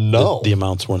guess. No. The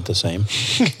amounts weren't the same.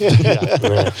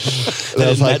 and I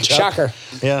was like, Shocker.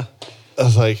 Yeah. I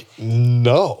was like,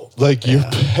 no, like you're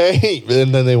paying.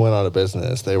 And then they went out of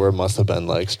business. They must have been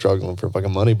like struggling for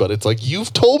fucking money. But it's like,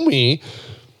 you've told me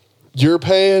you're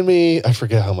paying me. I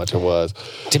forget how much it was.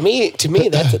 To me,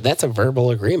 that's a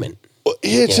verbal agreement. It's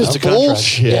Yeah. just It's a contract.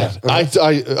 bullshit.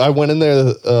 Yeah. I went in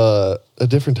there a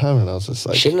different time and I was just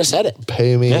like, Shouldn't have said it.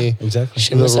 pay me Yeah, exactly.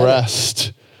 Shouldn't have the said it.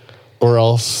 rest, or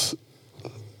else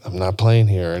I'm not playing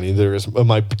here. And either is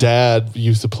my dad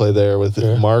used to play there with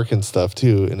Mark and stuff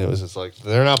too, and it was just like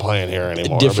they're not playing here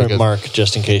anymore. Different because Mark,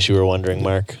 just in case you were wondering,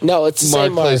 Mark. No, it's the Mark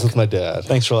same Mark. plays with my dad.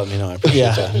 Thanks for letting me know. I appreciate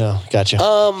Yeah, that. no, gotcha.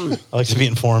 I like to be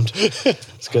informed.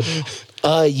 It's good.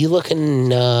 You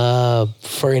looking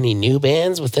for any new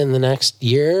bands within the next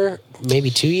year,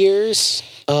 maybe 2 years?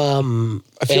 I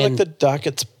feel like the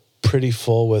docket's pretty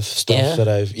full with stuff Yeah? that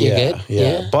I've You good?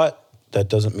 Yeah. But that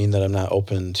doesn't mean that I'm not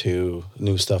open to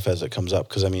new stuff as it comes up.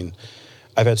 Because I mean,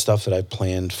 I've had stuff that I've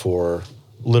planned for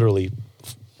literally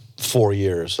 4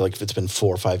 years. Like if it's been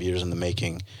 4 or 5 years in the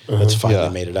making, that's finally Yeah.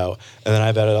 made it out. And then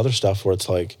I've had other stuff where it's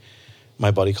like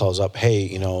my buddy calls up, hey,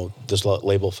 you know, this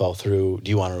label fell through.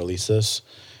 Do you want to release this?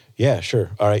 Yeah,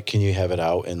 sure. All right. Can you have it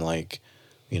out in like,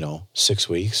 6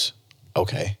 weeks?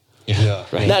 Okay. Yeah,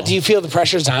 Now, do you feel the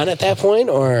pressure's on at that point,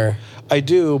 or I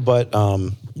do, but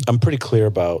I'm pretty clear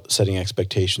about setting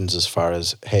expectations as far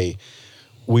as, hey,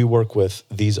 we work with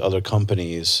these other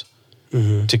companies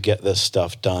to get this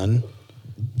stuff done.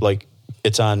 Like,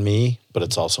 it's on me, but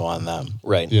it's also on them.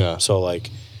 right. yeah. So, like,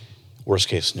 worst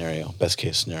case scenario, best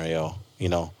case scenario, that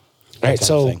Right, kind of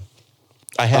so, thing.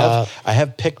 I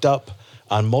have picked up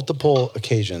on multiple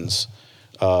occasions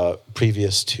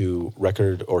previous to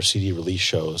record or CD release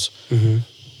shows,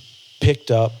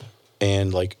 picked up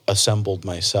and like assembled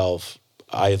myself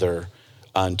either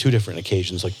on 2 different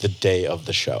occasions, like the day of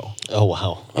the show. Oh,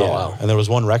 wow. Yeah. wow. And there was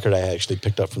one record I actually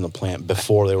picked up from the plant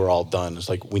before they were all done. It's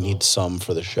like, we need some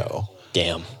for the show.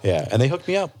 Damn. Yeah. And they hooked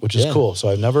me up, which is Yeah. cool. So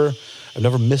I've never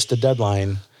missed a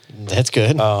deadline, That's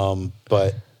good.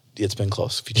 but it's been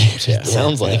close a few times. Yeah.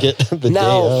 Sounds like it. The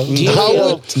now day of. do you How feel?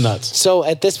 would- It's nuts. So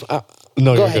at this, No,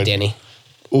 go you're ahead, good. Danny.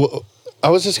 Well, I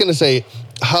was just gonna say,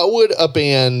 how would a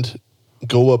band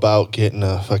go about getting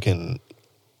a fucking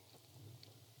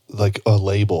like a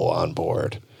label on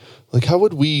board? Like, how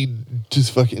would we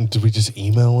just fucking? Do we just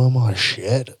email them our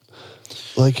shit?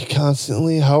 Like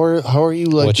constantly? How are you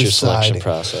like? What's your selection deciding?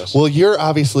 process? Well, you're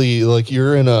obviously like you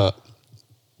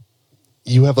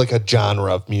have like a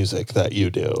genre of music that you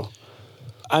do.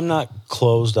 I'm not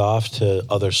closed off to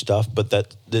other stuff, but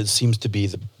that seems to be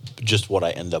just what I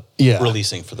end up Yeah.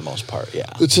 releasing for the most part. Yeah.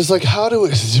 It's just like,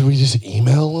 do we just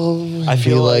email them? I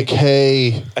feel like, like-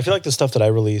 hey, I feel like the stuff that I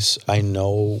release, I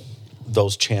know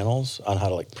those channels on how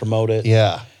to like promote it.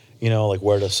 yeah. Like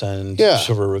where to send Yeah.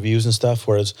 for reviews and stuff.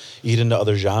 Whereas you get into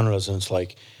other genres and it's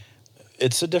like,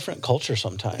 it's a different culture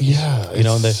sometimes. Yeah,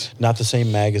 Not the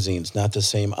same magazines, not the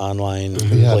same online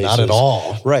Yeah, places. not at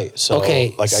all. Right. So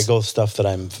Okay. like I go with stuff that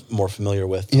I'm more familiar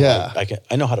with. Yeah. Like,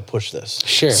 I know how to push this.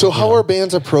 Sure. So how are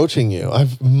bands approaching you? I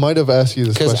might have asked you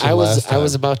this Because question I was last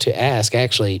time. about to ask,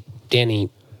 actually,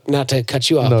 Danny, not to cut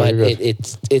you off, No, but you're good.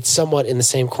 it's somewhat in the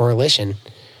same correlation.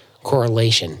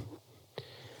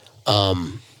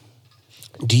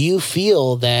 Do you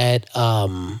feel that,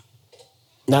 not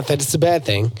that it's a bad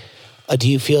thing, do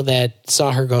you feel that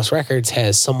Saw Her Ghost Records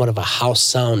has somewhat of a house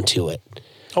sound to it?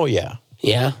 Oh yeah.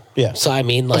 Yeah? Yeah. So I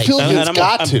mean, like, feel like it's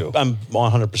got I'm, to. I'm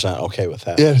 100% okay with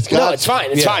that. Yeah, it's got no, it's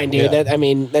fine. It's Yeah, fine, dude. yeah. That, I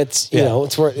mean, that's, you Yeah. know,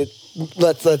 it's worth it.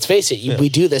 Let's face it. We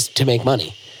do this to make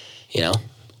money,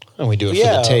 And we do it for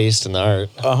Yeah. the taste and the art.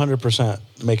 100%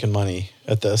 making money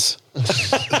at this.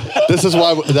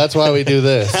 that's why we do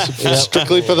this.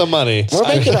 Strictly for the money. We're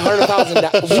making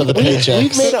 $100,000 For the paychecks.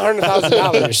 We've made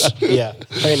 $100,000 Yeah.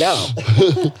 right now.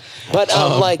 But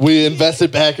like, We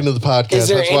invested back into the podcast. Is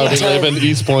there That's why any we live time- in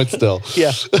East Point still.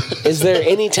 Yeah. is there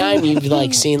any time you've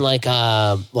like seen like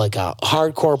a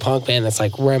hardcore punk band that's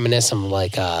like reminiscent of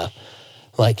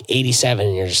like 87,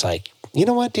 and you're just like, you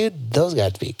know what, dude, those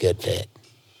got to be a good fit.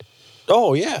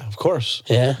 Oh yeah, of course.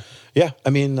 Yeah. Yeah. I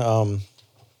mean, I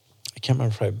can't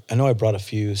remember if I know I brought a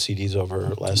few CDs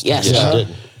over last Yes. time. Yeah, Uh-huh.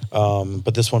 you did.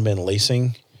 But this one band,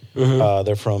 Lacing,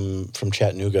 they're from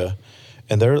Chattanooga,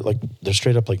 and they're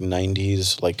straight up like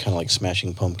 '90s, like kind of like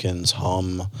Smashing Pumpkins,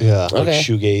 Hum, Yeah. like Okay.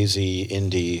 shoegazy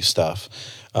indie stuff.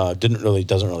 Doesn't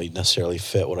really necessarily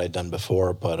fit what I'd done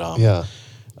before, but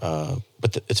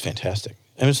it's fantastic.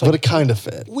 And it's like, But it kind of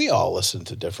fit. we all listen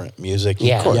to different music.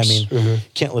 Yeah. Of course. I mean,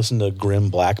 can't listen to grim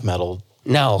black metal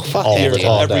No, fuck All that. the dude.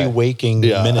 time. every day. waking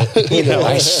Yeah. minute. You know,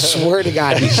 I swear to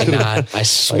God, you cannot. I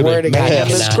swear to God, man,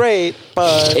 you it's cannot. great,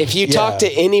 but If you talk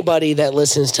to anybody that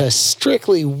listens to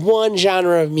strictly one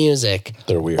genre of music,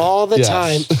 They're weird. all the Yes.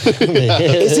 time.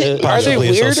 Is it? Are they Possibly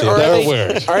weird or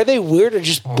associated. are they weird or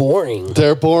just boring?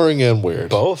 They're boring and weird.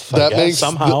 Both, I guess,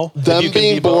 somehow. If them you can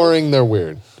being be both. boring, they're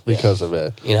weird because of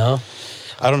it. You know,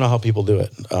 I don't know how people do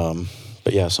it,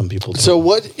 but yeah, some people do. So,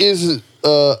 what is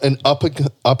an up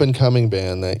and coming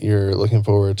band that you're looking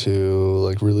forward to,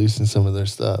 like releasing some of their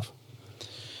stuff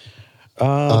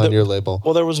on your label?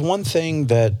 Well, there was one thing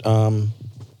that,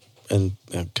 and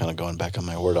kind of going back on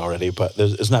my word already, but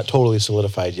it's not totally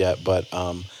solidified yet. But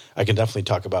I can definitely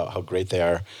talk about how great they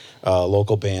are.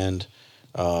 Local band,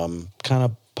 kind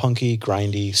of punky,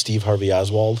 grindy. Steve Harvey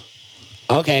Oswald.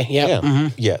 okay, yeah, Yeah.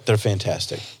 Yeah, they're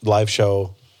fantastic. Live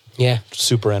show, yeah.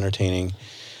 super entertaining,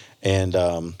 and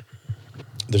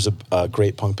there's a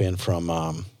great punk band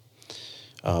from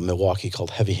Milwaukee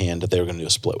called Heavy Hand that they were going to do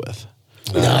a split with.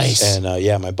 Nice. And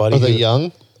yeah, my buddy. Are they who-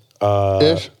 young?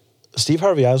 Ish? Steve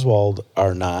Harvey Oswald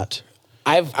are not.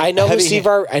 I know Heavy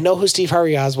who Steve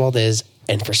Harvey Oswald is,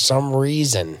 and for some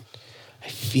reason, I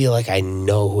feel like I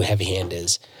know who Heavy Hand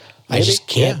is. I Maybe, just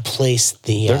can't yeah. place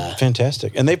the. They're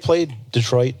fantastic, and they played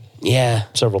Detroit Yeah.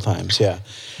 several times. Yeah,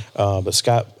 but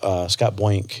Scott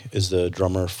Boink is the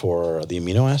drummer for the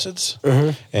Amino Acids,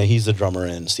 and he's the drummer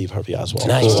in Steve Harvey Oswald.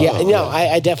 Nice. So, Yeah. No,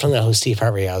 I definitely know who Steve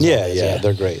Harvey Oswald Yeah, is. yeah,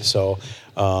 they're great. So,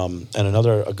 and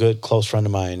a good close friend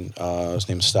of mine, his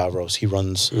name's Stavros. He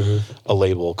runs a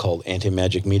label called Anti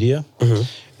Magic Media,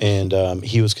 and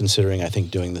he was considering, I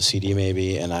think, doing the CD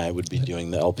maybe, and I would be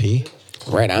doing the LP.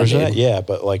 Right on, version of dude. it. Yeah,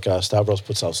 but like Stavros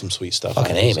puts out some sweet stuff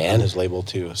Fucking on, A, man. on his label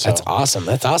too. So. That's awesome.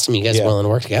 That's awesome. You guys Yeah. willing to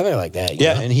work together like that. you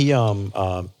Yeah, know? and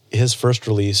he his first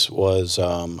release was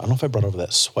I don't know if I brought over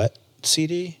that Sweat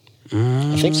CD.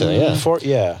 I think so.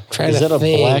 Yeah. Trying Is to that a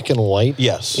think. black and white?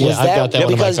 Yes. Yeah, Was I've that- got that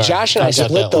one in my because car. Josh and I I've got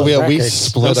split that those one. Yeah, we records.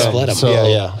 split We them. split 'em. So- Yeah,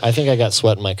 yeah. I think I got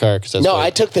Sweat in my car because No, I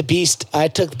took the Beast. I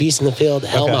took the Beast in the Field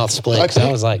Hellmouth split. 'cause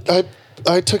I was like,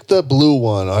 I took the blue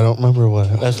one. I don't remember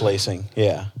what. That's Lacing.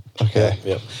 Yeah. Okay.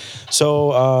 Yep.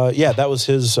 So yeah, that was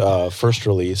his first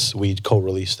release. We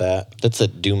co-released that. That's a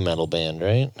doom metal band,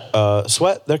 right?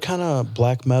 Sweat. They're kind of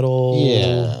black metal.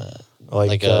 Yeah. Like,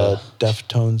 Like a-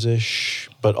 Deftones ish,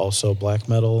 but also black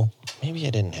metal. Maybe I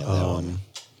didn't have that one.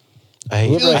 I hate,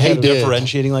 Whoever I hate had it.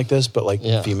 differentiating like this, but like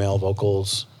Yeah. female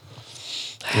vocals.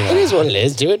 it is what it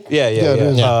is, dude. Yeah, Yeah, it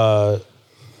is.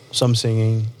 Some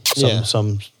singing, Yeah.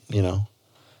 some you know.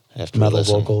 I have to metal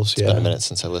listen. vocals, It's been yeah. a minute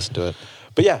since I listened to it.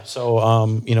 But yeah,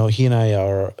 so he and I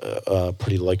are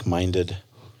pretty like-minded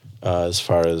as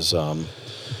far as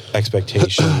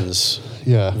expectations,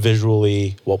 Yeah.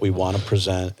 visually, what we want to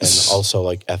present, and also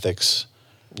like ethics.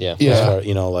 Yeah. Yeah. As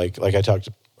far, like I talked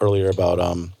earlier about,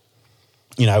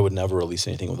 I would never release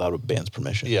anything without a band's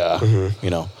permission. Yeah. You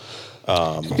know,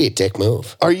 It'd be a dick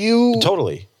move. Are you?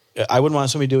 totally. I wouldn't want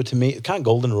somebody to do it to me. Kind of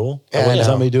golden rule. I Yeah, I wouldn't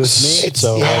know. want somebody to do it to me. It's-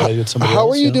 So why would I do it to somebody How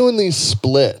else? are you know? doing these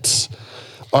splits?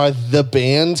 Are the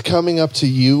bands coming up to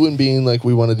you and being like,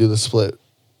 "We want to do the split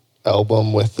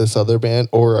album with this other band,"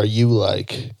 or are you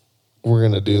like, "We're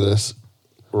gonna do this"?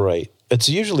 Right. It's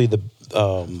usually the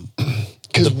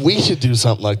Because we should do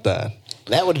something like that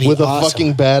That would be with awesome. a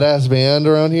fucking badass band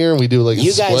around here, and we do like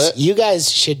a split. You guys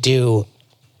should do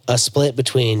a split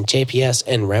between JPS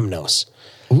and Remnos.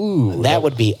 Ooh, That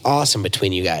would be awesome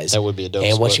between you guys. That would be a dope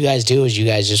And what split. you guys do is you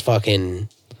guys just fucking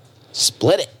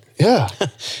split it. yeah.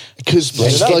 Because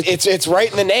It's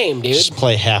right in the name, dude. Just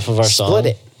play half of our song. Split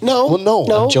it. No, Well, no,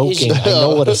 no, I'm Joking. I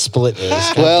know what a split is.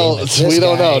 God well, damn it. This we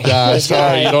don't guy. know, Josh. This Sorry,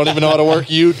 guy. you don't even know how to work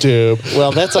YouTube.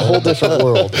 Well, that's a whole different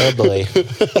world. Oh boy.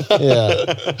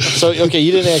 Yeah. So, okay,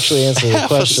 you didn't actually answer the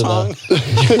question. song.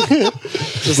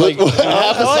 Just like,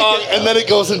 Half a song, and then it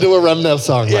goes into a Remnev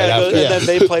song right Yeah, after. and then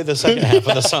they play the second half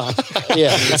of the song. yeah,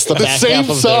 it's the, back same half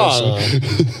of song. their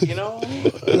song. You know,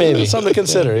 Maybe. something to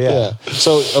consider. Yeah. Yeah.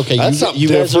 So, okay, That's you something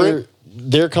guys different.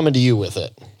 they're coming to you with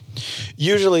it.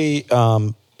 Usually,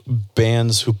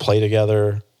 bands who play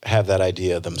together have that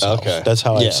idea themselves. Okay. That's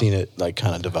how Yeah. I've seen it like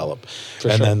kind of develop. For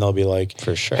and sure. then they'll be like,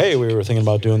 For sure. "Hey, we were thinking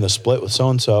about doing the split with so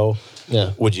and so.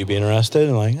 Yeah. Would you be interested?"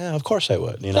 And like, "Yeah, of course I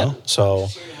would." You know. Yeah. So,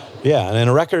 Yeah, and in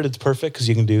a record, it's perfect because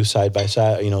you can do side by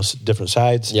side, different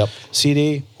sides. Yep.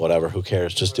 CD, whatever, who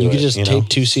cares? Just do You it. could just tape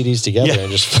 2 CDs together Yeah.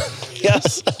 and just.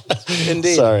 Yes,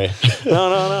 indeed. Sorry.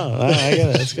 No. I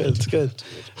get it. It's good. It's good.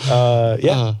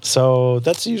 Yeah. So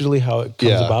that's usually how it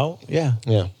comes Yeah. about. Yeah.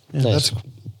 Yeah. Nice. That's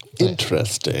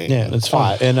interesting. Yeah, it's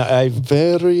fun. And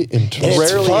Very And interesting. it's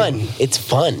Rarely- fun. It's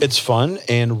fun. it's fun.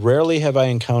 And rarely have I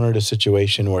encountered a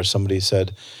situation where somebody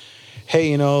said,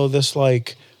 hey, this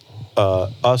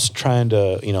us trying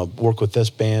to, work with this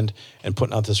band and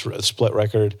putting out this split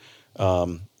record,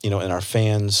 and our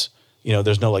fans,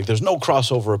 there's no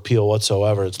crossover appeal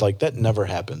whatsoever. It's like that never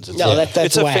happens. It's No, that's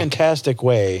it's a whack. fantastic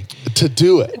way. To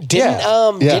do it.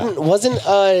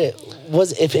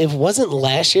 If it wasn't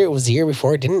last year, it was the year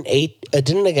before. Didn't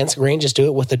Against the Grain just do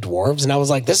it with the Dwarves? And I was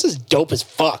like, this is dope as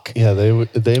fuck. Yeah,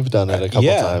 they've done it a couple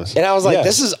Yeah. times. And I was like, Yeah.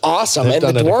 this is awesome. They've And the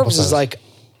done it a couple Dwarves is times. like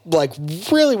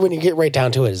really, when you get right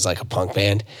down to it, is like a punk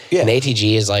band. Yeah. And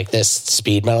ATG is like this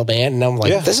speed metal band. And I'm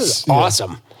like, Yeah. this is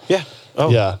awesome. Yeah. Oh,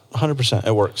 Yeah. 100%.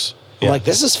 It works. I'm Yeah. like,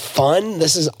 this is fun.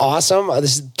 This is awesome.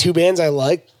 This is 2 bands I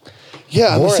like.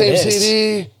 Yeah, on the More same of this.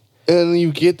 CD, and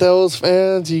you get those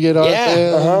fans, you get our Yeah,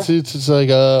 fans. It's like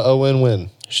a win-win.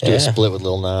 Should do Yeah. a split with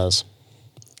Lil Nas.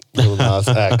 Lil Nas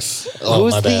X. Oh,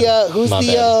 my bad. My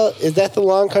bad. Is that the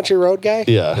Long Country Road guy?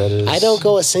 Yeah. That is. I don't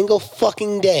go a single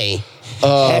fucking day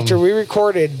after we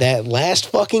recorded that last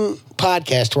fucking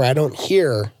podcast where I don't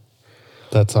hear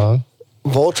That song.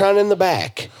 Voltron in the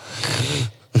back.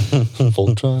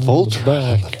 Voltron.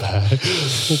 Voltron.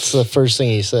 It's the first thing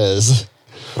he says.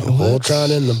 Voltron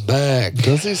in the back.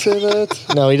 Does he say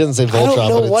that? No, he doesn't say Voltron. I don't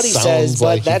know but it what he sounds says, but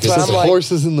like that's he what could I'm say. like.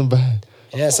 Horses in the back.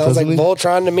 Yeah, it sounds like Doesn't he?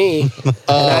 Voltron to me. And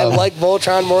I like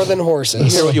Voltron more than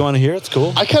horses. Hear what you want to hear? It's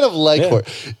cool. I kind of like Yeah.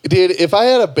 horse. Dude, if I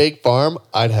had a big farm,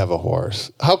 I'd have a horse.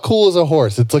 How cool is a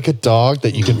horse? It's like a dog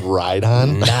that you can ride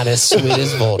on. Not as sweet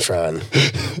as Voltron.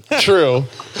 True.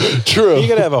 True. You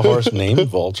gotta have a horse named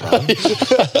Voltron.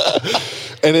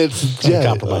 And it's yeah,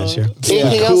 Compromise here. it's the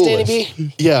Anything else, Danny coolest.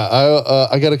 B? Yeah,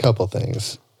 I got a couple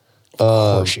things.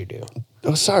 Of course you do.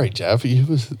 Oh, sorry, Jeff. You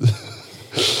was.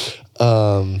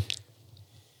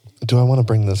 Do I want to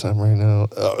bring this up right now?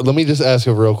 Let me just ask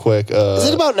you real quick. Is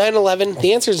it about 9/11?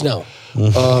 The answer is no.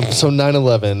 So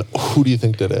 9/11. Who do you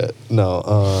think did it?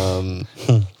 No.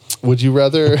 Would you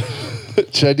rather?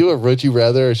 Should I do a would you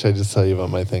rather, or should I just tell you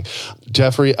about my thing?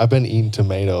 Jeffrey, I've been eating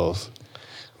tomatoes.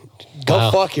 Go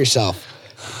Wow. fuck yourself.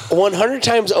 100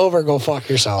 times over, go fuck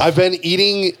yourself. I've been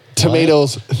eating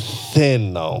tomatoes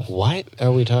thin though. What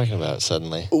are we talking about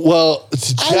suddenly? Well, I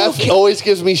don't Jeff care. always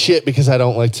gives me shit because I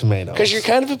don't like tomatoes. Because you're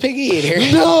kind of a piggy eater.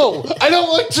 No, I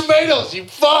don't like tomatoes, you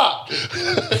fuck.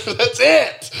 That's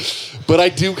it. But I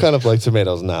do kind of like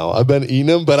tomatoes now. I've been eating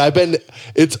them, but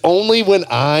it's only when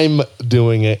I'm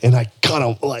doing it and I cut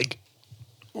them like,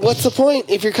 What's the point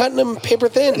if you're cutting them paper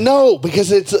thin? no,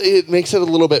 because it makes it a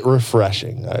little bit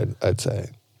refreshing, I'd say.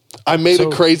 I made a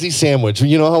crazy sandwich.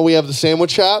 You know how we have the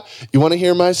sandwich shop? You want to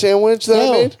hear my sandwich that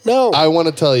I made? No. I want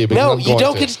to tell you. Because No, I'm you going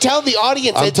don't to. get to tell the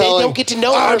audience. I'm They don't get to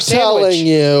know I'm our sandwich. telling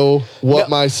you what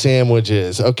No. my sandwich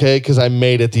is, okay? Because I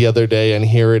made it the other day, and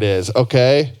here it is,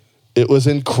 okay? It was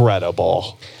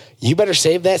incredible. You better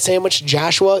save that sandwich,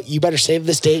 Joshua. You better save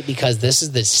this date because this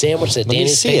is the sandwich that Let me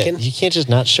Danny's see picking. it. You can't just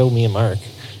not show me and Mark.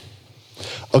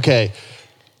 Okay,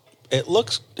 It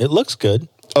looks good.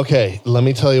 okay. Let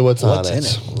me tell you what's What's on in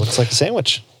it. it? Looks like a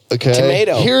sandwich. Okay,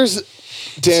 Tomato. Here's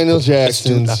Daniel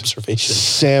Jackson's observation.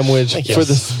 sandwich Thank you. for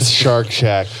the Shark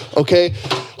Shack. Okay,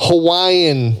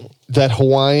 Hawaiian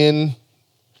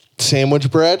sandwich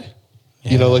bread.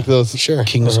 You know, like those Sure.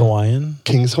 King's Hawaiian.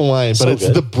 King's Hawaiian, but So it's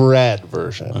good. the bread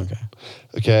version. Okay.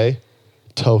 Okay,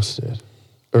 toasted,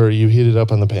 or you heat it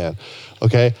up on the pan.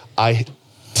 Okay, I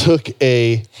took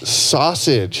a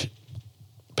sausage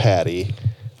patty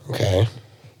Okay.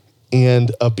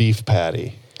 and a beef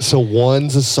patty. So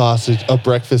one's a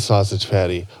breakfast sausage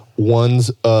patty.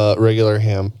 One's a regular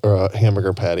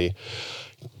hamburger patty.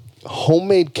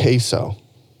 Homemade queso.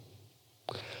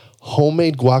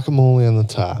 Homemade guacamole on the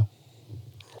top.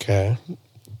 Okay.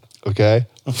 Okay,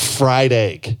 fried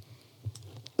egg.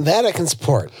 That I can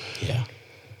support. Yeah.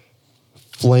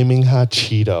 Flaming hot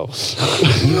Cheetos.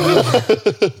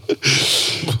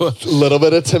 Little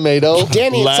bit of tomato.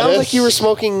 Danny, it sounds lettuce. like you were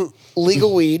smoking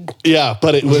legal weed. Yeah,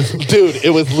 but it was, dude,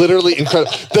 it was literally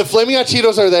incredible. The Flaming Hot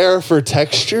Cheetos are there for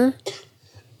texture.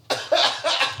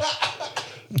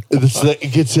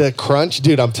 It gets that crunch.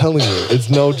 Dude, I'm telling you, it's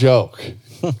no joke.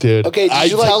 Dude, Okay, did I'm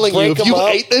you, like, telling you, break if them you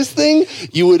up? ate this thing,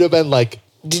 you would have been like,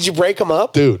 Did you break them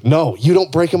up? dude, no, you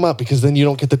don't break them up because then you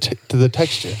don't get to the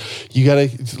texture. You got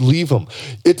to leave them.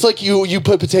 It's like you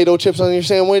put potato chips on your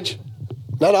sandwich.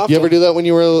 Not often. You ever do that when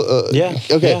you were? Yeah,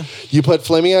 Okay. yeah. You put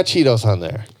Flaming Hot Cheetos on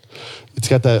there. It's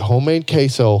got that homemade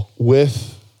queso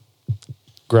with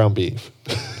ground beef.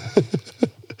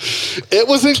 It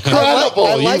was incredible.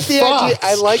 I like You the idea. fucked.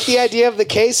 I like the idea of the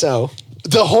queso.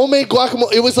 The homemade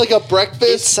guacamole. It was like a breakfast.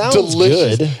 It sounds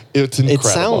delicious. good. It's incredible.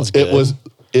 sounds good.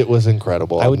 It was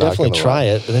incredible. I would I'm not definitely gonna try lie.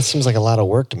 it, but that seems like a lot of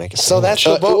work to make a So sandwich.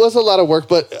 that's the It was a lot of work,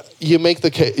 but you make the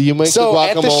So,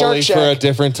 at the Shark guacamole for a Shack-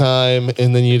 different time,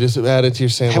 and then you just add it to your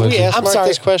sandwich. Have we asked I'm Mark sorry.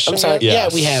 this question I'm sorry. yet?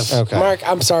 Yes. Yeah, we have. Okay. Mark,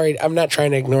 I'm sorry. I'm not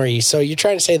trying to ignore you. So you're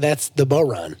trying to say that's the Bo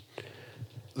Run?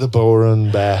 The Bo Run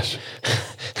Bash,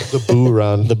 the Boo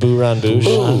Run. The Boo Ron Boosh.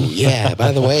 Ooh, yeah.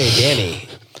 By the way, Danny,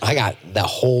 I got the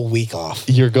whole week off.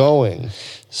 You're going.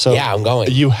 So Yeah, I'm going.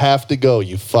 You have to go.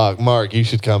 You fuck, Mark. You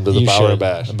should come to the you Bower should.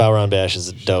 Bash. The Bower Ron Bash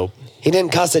is dope. He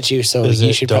didn't cuss at you, so Is you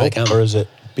it should dope probably come. or is it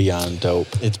beyond dope?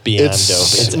 It's beyond dope.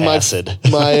 It's my, acid.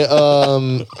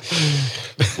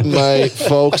 My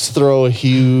folks throw a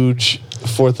huge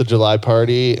 4th of July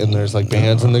party, and there's like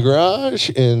bands in the garage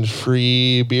and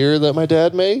free beer that my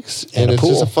dad makes, and a it's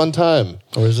just pool. a fun time.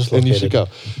 Or is this And you should go.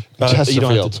 located? You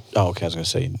don't have Chesterfield. to, okay, I was going to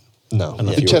say. No, I don't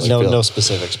know if in you were- Chesterfield. No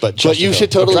specifics, but But you Chesterfield.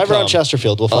 should totally drive around come.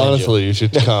 Chesterfield. We'll find Honestly, you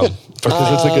should come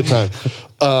because it's a good time.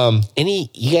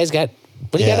 You guys got,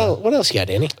 what do you Yeah. got? What else you got,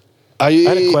 Danny? I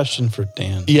had a question for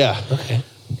Dan. Yeah, Okay.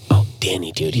 Oh,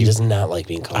 Danny, dude. He does not like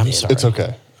being called I'm Danny. sorry. it's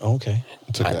okay. Okay.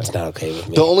 It's okay. It's not okay with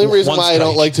me. The only reason One why I don't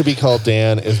strike. like to be called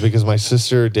Dan is because my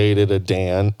sister dated a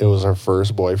Dan. It was her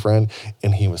first boyfriend,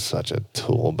 and he was such a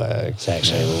tool bag. It's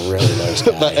actually a really nice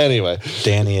guy. But anyway,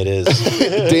 Danny, it is.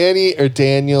 Danny or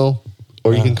Daniel,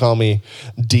 or you can call me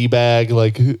D-bag.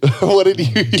 Like, what did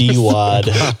you D-Wad.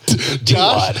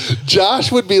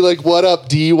 Josh would be like, "What up,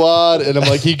 D-Wad?" And I'm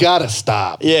like, "You gotta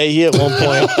stop. Yeah, he at one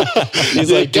point he's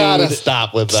You like, gotta dude,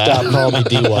 stop with that." stop calling me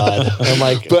D-Wad. I'm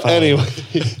like, But fine. anyway,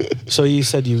 So you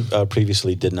said you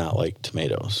previously did not like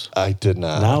tomatoes. I did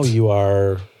not. Now you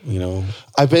are,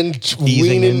 I've been easing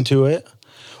weaning into it.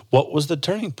 What was the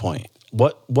turning point?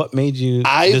 What made you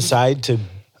decide to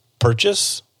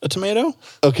purchase a tomato?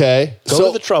 Okay, Go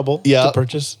to the trouble yeah. to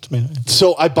purchase a tomato.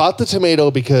 So I bought the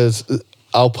tomato because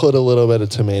I'll put a little bit of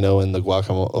tomato in the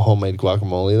homemade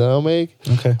guacamole that I'll make.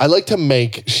 Okay. I like to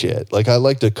make shit. Like I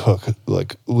like to cook,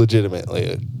 like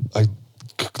legitimately. I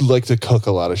like to cook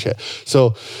a lot of shit.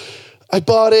 So I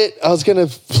bought it. I was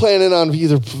planning on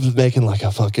either making like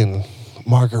a fucking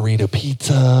margarita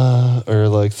pizza or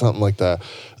like something like that.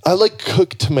 I like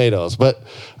cooked tomatoes, but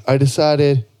I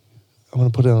decided I'm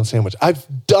going to put it on a sandwich. I've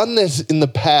done this in the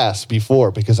past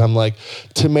before because I'm like,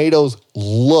 tomatoes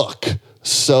look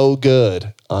so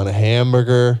good on a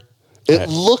hamburger. It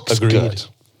looks agreed. good.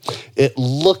 It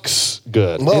looks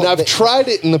good. Well, and I've tried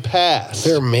it in the past.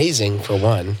 They're amazing for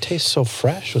one. Tastes so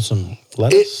fresh with some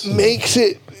lettuce.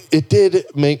 It did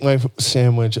make my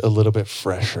sandwich a little bit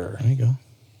fresher. There you go.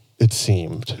 It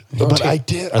seemed. But I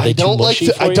did. Are they I don't too like mushy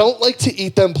to. for I you? don't like to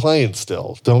eat them plain.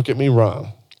 Still, don't get me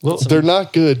wrong. They're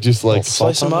not good. Just like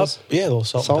Slice them up. those? Yeah, a little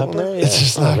salt, Salt and in pepper. there? Yeah. It's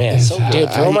just Oh, not. man. it's-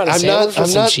 Dude, throw 'em on a I'm sandwich not. with I'm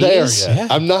some not there cheese? yet. Yeah.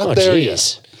 I'm not Oh, there yet.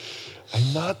 jeez.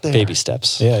 I'm not there. Baby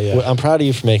steps. Yeah, yeah. Well, I'm proud of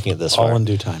you for making it this All far. in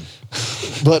due time.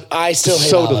 But I still hate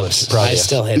so olives. delicious. I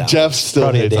still hate olives. Jeff still Proud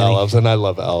of you, hates Danny. olives, and I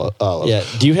love olives. Yeah.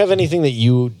 Do you have anything that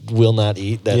you will not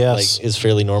eat that Yes. like is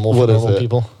fairly normal for What is normal it?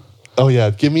 people? Oh yeah,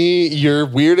 give me your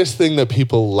weirdest thing that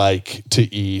people like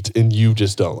to eat and you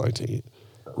just don't like to eat.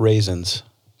 Raisins.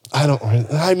 I don't.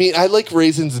 I mean, I like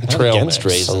raisins and trail against mix.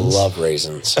 raisins. I love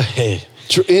raisins. Hey,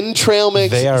 In trail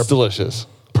mix, They are- it's delicious.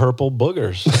 purple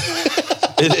boogers.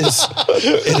 It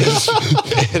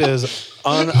is.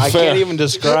 I Fair. can't even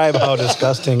describe how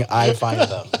disgusting I find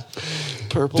them.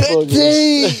 Purple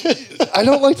I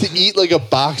don't like to eat like a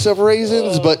box of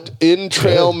raisins, but in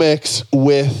trail mix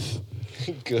with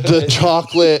the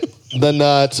chocolate, the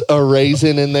nuts, a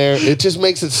raisin in there, it just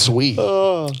makes it sweet.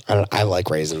 I like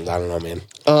raisins. I don't know, man.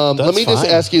 Let me just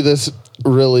fine. ask you this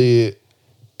really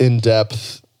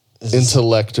in-depth,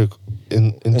 intellectual.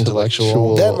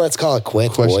 Then let's call it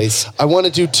quits, question. boys. I want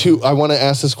to do two. I want to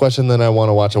ask this question, then I want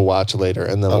to watch a watch later,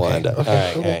 and then we'll end it.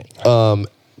 All right.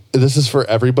 This is for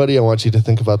everybody. I want you to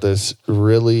think about this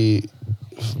really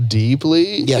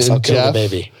deeply. Yes, And I'll kill the Jeff,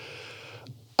 baby.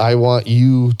 I want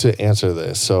you to answer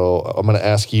this. So I'm going to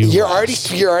ask you. You're last.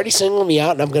 already singling me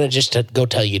out, and I'm gonna just go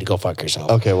tell you to go fuck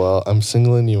yourself. Okay, well, I'm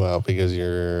singling you out because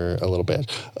you're a little bit.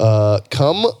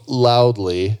 Come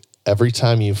loudly every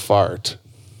time you fart,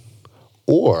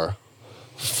 or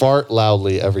fart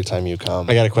loudly every time you come.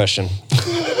 I got a question.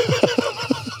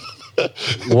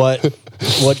 What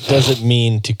does it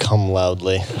mean to come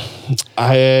loudly?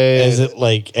 Is it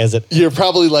like You're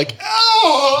probably like,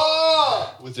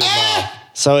 oh, with your mouth.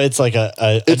 So it's like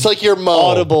It's like your moan.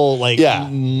 audible like Yeah.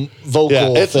 vocal. Yeah,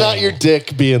 it's thing. not your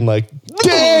dick being like,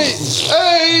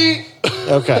 hey.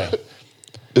 Okay.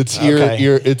 It's Okay.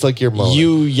 your it's like your moan.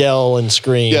 You yell and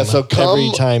scream. Yeah, so come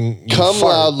every time you come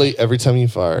fart. loudly every time you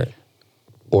fart,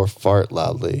 or fart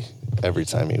loudly every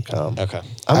time you come. Okay.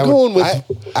 I'm going with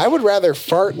I would rather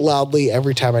fart loudly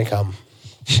every time I come.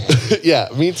 yeah,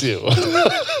 me too.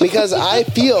 Because I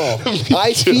feel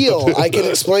I can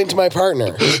explain to my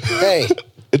partner, hey,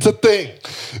 It's a thing.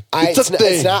 It's a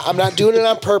thing. It's not. I'm not doing it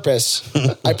on purpose.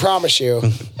 I promise you.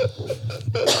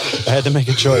 I had to make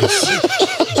a choice.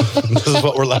 This is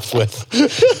what we're left with.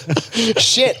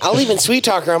 Shit, I'll even sweet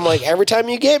talk her. I'm like, every time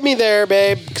you get me there,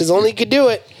 babe, because only you could do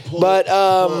it. But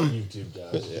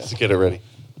Let's get it ready.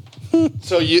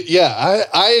 So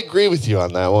I agree with you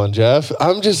on that one, Jeff.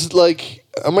 I'm just like,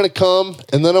 I'm gonna come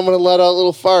and then I'm gonna let out a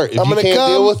little fart. If I'm you gonna can't come.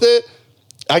 deal with it,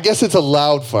 I guess it's a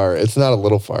loud fart. It's not a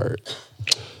little fart,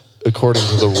 according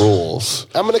to the rules.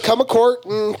 I'm gonna come a court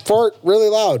and fart really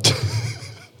loud.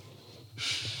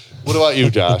 What about you,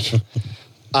 Josh?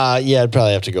 Yeah, I'd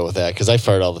probably have to go with that because I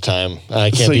fart all the time. I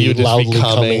can't So be you'd just be loudly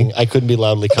coming? coming. I couldn't be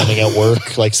loudly coming at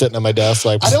work, like sitting at my desk,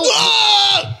 like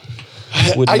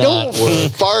would I not don't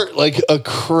work. fart like a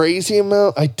crazy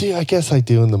amount. I do. I guess I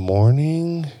do in the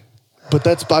morning, but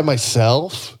that's by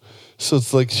myself. So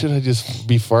it's like, should I just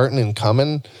be farting and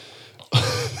coming?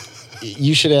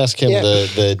 You should ask him Yeah.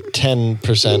 the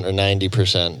 10% or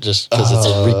 90%, just because it's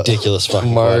a ridiculous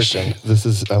fucking Mark, question. this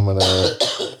is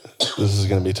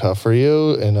gonna be tough for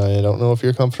you, and I don't know if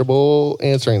you're comfortable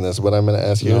answering this, but I'm gonna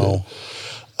ask you. No.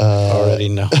 Already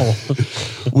know.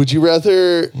 Would you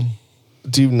rather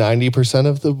do 90%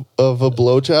 of a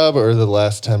blowjob or the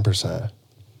last 10%?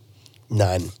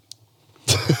 None.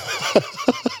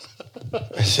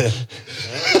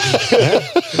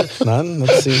 None?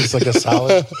 That seems like a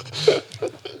solid.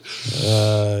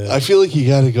 I feel like you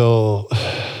got to go.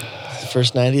 The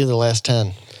first 90 or the last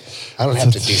 10? I don't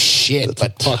have to do shit that's a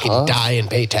but fucking tough- die and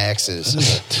pay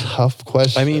taxes. Tough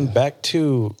question. I mean, back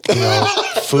to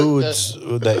foods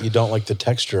that you don't like the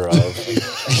texture of.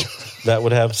 That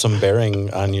would have some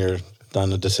bearing on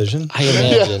the decision. I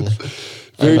imagine.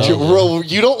 very true. Well,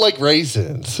 you don't like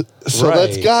raisins, so Right.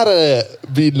 that's gotta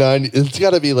be 90. It's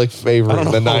gotta be like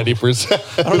favoring the know. 90%.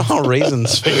 I don't know how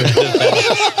raisins figured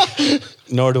it out.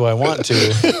 Nor do I want to.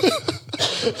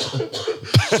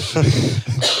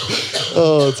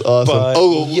 Oh, it's awesome. But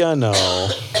Oh, know.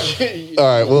 all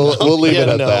right. We'll leave it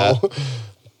at no.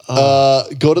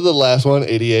 that. Go to the last one,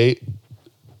 88.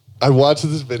 I watched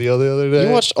this video the other day.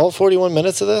 You watched all 41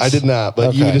 minutes of this? I did not,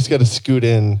 but you Okay. just got to scoot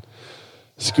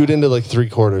into like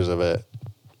 3/4 of it.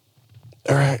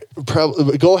 All right,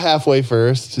 probably go halfway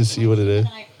first to see what it is.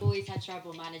 And I always had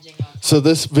trouble managing our So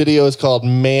this video is called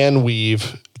Man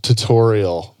Weave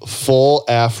Tutorial Full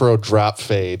Afro Drop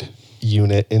Fade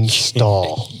Unit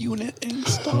Install. Unit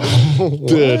install.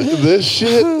 Dude, this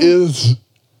shit is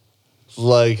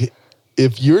like,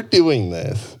 if you're doing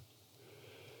this,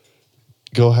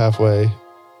 go halfway.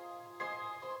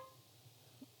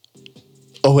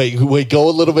 Oh wait, go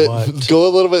a little bit. What? Go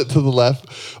a little bit to the left.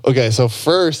 Okay, so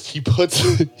first he puts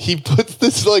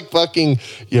this like fucking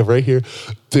right here,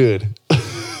 dude.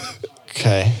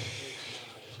 Okay.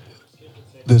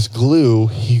 This glue.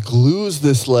 He glues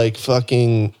this like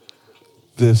fucking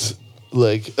this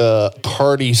like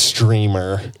party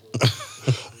streamer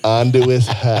onto his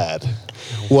head.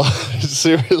 What?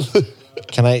 Seriously?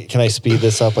 Can I speed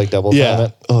this up like double time Yeah.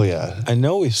 it? Oh yeah. I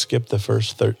know we skipped the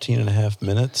first 13 and a half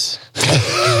minutes.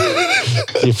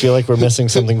 Do you feel like we're missing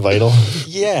something vital?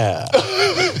 Yeah.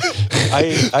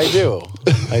 I do.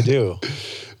 I do.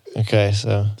 Okay,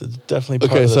 so It's definitely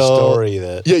part Okay, of the so story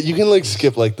that. yeah, you can like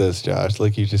skip like this, Josh,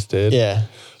 like you just did. yeah.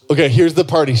 Okay, here's the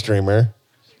party streamer.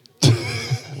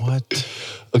 What?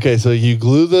 Okay, so you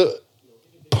glue the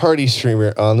party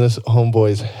streamer on this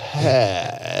homeboy's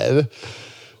head.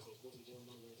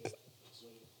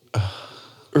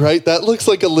 Right? That looks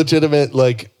like a legitimate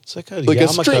like It's like a Like a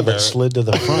yarmulke streamer. that slid to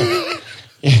the front.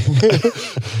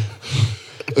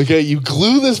 okay, you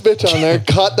glue this bitch on there,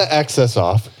 cut the excess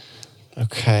off.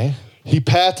 Okay. He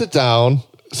pats it down.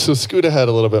 So scoot ahead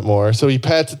a little bit more. So he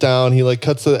pats it down. He like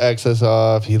cuts the excess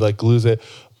off. He like glues it.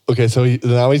 Okay, so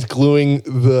now he's gluing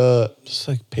the. Just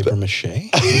like paper mache.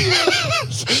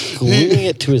 Gluing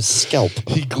it to his scalp.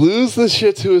 He glues the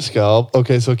shit to his scalp.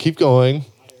 Okay, so keep going.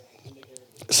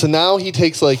 So now he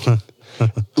takes like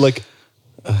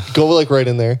go like right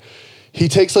in there. He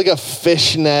takes like a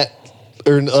fishnet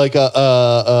or like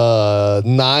a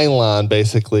nylon,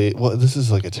 basically. Well, this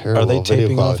is like a terrible. Are they video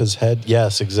taping quality. off his head?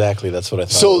 Yes, exactly. That's what I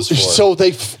thought. So it was for. so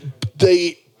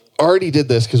they already did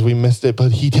this because we missed it,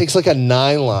 but he takes like a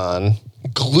nylon,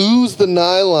 glues the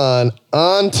nylon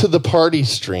onto the party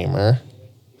streamer,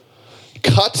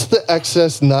 cuts the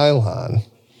excess nylon.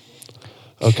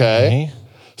 Okay.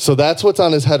 So that's what's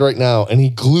on his head right now. And he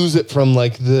glues it from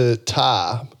like the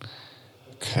top.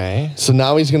 Okay. So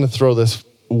now he's going to throw this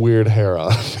weird hair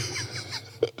on.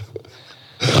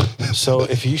 So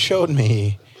if you showed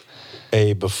me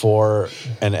a before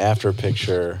and after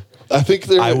picture, I think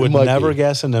there I would might never be.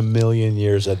 guess in a million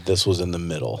years that this was in the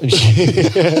middle.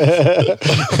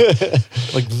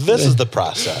 Like, this is the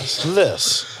process.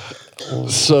 This.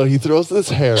 So he throws this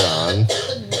hair on.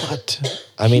 What?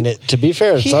 I mean, to be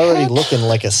fair, it's He already had- looking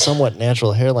like a somewhat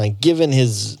natural hairline, given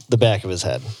the back of his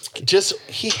head. Just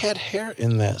He had hair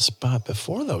in that spot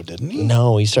before, though, didn't he?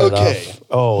 No, he started okay. off.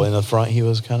 Oh, in the front, he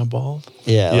was kind of bald?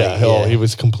 Yeah, Yeah, like, he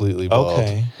was completely bald.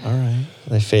 Okay. All right.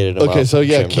 They faded him. Okay, up so and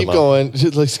yeah, trimmed keep him up. going.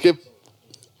 Just like skip.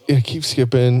 Yeah, keep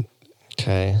skipping.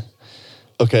 Okay.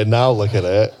 Okay, now look at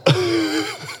it.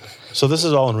 So this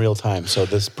is all in real time. So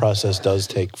this process does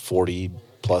take 40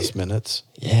 plus minutes.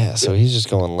 Yeah, so he's just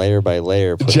going layer by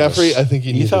layer. putting Jeffrey, this- I think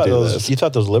you You need to thought do those this. you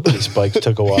thought those Liberty spikes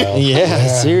took a while. yeah,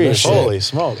 seriously. Holy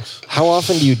smokes. How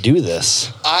often do you do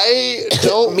this? I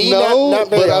don't Me, know, not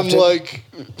very but I'm often. like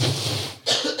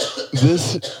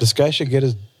this. This guy should get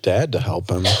his dad to help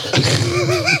him.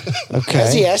 Okay.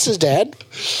 Has he asked his dad?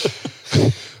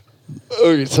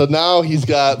 Okay, so now he's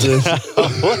got this.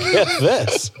 Look at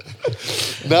this.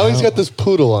 Now he's got this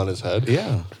poodle on his head.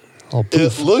 Yeah. Oh,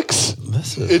 It looks.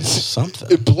 This is It's something.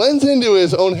 It blends into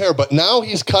his own hair, but now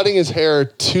he's cutting his hair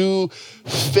to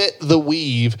fit the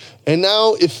weave. And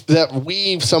now, if that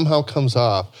weave somehow comes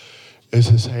off, is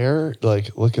his hair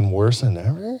like looking worse than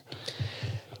ever?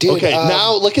 Dude, Okay,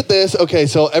 now look at this. Okay,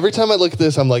 so every time I look at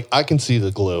this, I'm like, I can see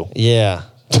the glue, yeah,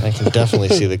 I can definitely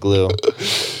see the glue.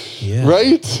 Yeah.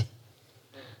 right?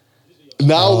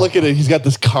 Now look at it. He's got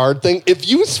this card thing. If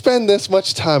you spend this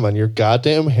much time on your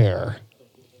goddamn hair,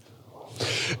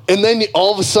 and then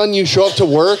all of a sudden you show up to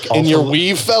work and your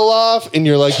weave fell off, and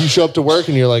you're like, you show up to work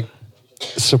and you're like,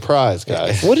 surprise,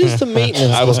 guys. What is the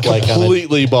maintenance I was look like on a,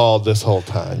 completely bald this whole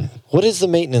time. What does the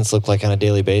maintenance look like on a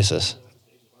daily basis?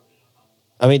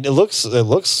 I mean, it looks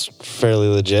fairly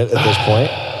legit at this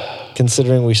point,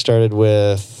 considering we started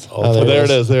with. Oh, there it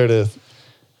is. There it is.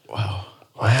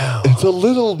 Wow, It's a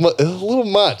little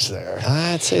much there.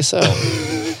 I'd say so.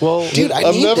 Well, dude,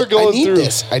 I'm never going I need through-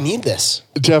 this. I need this.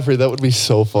 Jeffrey, that would be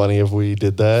so funny if we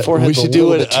did that. Forehead's we a should do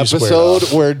little an bit too squared episode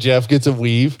off. where Jeff gets a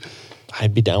weave.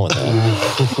 I'd be down with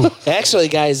that. Actually,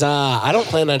 guys, I don't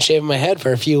plan on shaving my head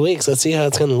for a few weeks. Let's see how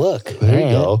it's going to look. There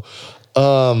you go.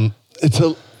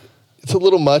 It's a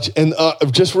little much. And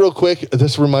just real quick,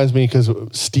 this reminds me because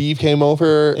Steve came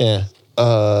over Yeah.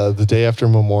 the day after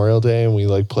Memorial Day, and we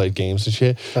like played games and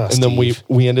shit. And then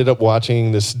we ended up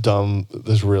watching this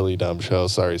really dumb show.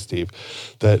 Sorry, Steve,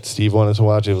 that Steve wanted to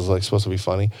watch. It was like supposed to be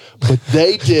funny, but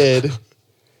they did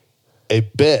a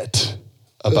bit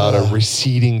about a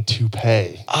receding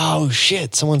toupee, Oh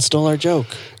shit! Someone stole our joke.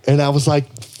 and I was like,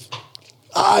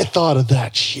 I thought of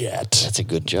that shit. That's a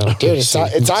good joke, Dude, it's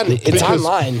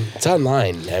online. It's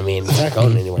online. I mean, it's not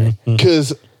going anywhere.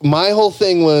 Because my whole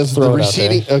thing was Throw the it out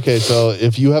receding. Okay, so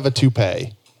if you have a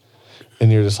toupee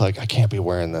and you're just like, I can't be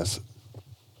wearing this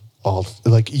all,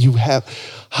 like you have,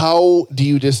 how do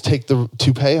you just take the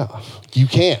toupee off? You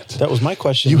can't. that was my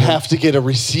question. You have to get a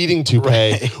receding toupee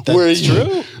Right, where that's you,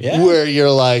 true. Yeah. where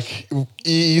you're like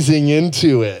easing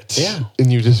into it. Yeah.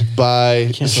 And you just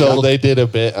buy. Can't So shock- they did a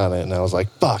bit on it, and I was like,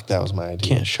 fuck, that was my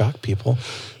idea. Can't shock people.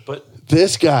 But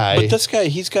This guy. this guy,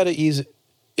 he's got to ease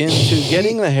into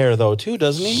getting the hair though too,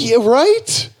 doesn't he? yeah,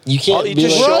 right? You can't You be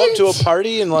just like, show Right. up to a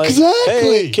party and like, Exactly.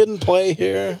 hey, kid and play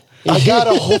here. I got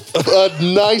a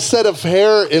nice set of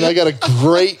hair and I got a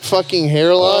great fucking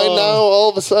hairline now all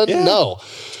of a sudden. Yeah. No.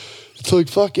 It's like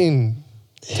fucking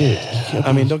dude.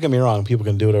 I mean, don't get me wrong. People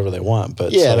can do whatever they want,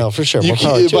 but it's yeah, like, no, for sure. You More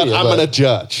power can't, to but you, I'm gonna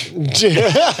judge.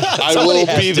 I will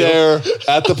has be to. there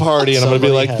at the party and I'm gonna be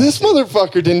Somebody like, has this to.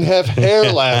 motherfucker didn't have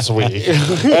hair last week.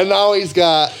 And now he's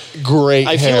got great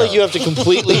I hair. feel like you have to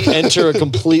completely enter a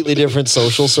completely different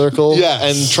social circle Yes.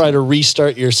 and try to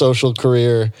restart your social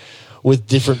career with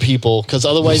different people because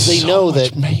otherwise they So know much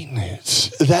that maintenance.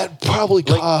 That probably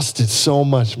costed so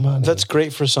much money. that's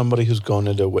great for somebody who's going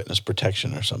into witness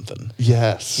protection or something.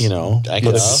 yes. You know, I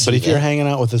can but see if you're that. hanging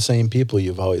out with the same people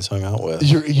you've always hung out with,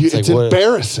 It's like, what-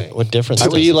 embarrassing. what difference to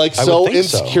does be it- like I so would think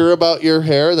so. insecure about your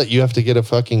hair that you have to get a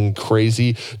fucking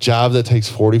crazy job that takes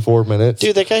 44 minutes.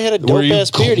 dude, that guy had a Where dope you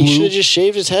ass beard. He glue- should have just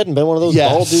shaved his head and been one of those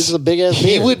Yes. bald dudes with a big ass beard.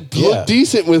 He would Yeah. look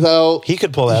decent without. he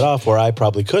could pull that off where I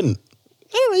probably couldn't.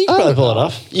 I don't know. You can probably pull it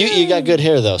off. You got good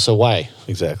hair though, so why?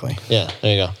 Exactly. Yeah,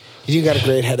 there you go. You got a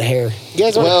great head of hair. You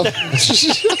guys want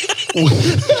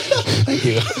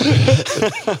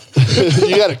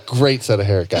You got a great set of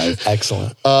hair, guys.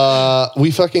 Excellent.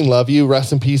 We fucking love you.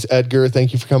 Rest in peace, Edgar.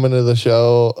 Thank you for coming to the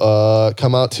show.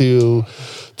 Come out to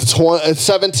the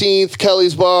 17th,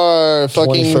 Kelly's Bar,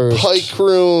 fucking 21st. Pike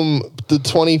Room, the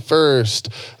 21st.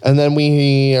 And then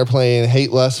we are playing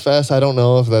Hate Less Fest. I don't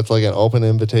know if that's like an open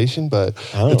invitation, but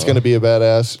don't it's know. going to be a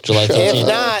badass July show. 15th. If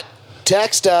not,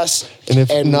 text us. And if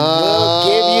we'll not-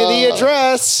 give you the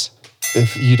address.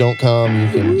 If you don't come,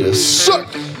 you can just Suck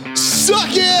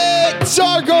it!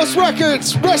 Zargos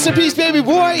Records. Rest in peace, baby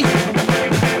boy.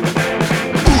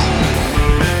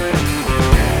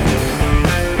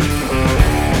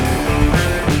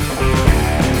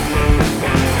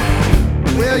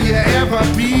 Will you ever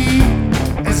be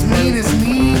as mean as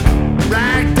me?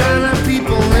 Rag down on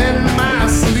people in my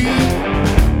sleep.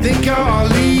 Think I'll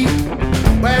leave.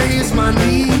 Where is my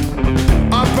knee?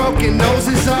 Our broken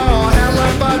noses all hell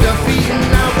up under feet,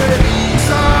 and I will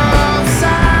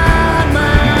subside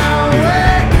my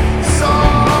way.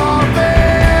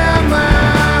 Solving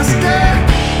my step.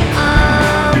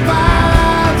 I'm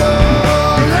by the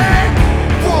lake.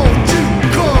 Won't you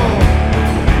come?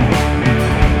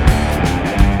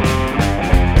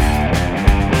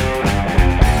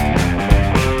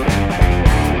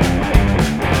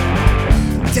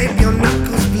 Tape your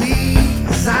knuckles,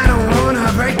 please. I don't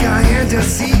wanna break your hand to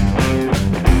see.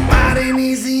 Riding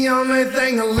easy, only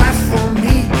thing left for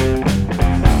me.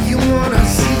 You wanna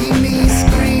see me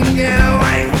scream, get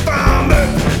away from me.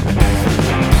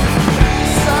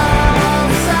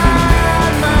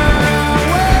 Subside my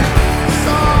way,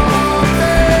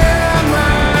 solving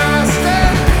my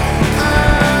step.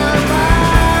 I'm by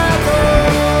the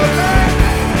lake.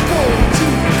 Won't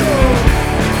you come?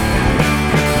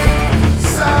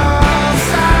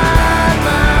 Southside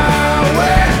my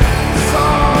way,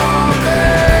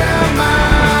 solving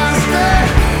my step.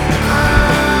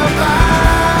 I'm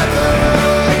by the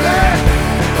lake.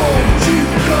 Won't you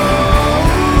go?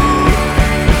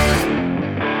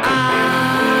 I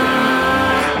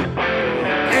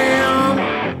am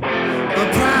a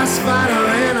prize fighter,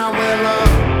 and I will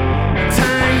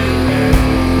obtain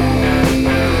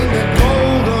the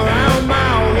gold around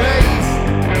my waist.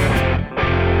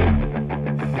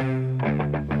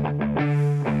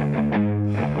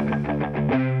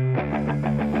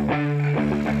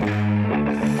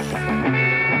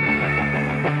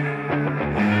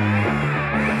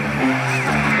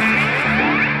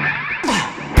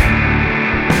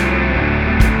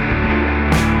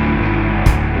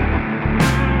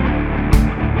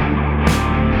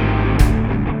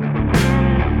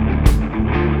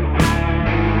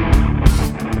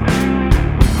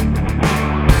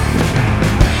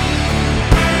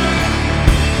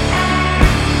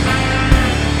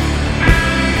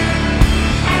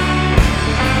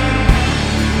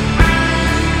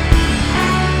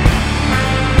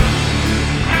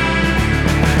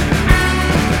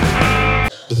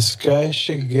 This guy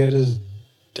should get his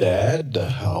dad to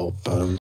help him.